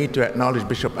is here. I need to acknowledge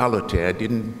Bishop Alote. I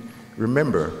didn't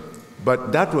remember.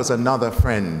 But that was another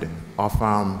friend of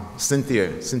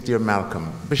Cynthia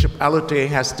Malcolm. Bishop Alote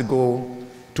has to go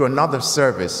to another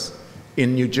service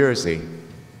in New Jersey,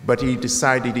 but he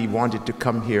decided he wanted to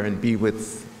come here and be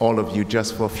with all of you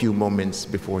just for a few moments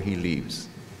before he leaves.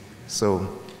 So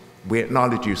we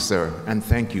acknowledge you, sir, and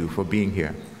thank you for being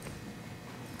here.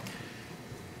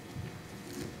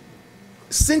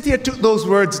 Cynthia took those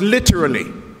words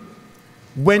literally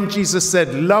when Jesus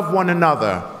said, "Love one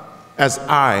another as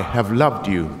I have loved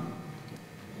you."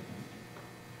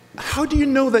 How do you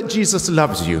know that Jesus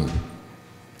loves you?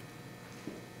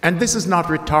 And this is not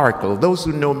rhetorical. Those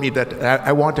who know me, that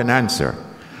I want an answer.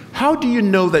 How do you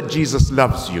know that Jesus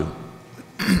loves you?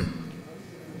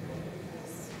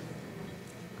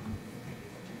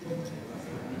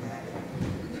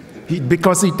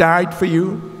 Because he died for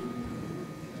you?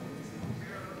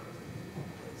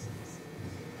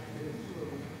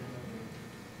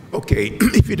 Okay,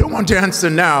 if you don't want to answer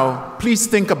now, please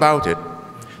think about it.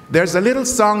 There's a little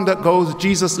song that goes,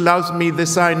 "Jesus loves me,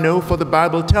 this I know, for the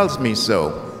Bible tells me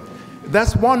so."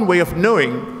 That's one way of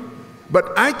knowing,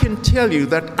 but I can tell you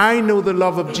that I know the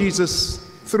love of Jesus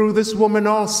through this woman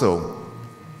also.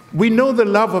 We know the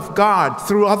love of God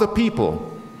through other people,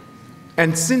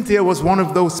 and Cynthia was one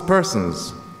of those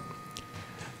persons.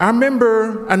 I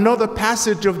remember another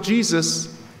passage of Jesus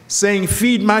saying,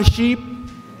 "Feed my sheep."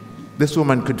 This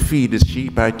woman could feed his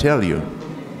sheep, I tell you.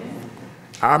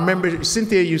 I remember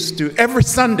Cynthia used to, every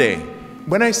Sunday,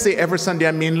 when I say every Sunday,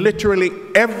 I mean literally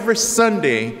every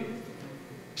Sunday,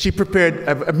 she prepared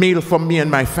a meal for me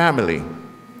and my family.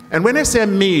 And when I say a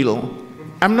meal,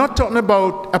 I'm not talking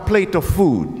about a plate of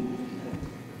food.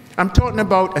 I'm talking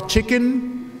about a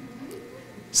chicken,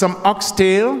 some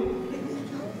oxtail,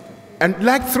 and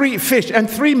like 3 fish and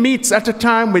 3 meats at a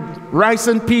time with rice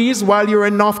and peas while you're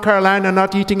in North Carolina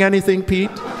not eating anything,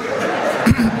 Pete.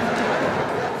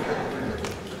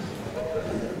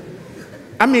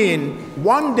 I mean,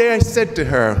 one day I said to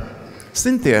her,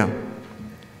 "Cynthia,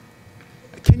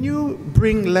 can you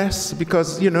bring less?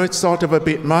 Because, you know, it's sort of a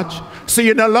bit much. So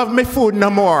you don't love me food no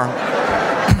more."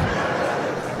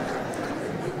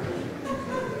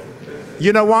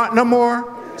 "You don't want no more?"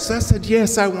 So I said,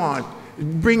 "Yes, I want.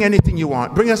 Bring anything you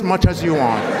want. Bring as much as you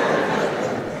want."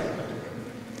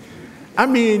 I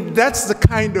mean, that's the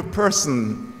kind of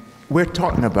person we're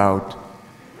talking about.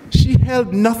 She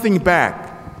held nothing back.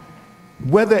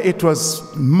 Whether it was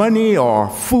money or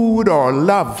food or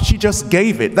love, she just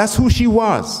gave it. That's who she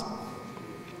was.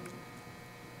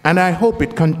 And I hope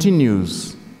it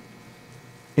continues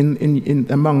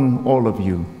among all of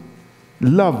you.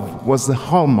 Love was the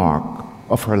hallmark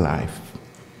of her life.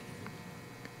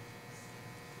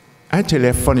 I'll tell you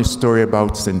a funny story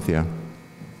about Cynthia.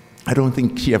 I don't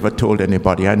think she ever told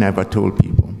anybody. I never told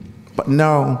people. But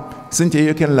now, Cynthia,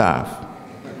 you can laugh.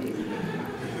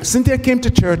 Cynthia came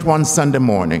to church one Sunday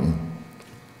morning,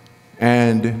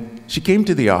 and she came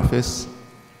to the office,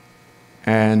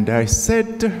 and I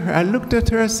said to her, I looked at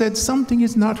her, I said, "Something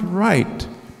is not right.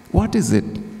 What is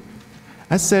it?"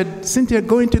 I said, "Cynthia,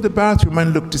 go into the bathroom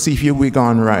and look to see if your wig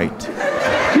on right."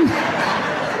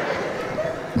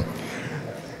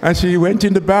 And she went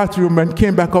in the bathroom and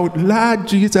came back out, "Lord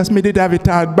Jesus, me did have it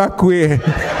hard back way."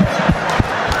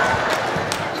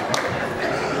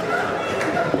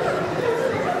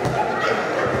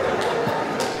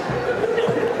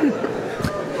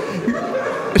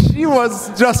 She was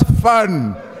just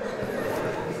fun.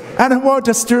 And I want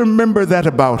us to remember that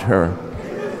about her.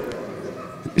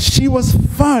 She was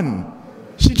fun.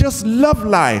 She just loved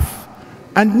life,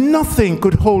 and nothing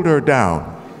could hold her down.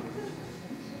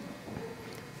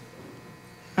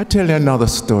 I'll tell you another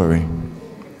story.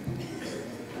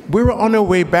 We were on our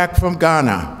way back from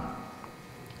Ghana.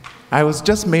 I was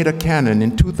just made a canon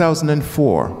in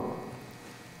 2004,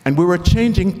 and we were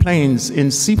changing planes in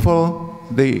Schiphol,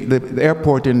 the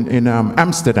airport in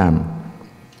Amsterdam.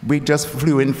 We just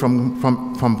flew in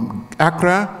from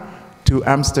Accra to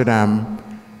Amsterdam,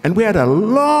 and we had a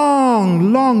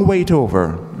long, long wait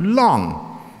over,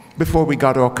 before we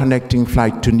got our connecting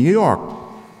flight to New York.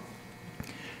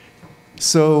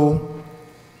 So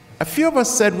a few of us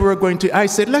said I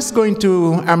said, "Let's go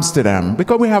into Amsterdam,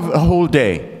 because we have a whole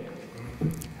day."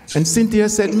 And Cynthia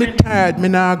said, "Me tired, me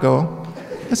nah go."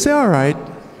 I said, "All right."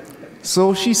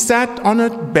 So she sat on a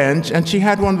bench, and she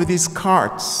had one with these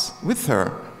carts with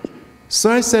her.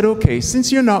 So I said, "Okay,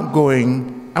 since you're not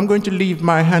going, I'm going to leave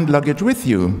my hand luggage with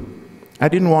you." I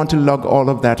didn't want to lug all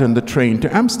of that on the train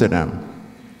to Amsterdam.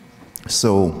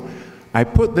 So I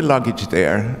put the luggage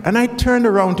there, and I turned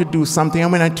around to do something,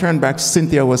 and when I turned back,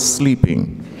 Cynthia was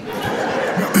sleeping.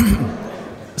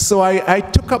 So I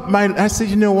took up I said,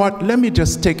 you know what, let me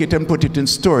just take it and put it in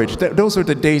storage. Those were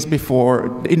the days before,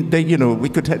 they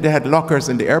had lockers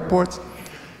in the airports.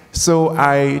 So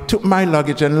I took my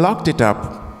luggage and locked it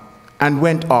up and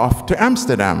went off to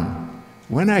Amsterdam.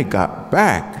 When I got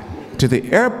back to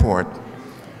the airport,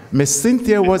 Miss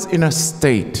Cynthia was in a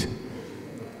state.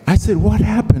 I said, what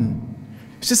happened?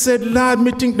 She said, Lord,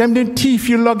 me think them didn't thief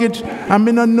your luggage. I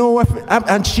mean, I know.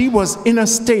 And she was in a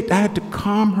state. I had to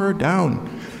calm her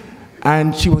down.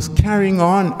 And she was carrying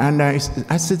on. And I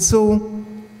said, so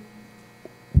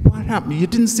what happened? You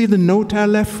didn't see the note I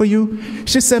left for you?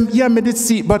 She said, yeah, me did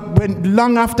see it, but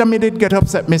long after me did get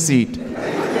upset, me see it.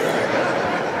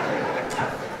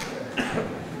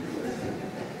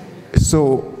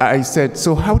 So I said,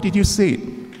 so how did you see it?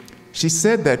 She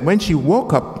said that when she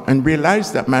woke up and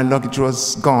realized that my luggage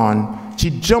was gone, she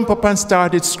jumped up and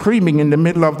started screaming in the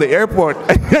middle of the airport.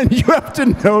 And you have to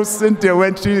know, Cynthia,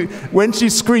 when she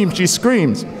screams, she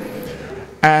screams.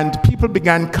 And people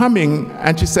began coming,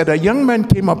 and she said a young man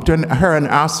came up to her and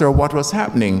asked her what was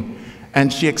happening.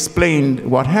 And she explained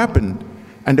what happened.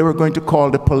 And they were going to call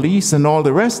the police and all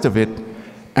the rest of it.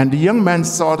 And the young man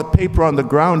saw the paper on the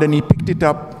ground, and he picked it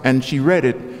up, and she read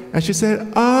it. And she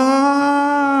said,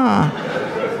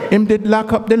 him did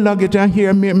lock up the luggage, and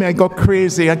here me I go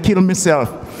crazy, I kill myself.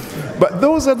 But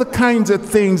those are the kinds of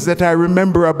things that I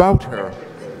remember about her.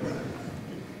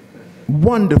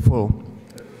 Wonderful.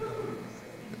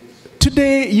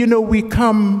 Today, you know, we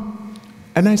come,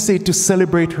 and I say to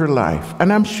celebrate her life.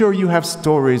 And I'm sure you have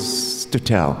stories to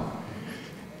tell.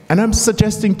 And I'm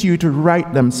suggesting to you to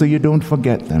write them so you don't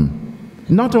forget them.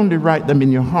 Not only write them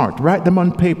in your heart, write them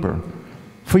on paper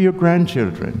for your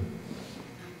grandchildren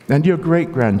and your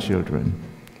great-grandchildren.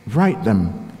 Write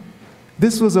them.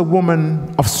 This was a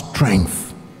woman of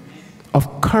strength,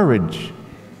 of courage.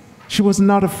 She was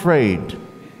not afraid.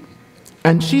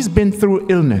 And she's been through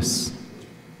illness.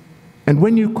 And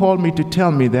when you called me to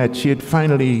tell me that she had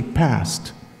finally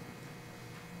passed,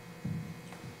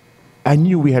 I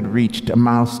knew we had reached a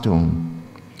milestone.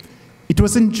 It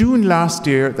was in June last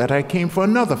year that I came for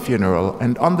another funeral,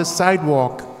 and on the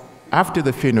sidewalk after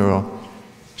the funeral,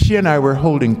 she and I were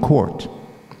holding court.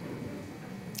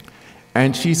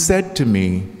 And she said to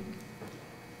me,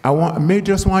 I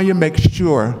just want you to make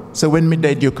sure, so when me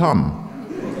dead, you come.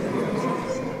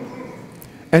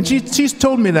 And she's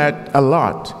told me that a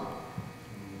lot.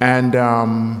 And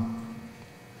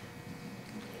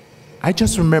I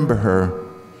just remember her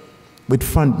with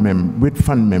fond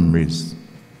memories.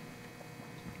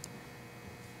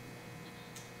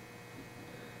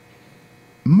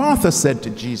 Martha said to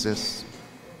Jesus,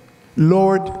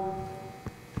 Lord,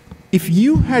 if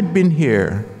you had been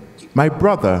here, my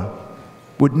brother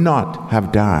would not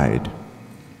have died.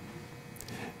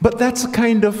 But that's a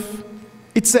kind of,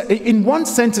 in one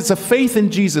sense, it's a faith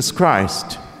in Jesus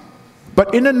Christ.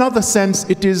 But in another sense,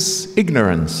 it is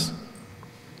ignorance.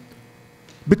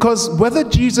 Because whether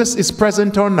Jesus is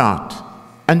present or not,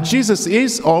 and Jesus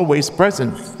is always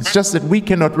present, it's just that we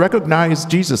cannot recognize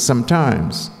Jesus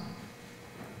sometimes,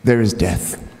 there is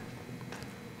death.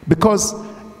 Because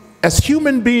as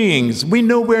human beings, we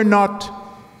know we're not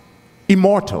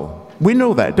immortal. We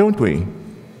know that, don't we?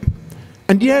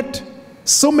 And yet,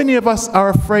 so many of us are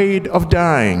afraid of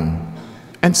dying,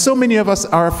 and so many of us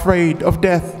are afraid of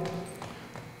death.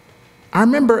 I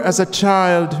remember as a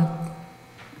child,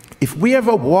 if we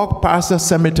ever walked past a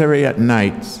cemetery at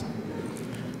night,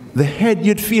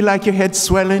 you'd feel like your head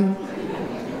swelling,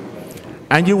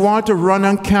 and you want to run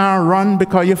and can't run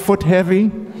because your foot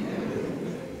heavy,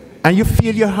 and you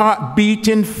feel your heart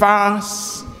beating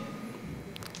fast.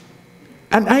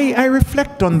 And I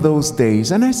reflect on those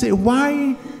days, and I say,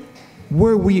 why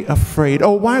were we afraid?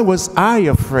 Or why was I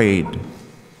afraid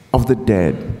of the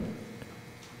dead?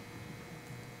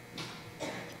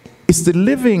 It's the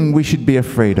living we should be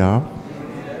afraid of,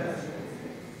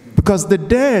 because the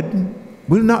dead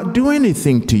will not do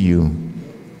anything to you.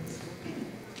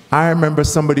 I remember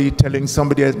somebody telling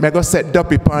somebody else, "May I go set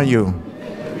duppy upon you?"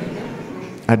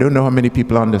 I don't know how many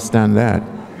people understand that.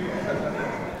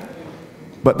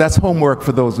 But that's homework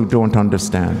for those who don't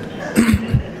understand.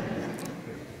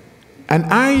 And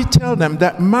I tell them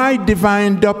that my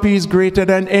divine duppy is greater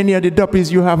than any of the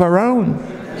duppies you have around.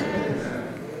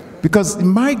 Because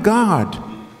my God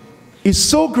is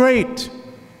so great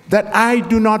that I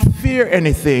do not fear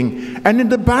anything. And in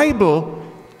the Bible,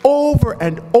 over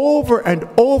and over and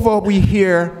over we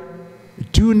hear,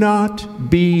 do not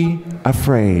be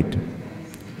afraid.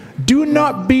 Do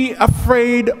not be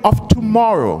afraid of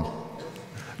tomorrow.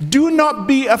 Do not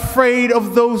be afraid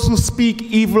of those who speak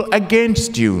evil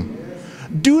against you.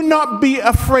 Do not be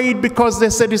afraid because they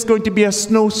said it's going to be a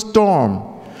snowstorm.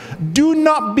 Do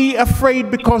not be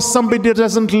afraid because somebody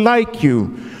doesn't like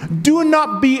you. Do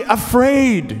not be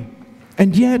afraid.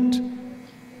 And yet,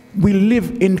 we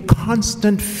live in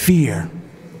constant fear.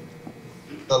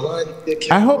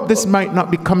 I hope this might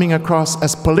not be coming across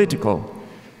as political,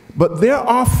 but there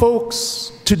are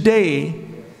folks today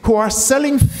who are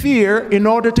selling fear in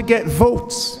order to get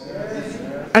votes.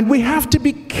 And we have to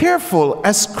be careful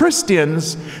as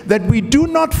Christians that we do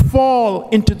not fall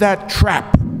into that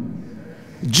trap.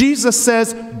 Jesus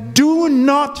says, do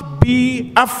not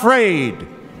be afraid.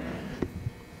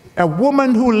 A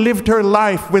woman who lived her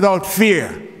life without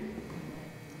fear.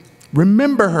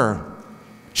 Remember her.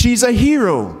 She's a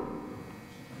hero.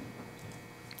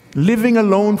 Living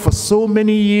alone for so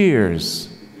many years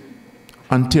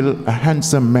until a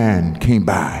handsome man came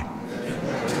by,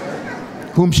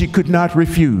 whom she could not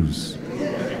refuse.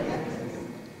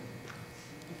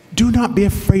 Do not be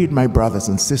afraid, my brothers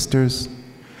and sisters.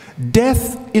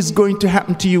 Death is going to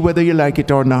happen to you whether you like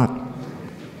it or not.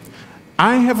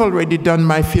 I have already done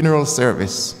my funeral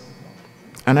service,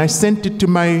 and I sent it to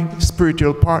my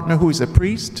spiritual partner, who is a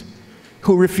priest,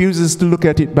 who refuses to look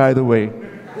at it, by the way.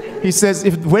 He says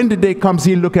when the day comes,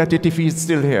 he'll look at it if he's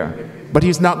still here. But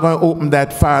he's not going to open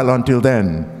that file until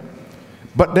then.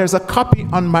 But there's a copy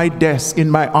on my desk in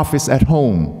my office at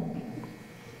home.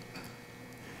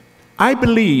 I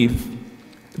believe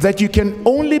that you can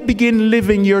only begin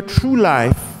living your true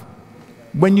life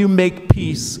when you make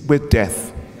peace with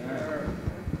death.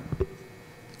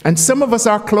 And some of us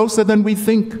are closer than we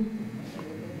think.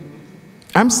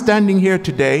 I'm standing here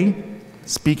today,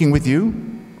 speaking with you.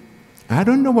 I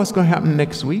don't know what's going to happen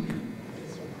next week,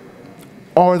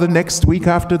 or the next week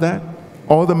after that,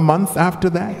 or the month after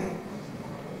that.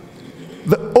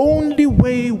 The only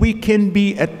way we can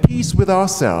be at peace with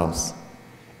ourselves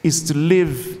is to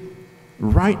live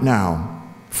right now,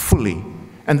 fully.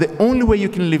 And the only way you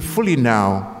can live fully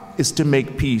now is to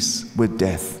make peace with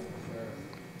death.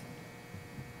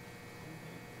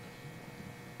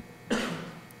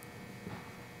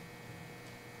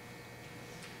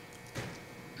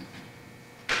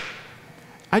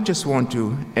 I just want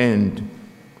to end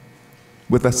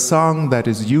with a song that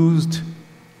is used,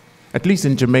 at least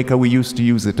in Jamaica we used to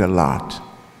use it a lot.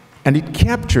 And it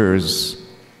captures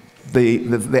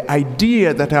the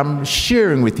idea that I'm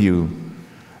sharing with you,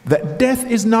 that death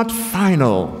is not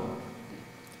final.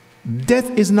 Death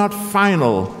is not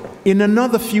final. In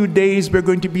another few days we're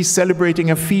going to be celebrating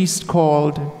a feast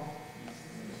called,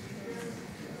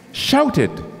 shout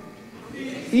it,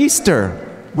 Easter.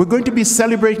 We're going to be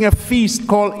celebrating a feast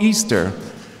called Easter.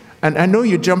 And I know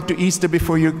you jumped to Easter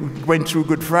before you went through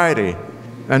Good Friday.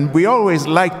 And we always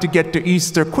like to get to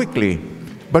Easter quickly.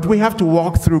 But we have to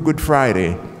walk through Good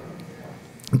Friday.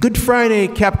 Good Friday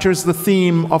captures the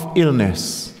theme of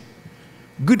illness.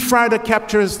 Good Friday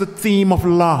captures the theme of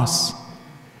loss.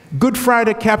 Good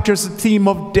Friday captures the theme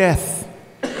of death.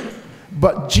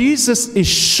 But Jesus is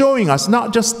showing us,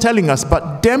 not just telling us,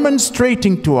 but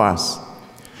demonstrating to us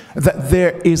that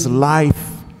there is life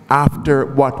after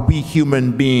what we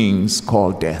human beings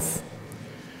call death.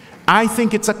 I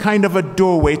think it's a kind of a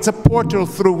doorway. It's a portal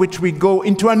through which we go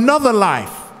into another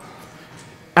life.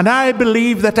 And I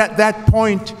believe that at that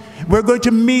point, we're going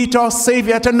to meet our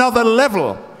Savior at another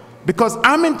level. Because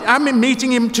I'm in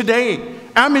meeting him today.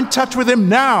 I'm in touch with him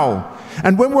now.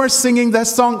 And when we're singing that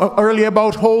song earlier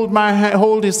about hold my hand,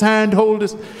 hold his hand, hold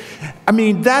his... I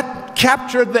mean, that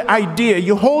captured the idea.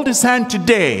 You hold his hand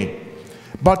today,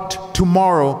 but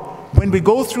tomorrow, when we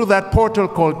go through that portal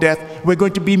called death, we're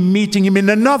going to be meeting him in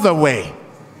another way.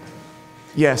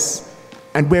 Yes,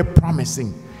 and we're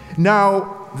promising.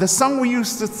 Now, the song we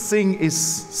used to sing is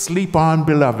Sleep On,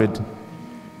 Beloved.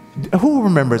 Who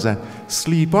remembers that?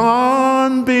 Sleep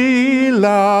on,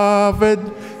 beloved,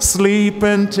 sleep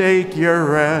and take your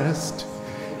rest.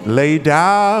 Lay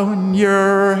down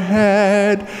your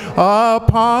head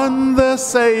upon the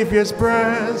Savior's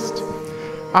breast.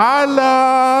 I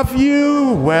love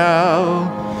you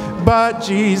well, but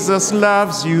Jesus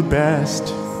loves you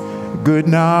best. Good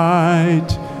night,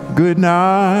 good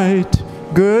night,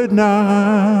 good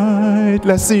night.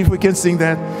 Let's see if we can sing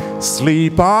that.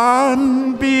 Sleep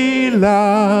on,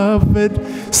 beloved,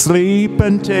 sleep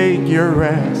and take your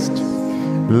rest.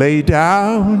 Lay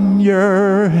down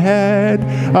your head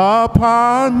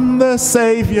upon the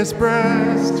Savior's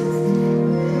breast.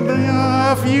 They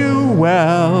love you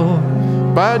well,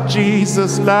 but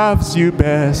Jesus loves you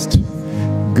best.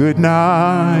 Good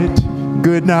night,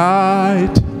 good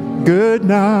night, good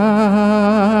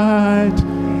night.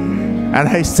 And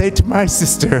I say to my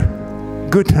sister,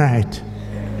 good night.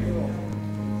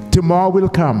 Tomorrow will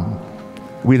come.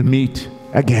 We'll meet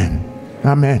again.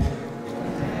 Amen.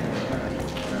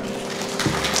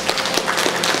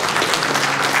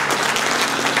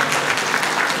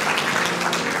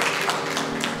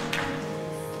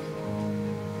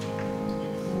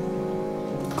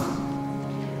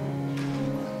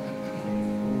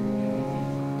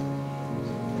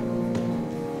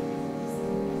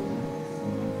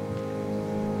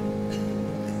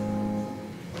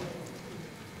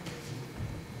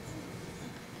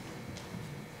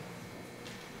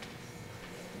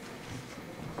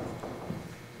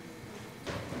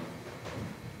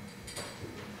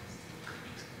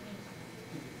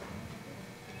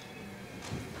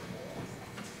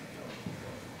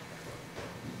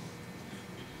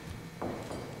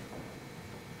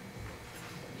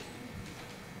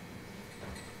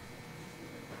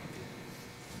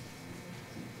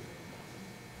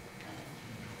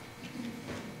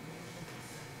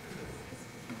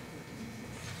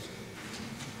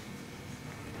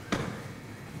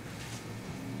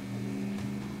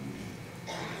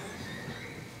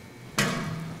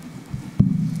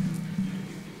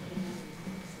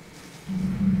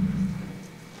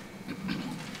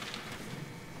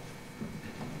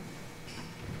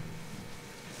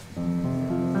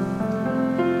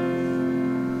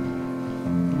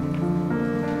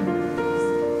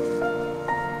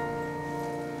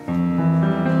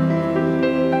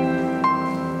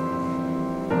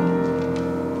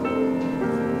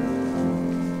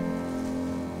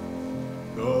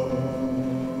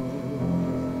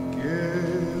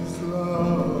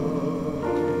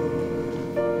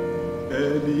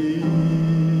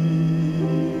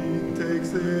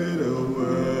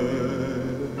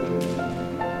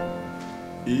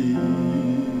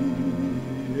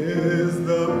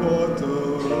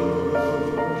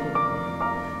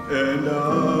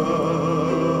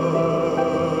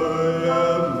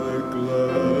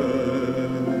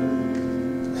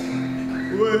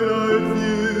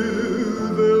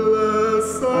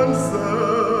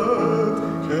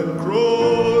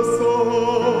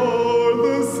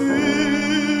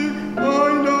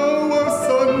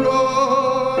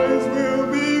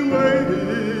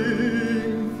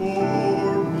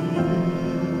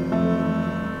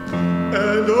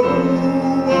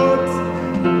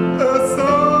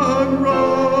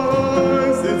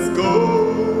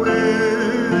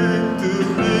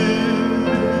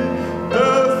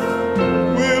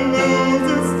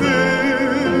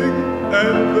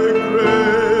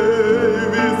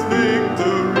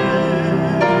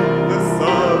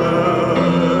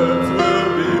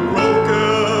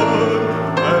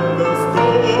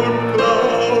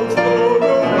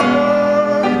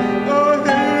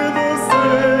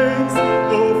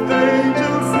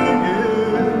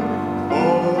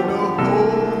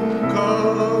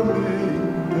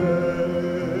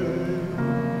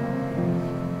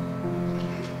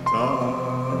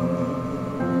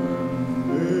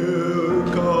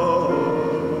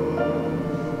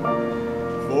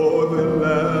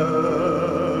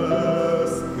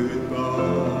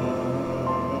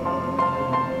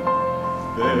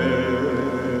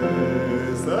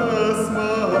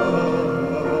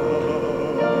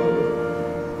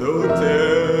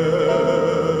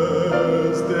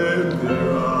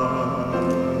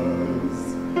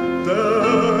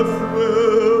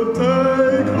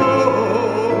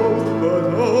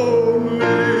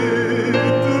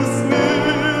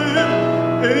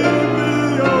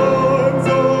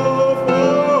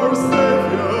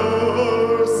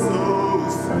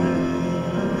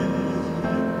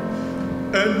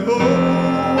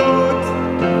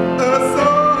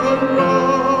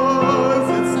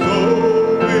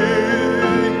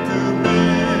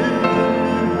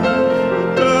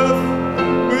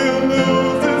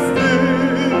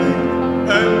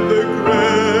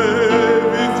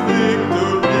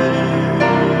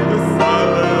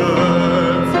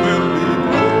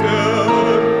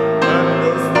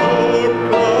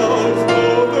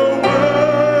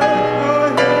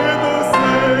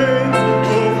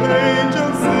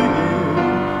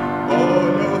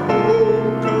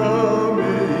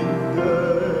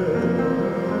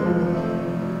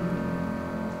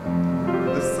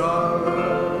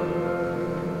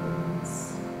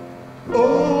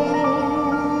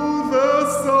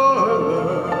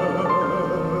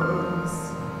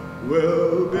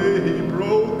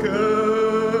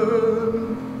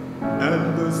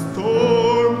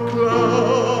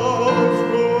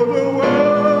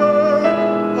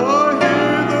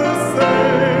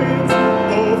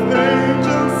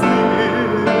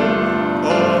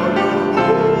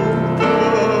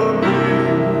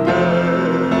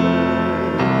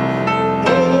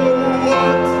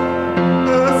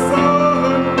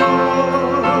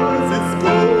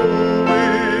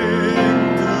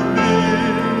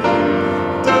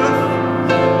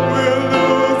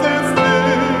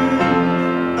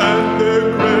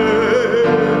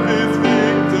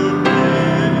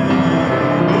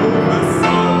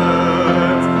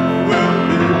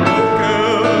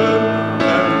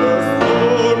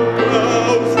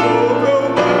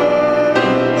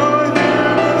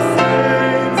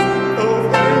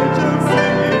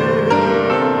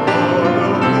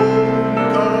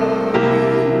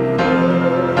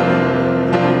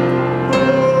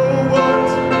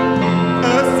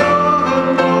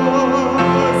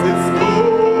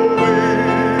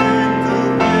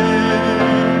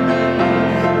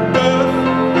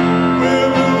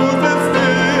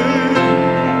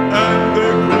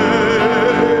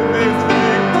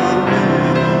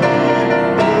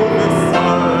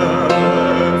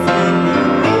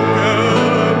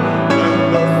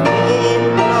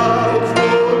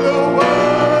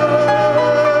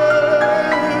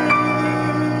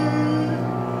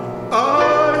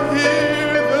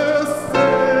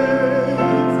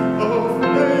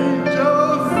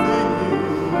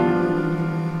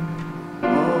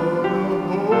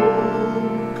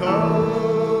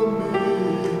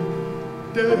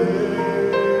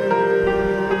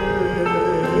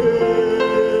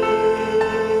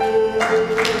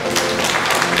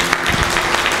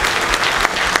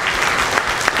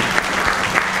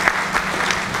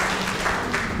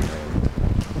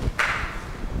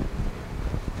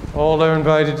 All are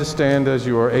invited to stand as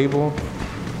you are able.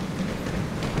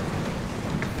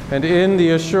 And in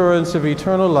the assurance of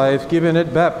eternal life given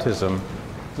at baptism,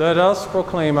 let us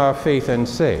proclaim our faith and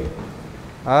say,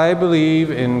 I believe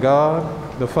in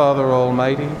God, the Father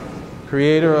Almighty,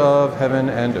 creator of heaven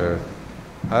and earth.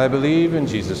 I believe in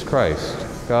Jesus Christ,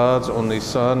 God's only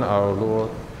Son, our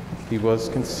Lord. He was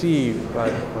conceived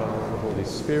by the power of the Holy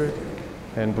Spirit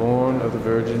and born of the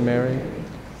Virgin Mary.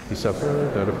 He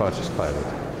suffered under Pontius Pilate,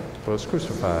 was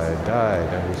crucified, died,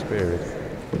 and was buried.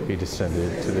 He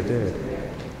descended to the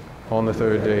dead. On the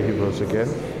third day he rose again.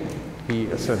 He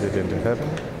ascended into heaven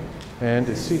and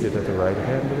is seated at the right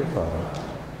hand of the Father.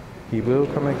 He will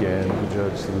come again to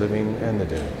judge the living and the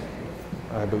dead.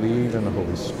 I believe in the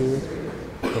Holy Spirit,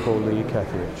 the Holy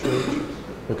Catholic Church,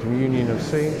 the communion of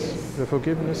saints, the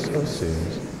forgiveness of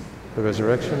sins, the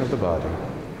resurrection of the body,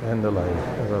 and the life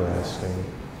everlasting.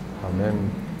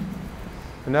 Amen.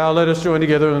 And now let us join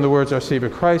together in the words our Savior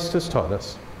Christ has taught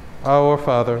us. Our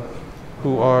Father,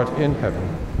 who art in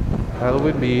heaven,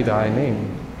 hallowed be thy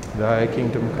name. Thy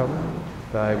kingdom come,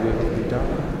 thy will be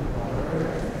done, on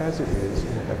earth as it is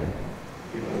in heaven.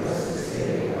 Give us this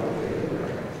day our daily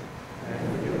bread, and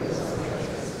forgive us our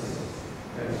trespasses,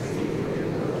 as we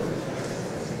forgive those who trespass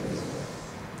against us.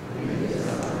 Lead us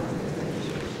not into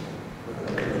temptation,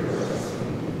 but deliver us from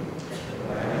evil. For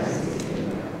thine is the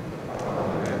kingdom, the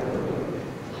power, and the glory,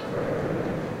 forever.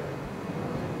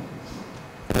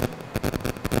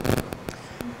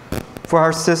 For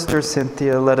our sister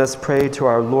Cynthia, let us pray to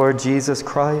our Lord Jesus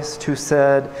Christ, who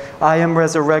said, I am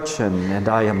resurrection and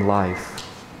I am life.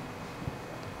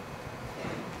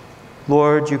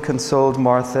 Lord, you consoled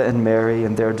Martha and Mary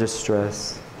in their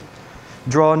distress.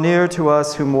 Draw near to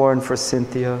us who mourn for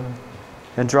Cynthia,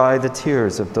 and dry the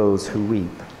tears of those who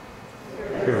weep.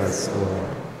 Hear us, Lord.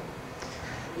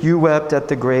 You wept at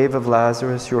the grave of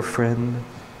Lazarus, your friend.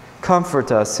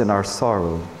 Comfort us in our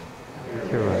sorrow.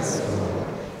 Hear us, Lord.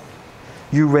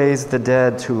 You raised the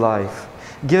dead to life.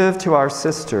 Give to our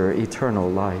sister eternal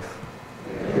life.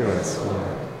 Hear us,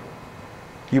 Lord.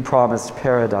 You promised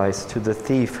paradise to the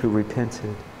thief who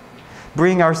repented.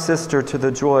 Bring our sister to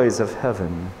the joys of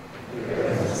heaven.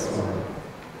 Hear us, Lord.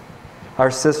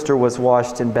 Our sister was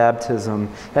washed in baptism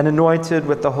and anointed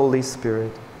with the Holy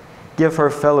Spirit. Give her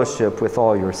fellowship with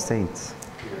all your saints.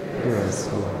 Hear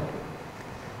us, Lord.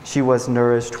 She was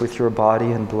nourished with your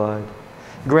body and blood.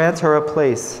 Grant her a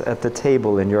place at the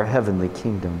table in your heavenly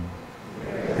kingdom.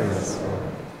 Hear us, Lord.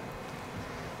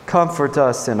 Comfort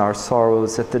us in our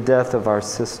sorrows at the death of our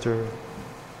sister.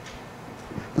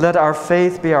 Let our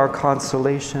faith be our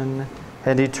consolation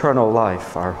and eternal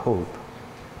life our hope.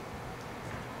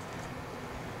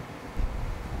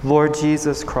 Lord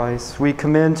Jesus Christ, we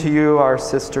commend to you our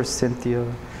sister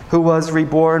Cynthia, who was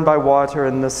reborn by water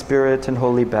and the Spirit in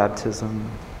holy baptism.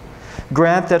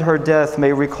 Grant that her death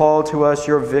may recall to us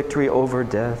your victory over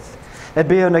death and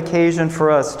be an occasion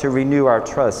for us to renew our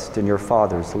trust in your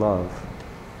Father's love.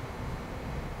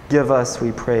 Give us,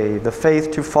 we pray, the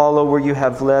faith to follow where you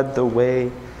have led the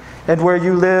way and where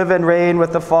you live and reign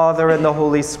with the Father and the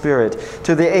Holy Spirit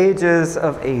to the ages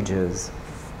of ages.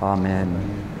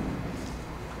 Amen.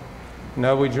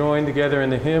 Now we join together in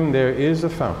the hymn, There is a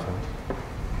Fountain. There is a fountain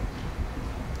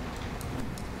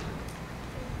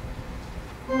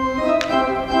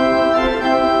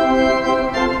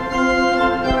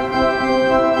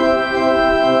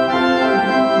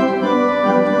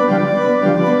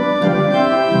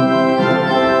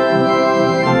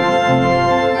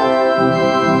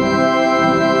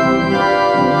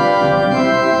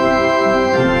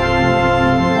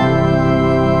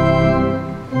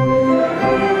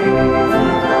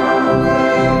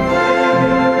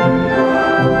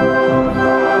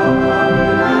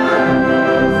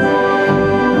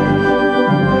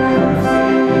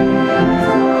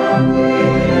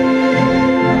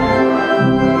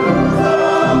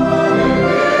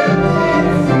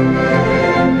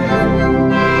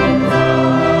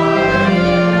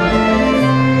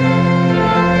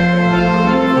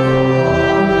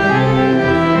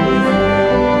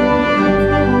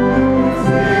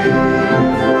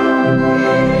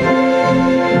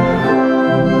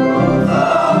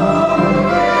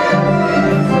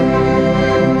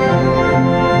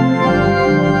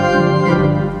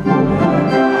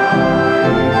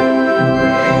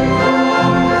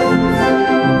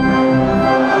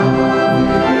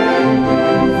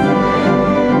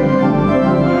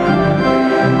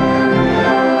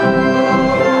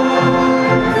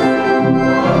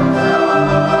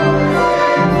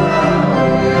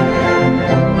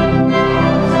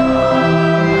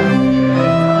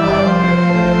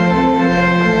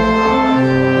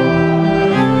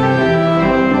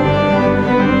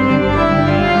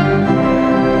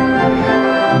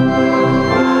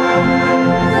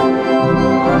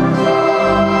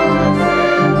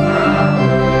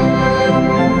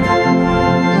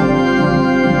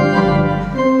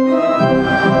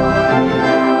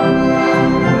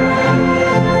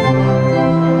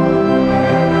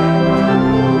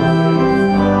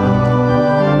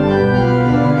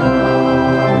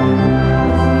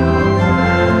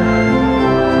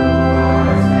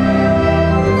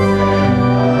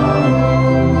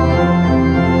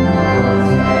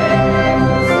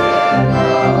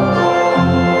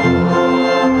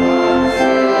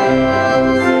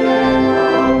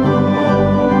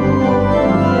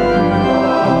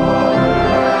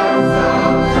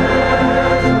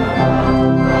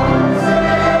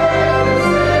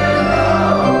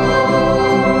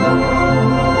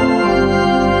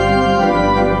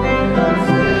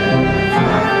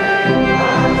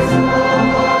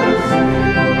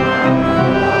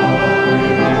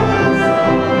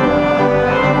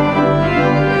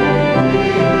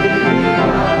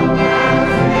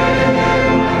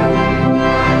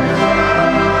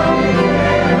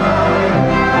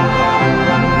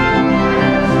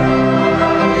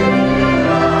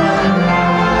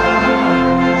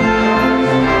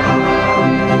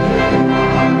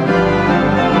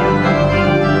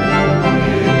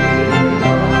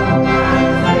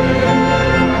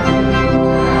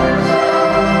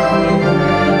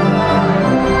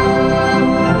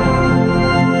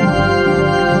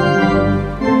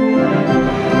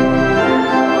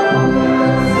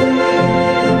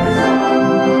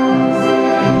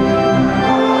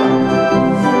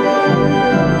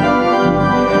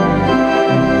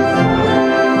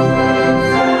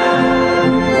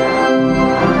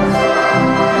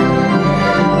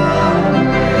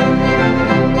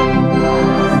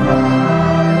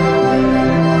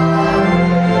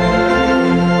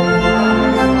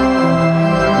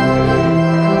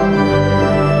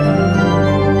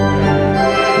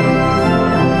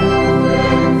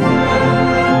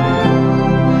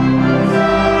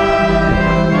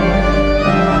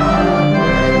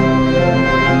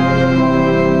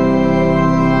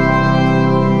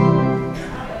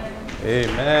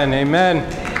Amen.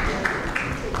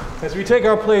 As we take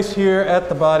our place here at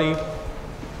the body,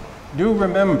 do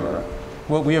remember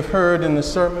what we have heard in the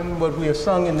sermon, what we have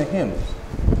sung in the hymns.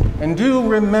 And do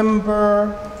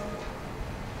remember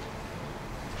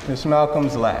Miss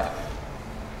Malcolm's laugh.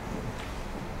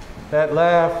 That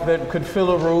laugh that could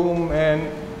fill a room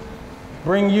and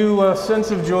bring you a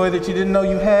sense of joy that you didn't know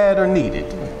you had or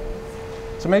needed.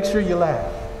 So make sure you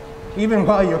laugh. Even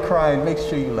while you're crying, make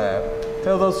sure you laugh.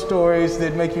 Tell those stories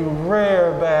that make you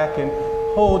rear back and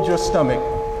hold your stomach,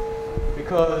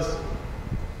 because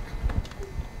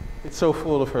it's so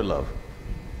full of her love.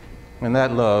 And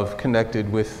that love,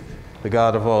 connected with the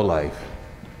God of all life,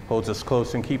 holds us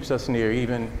close and keeps us near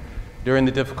even during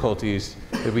the difficulties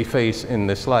that we face in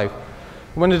this life.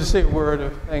 I wanted to say a word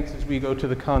of thanks as we go to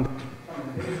the condemnation.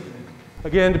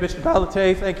 Again, to Bishop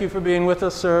Balate, thank you for being with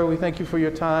us, sir. We thank you for your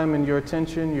time and your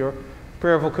attention, your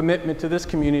prayerful commitment to this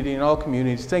community and all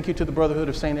communities. Thank you to the Brotherhood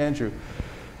of St. Andrew,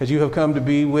 as you have come to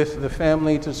be with the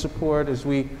family to support as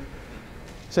we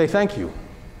say thank you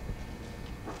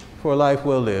for a life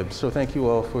well lived. So thank you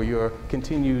all for your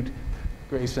continued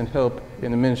grace and help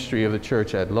in the ministry of the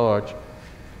church at large.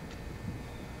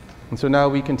 And so now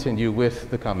we continue with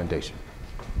the commendation.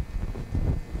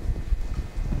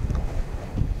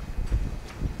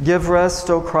 Give rest,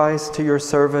 O Christ, to your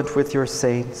servant with your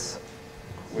saints,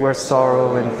 where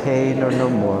sorrow and pain are no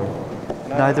more,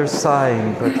 neither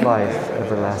sighing but life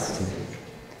everlasting.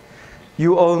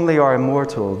 You only are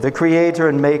immortal, the creator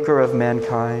and maker of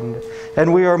mankind,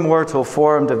 and we are mortal,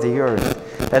 formed of the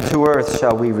earth, and to earth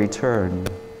shall we return.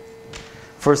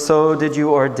 For so did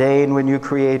you ordain when you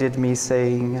created me,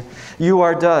 saying, you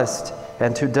are dust,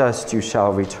 and to dust you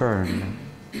shall return.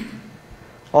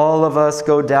 All of us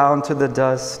go down to the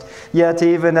dust, yet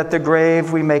even at the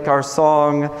grave we make our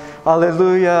song,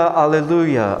 Alleluia,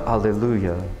 Alleluia,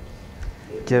 Alleluia.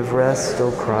 Give rest, O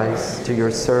Christ, to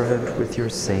your servant with your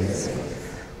saints,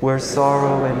 where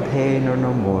sorrow and pain are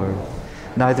no more,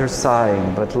 neither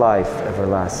sighing but life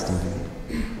everlasting.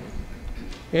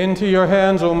 Into your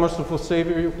hands, O merciful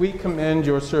Savior, we commend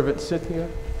your servant Cynthia.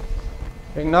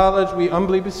 Acknowledge, we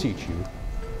humbly beseech you,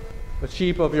 a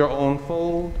sheep of your own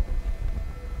fold,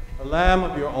 a lamb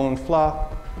of your own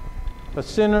flock, a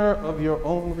sinner of your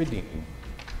own redeeming.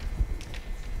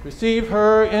 Receive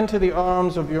her into the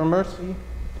arms of your mercy,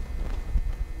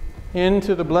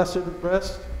 into the blessed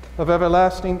rest of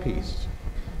everlasting peace,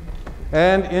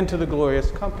 and into the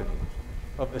glorious company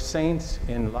of the saints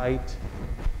in light.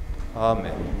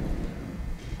 Amen.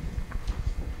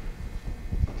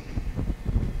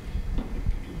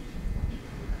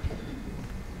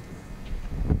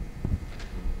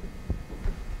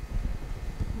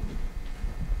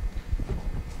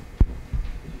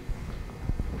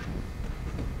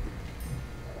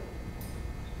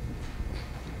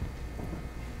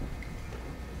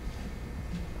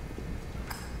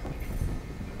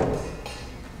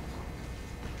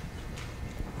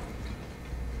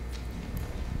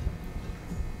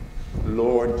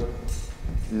 Lord,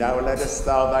 now lettest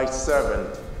thou thy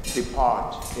servant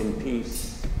depart in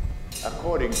peace,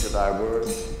 according to thy word.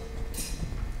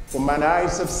 For mine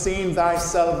eyes have seen thy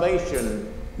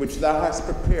salvation, which thou hast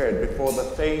prepared before the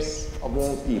face of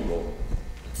all people,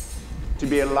 to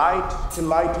be a light to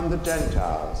lighten the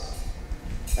Gentiles,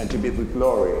 and to be the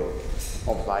glory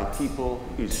of thy people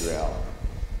Israel.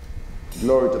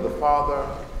 Glory to the Father,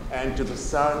 and to the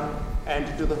Son,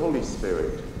 and to the Holy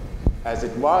Spirit, as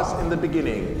it was in the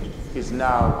beginning, is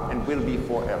now, and will be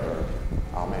forever.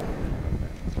 Amen.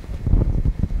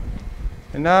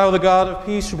 And now the God of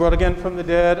peace, who brought again from the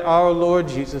dead our Lord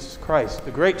Jesus Christ, the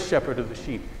great shepherd of the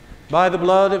sheep, by the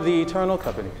blood of the eternal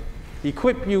covenant,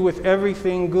 equip you with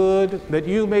everything good, that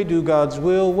you may do God's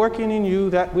will, working in you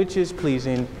that which is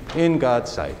pleasing in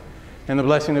God's sight. And the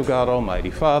blessing of God Almighty,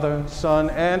 Father,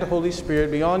 Son, and Holy Spirit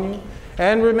be on you,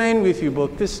 and remain with you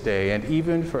both this day and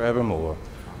even forevermore.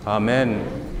 Amen.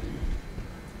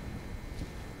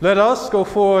 Let us go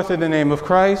forth in the name of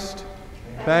Christ.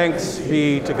 Thanks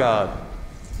be to God.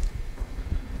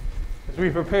 As we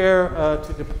prepare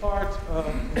to depart, let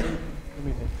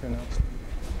me announce.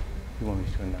 You want me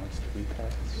to announce the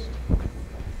repast?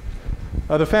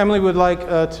 Okay. The family would like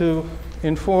to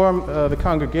inform the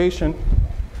congregation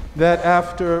that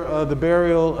after the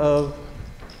burial of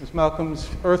Ms. Malcolm's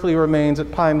earthly remains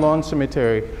at Pine Lawn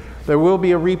Cemetery, there will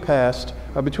be a repast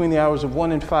between the hours of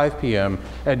 1 and 5 p.m.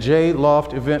 at J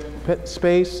Loft Event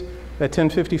Space at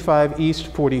 1055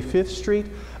 East 45th Street.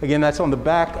 Again, that's on the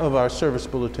back of our service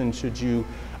bulletin should you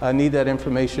need that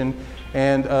information.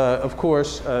 And of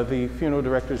course, the funeral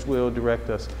directors will direct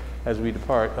us as we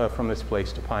depart from this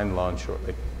place to Pine Lawn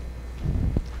shortly.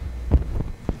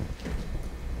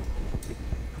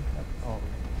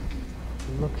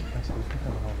 look, I said,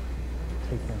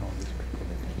 take in all this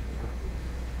privilege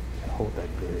and hold that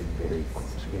very, very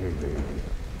close, very, very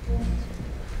dear.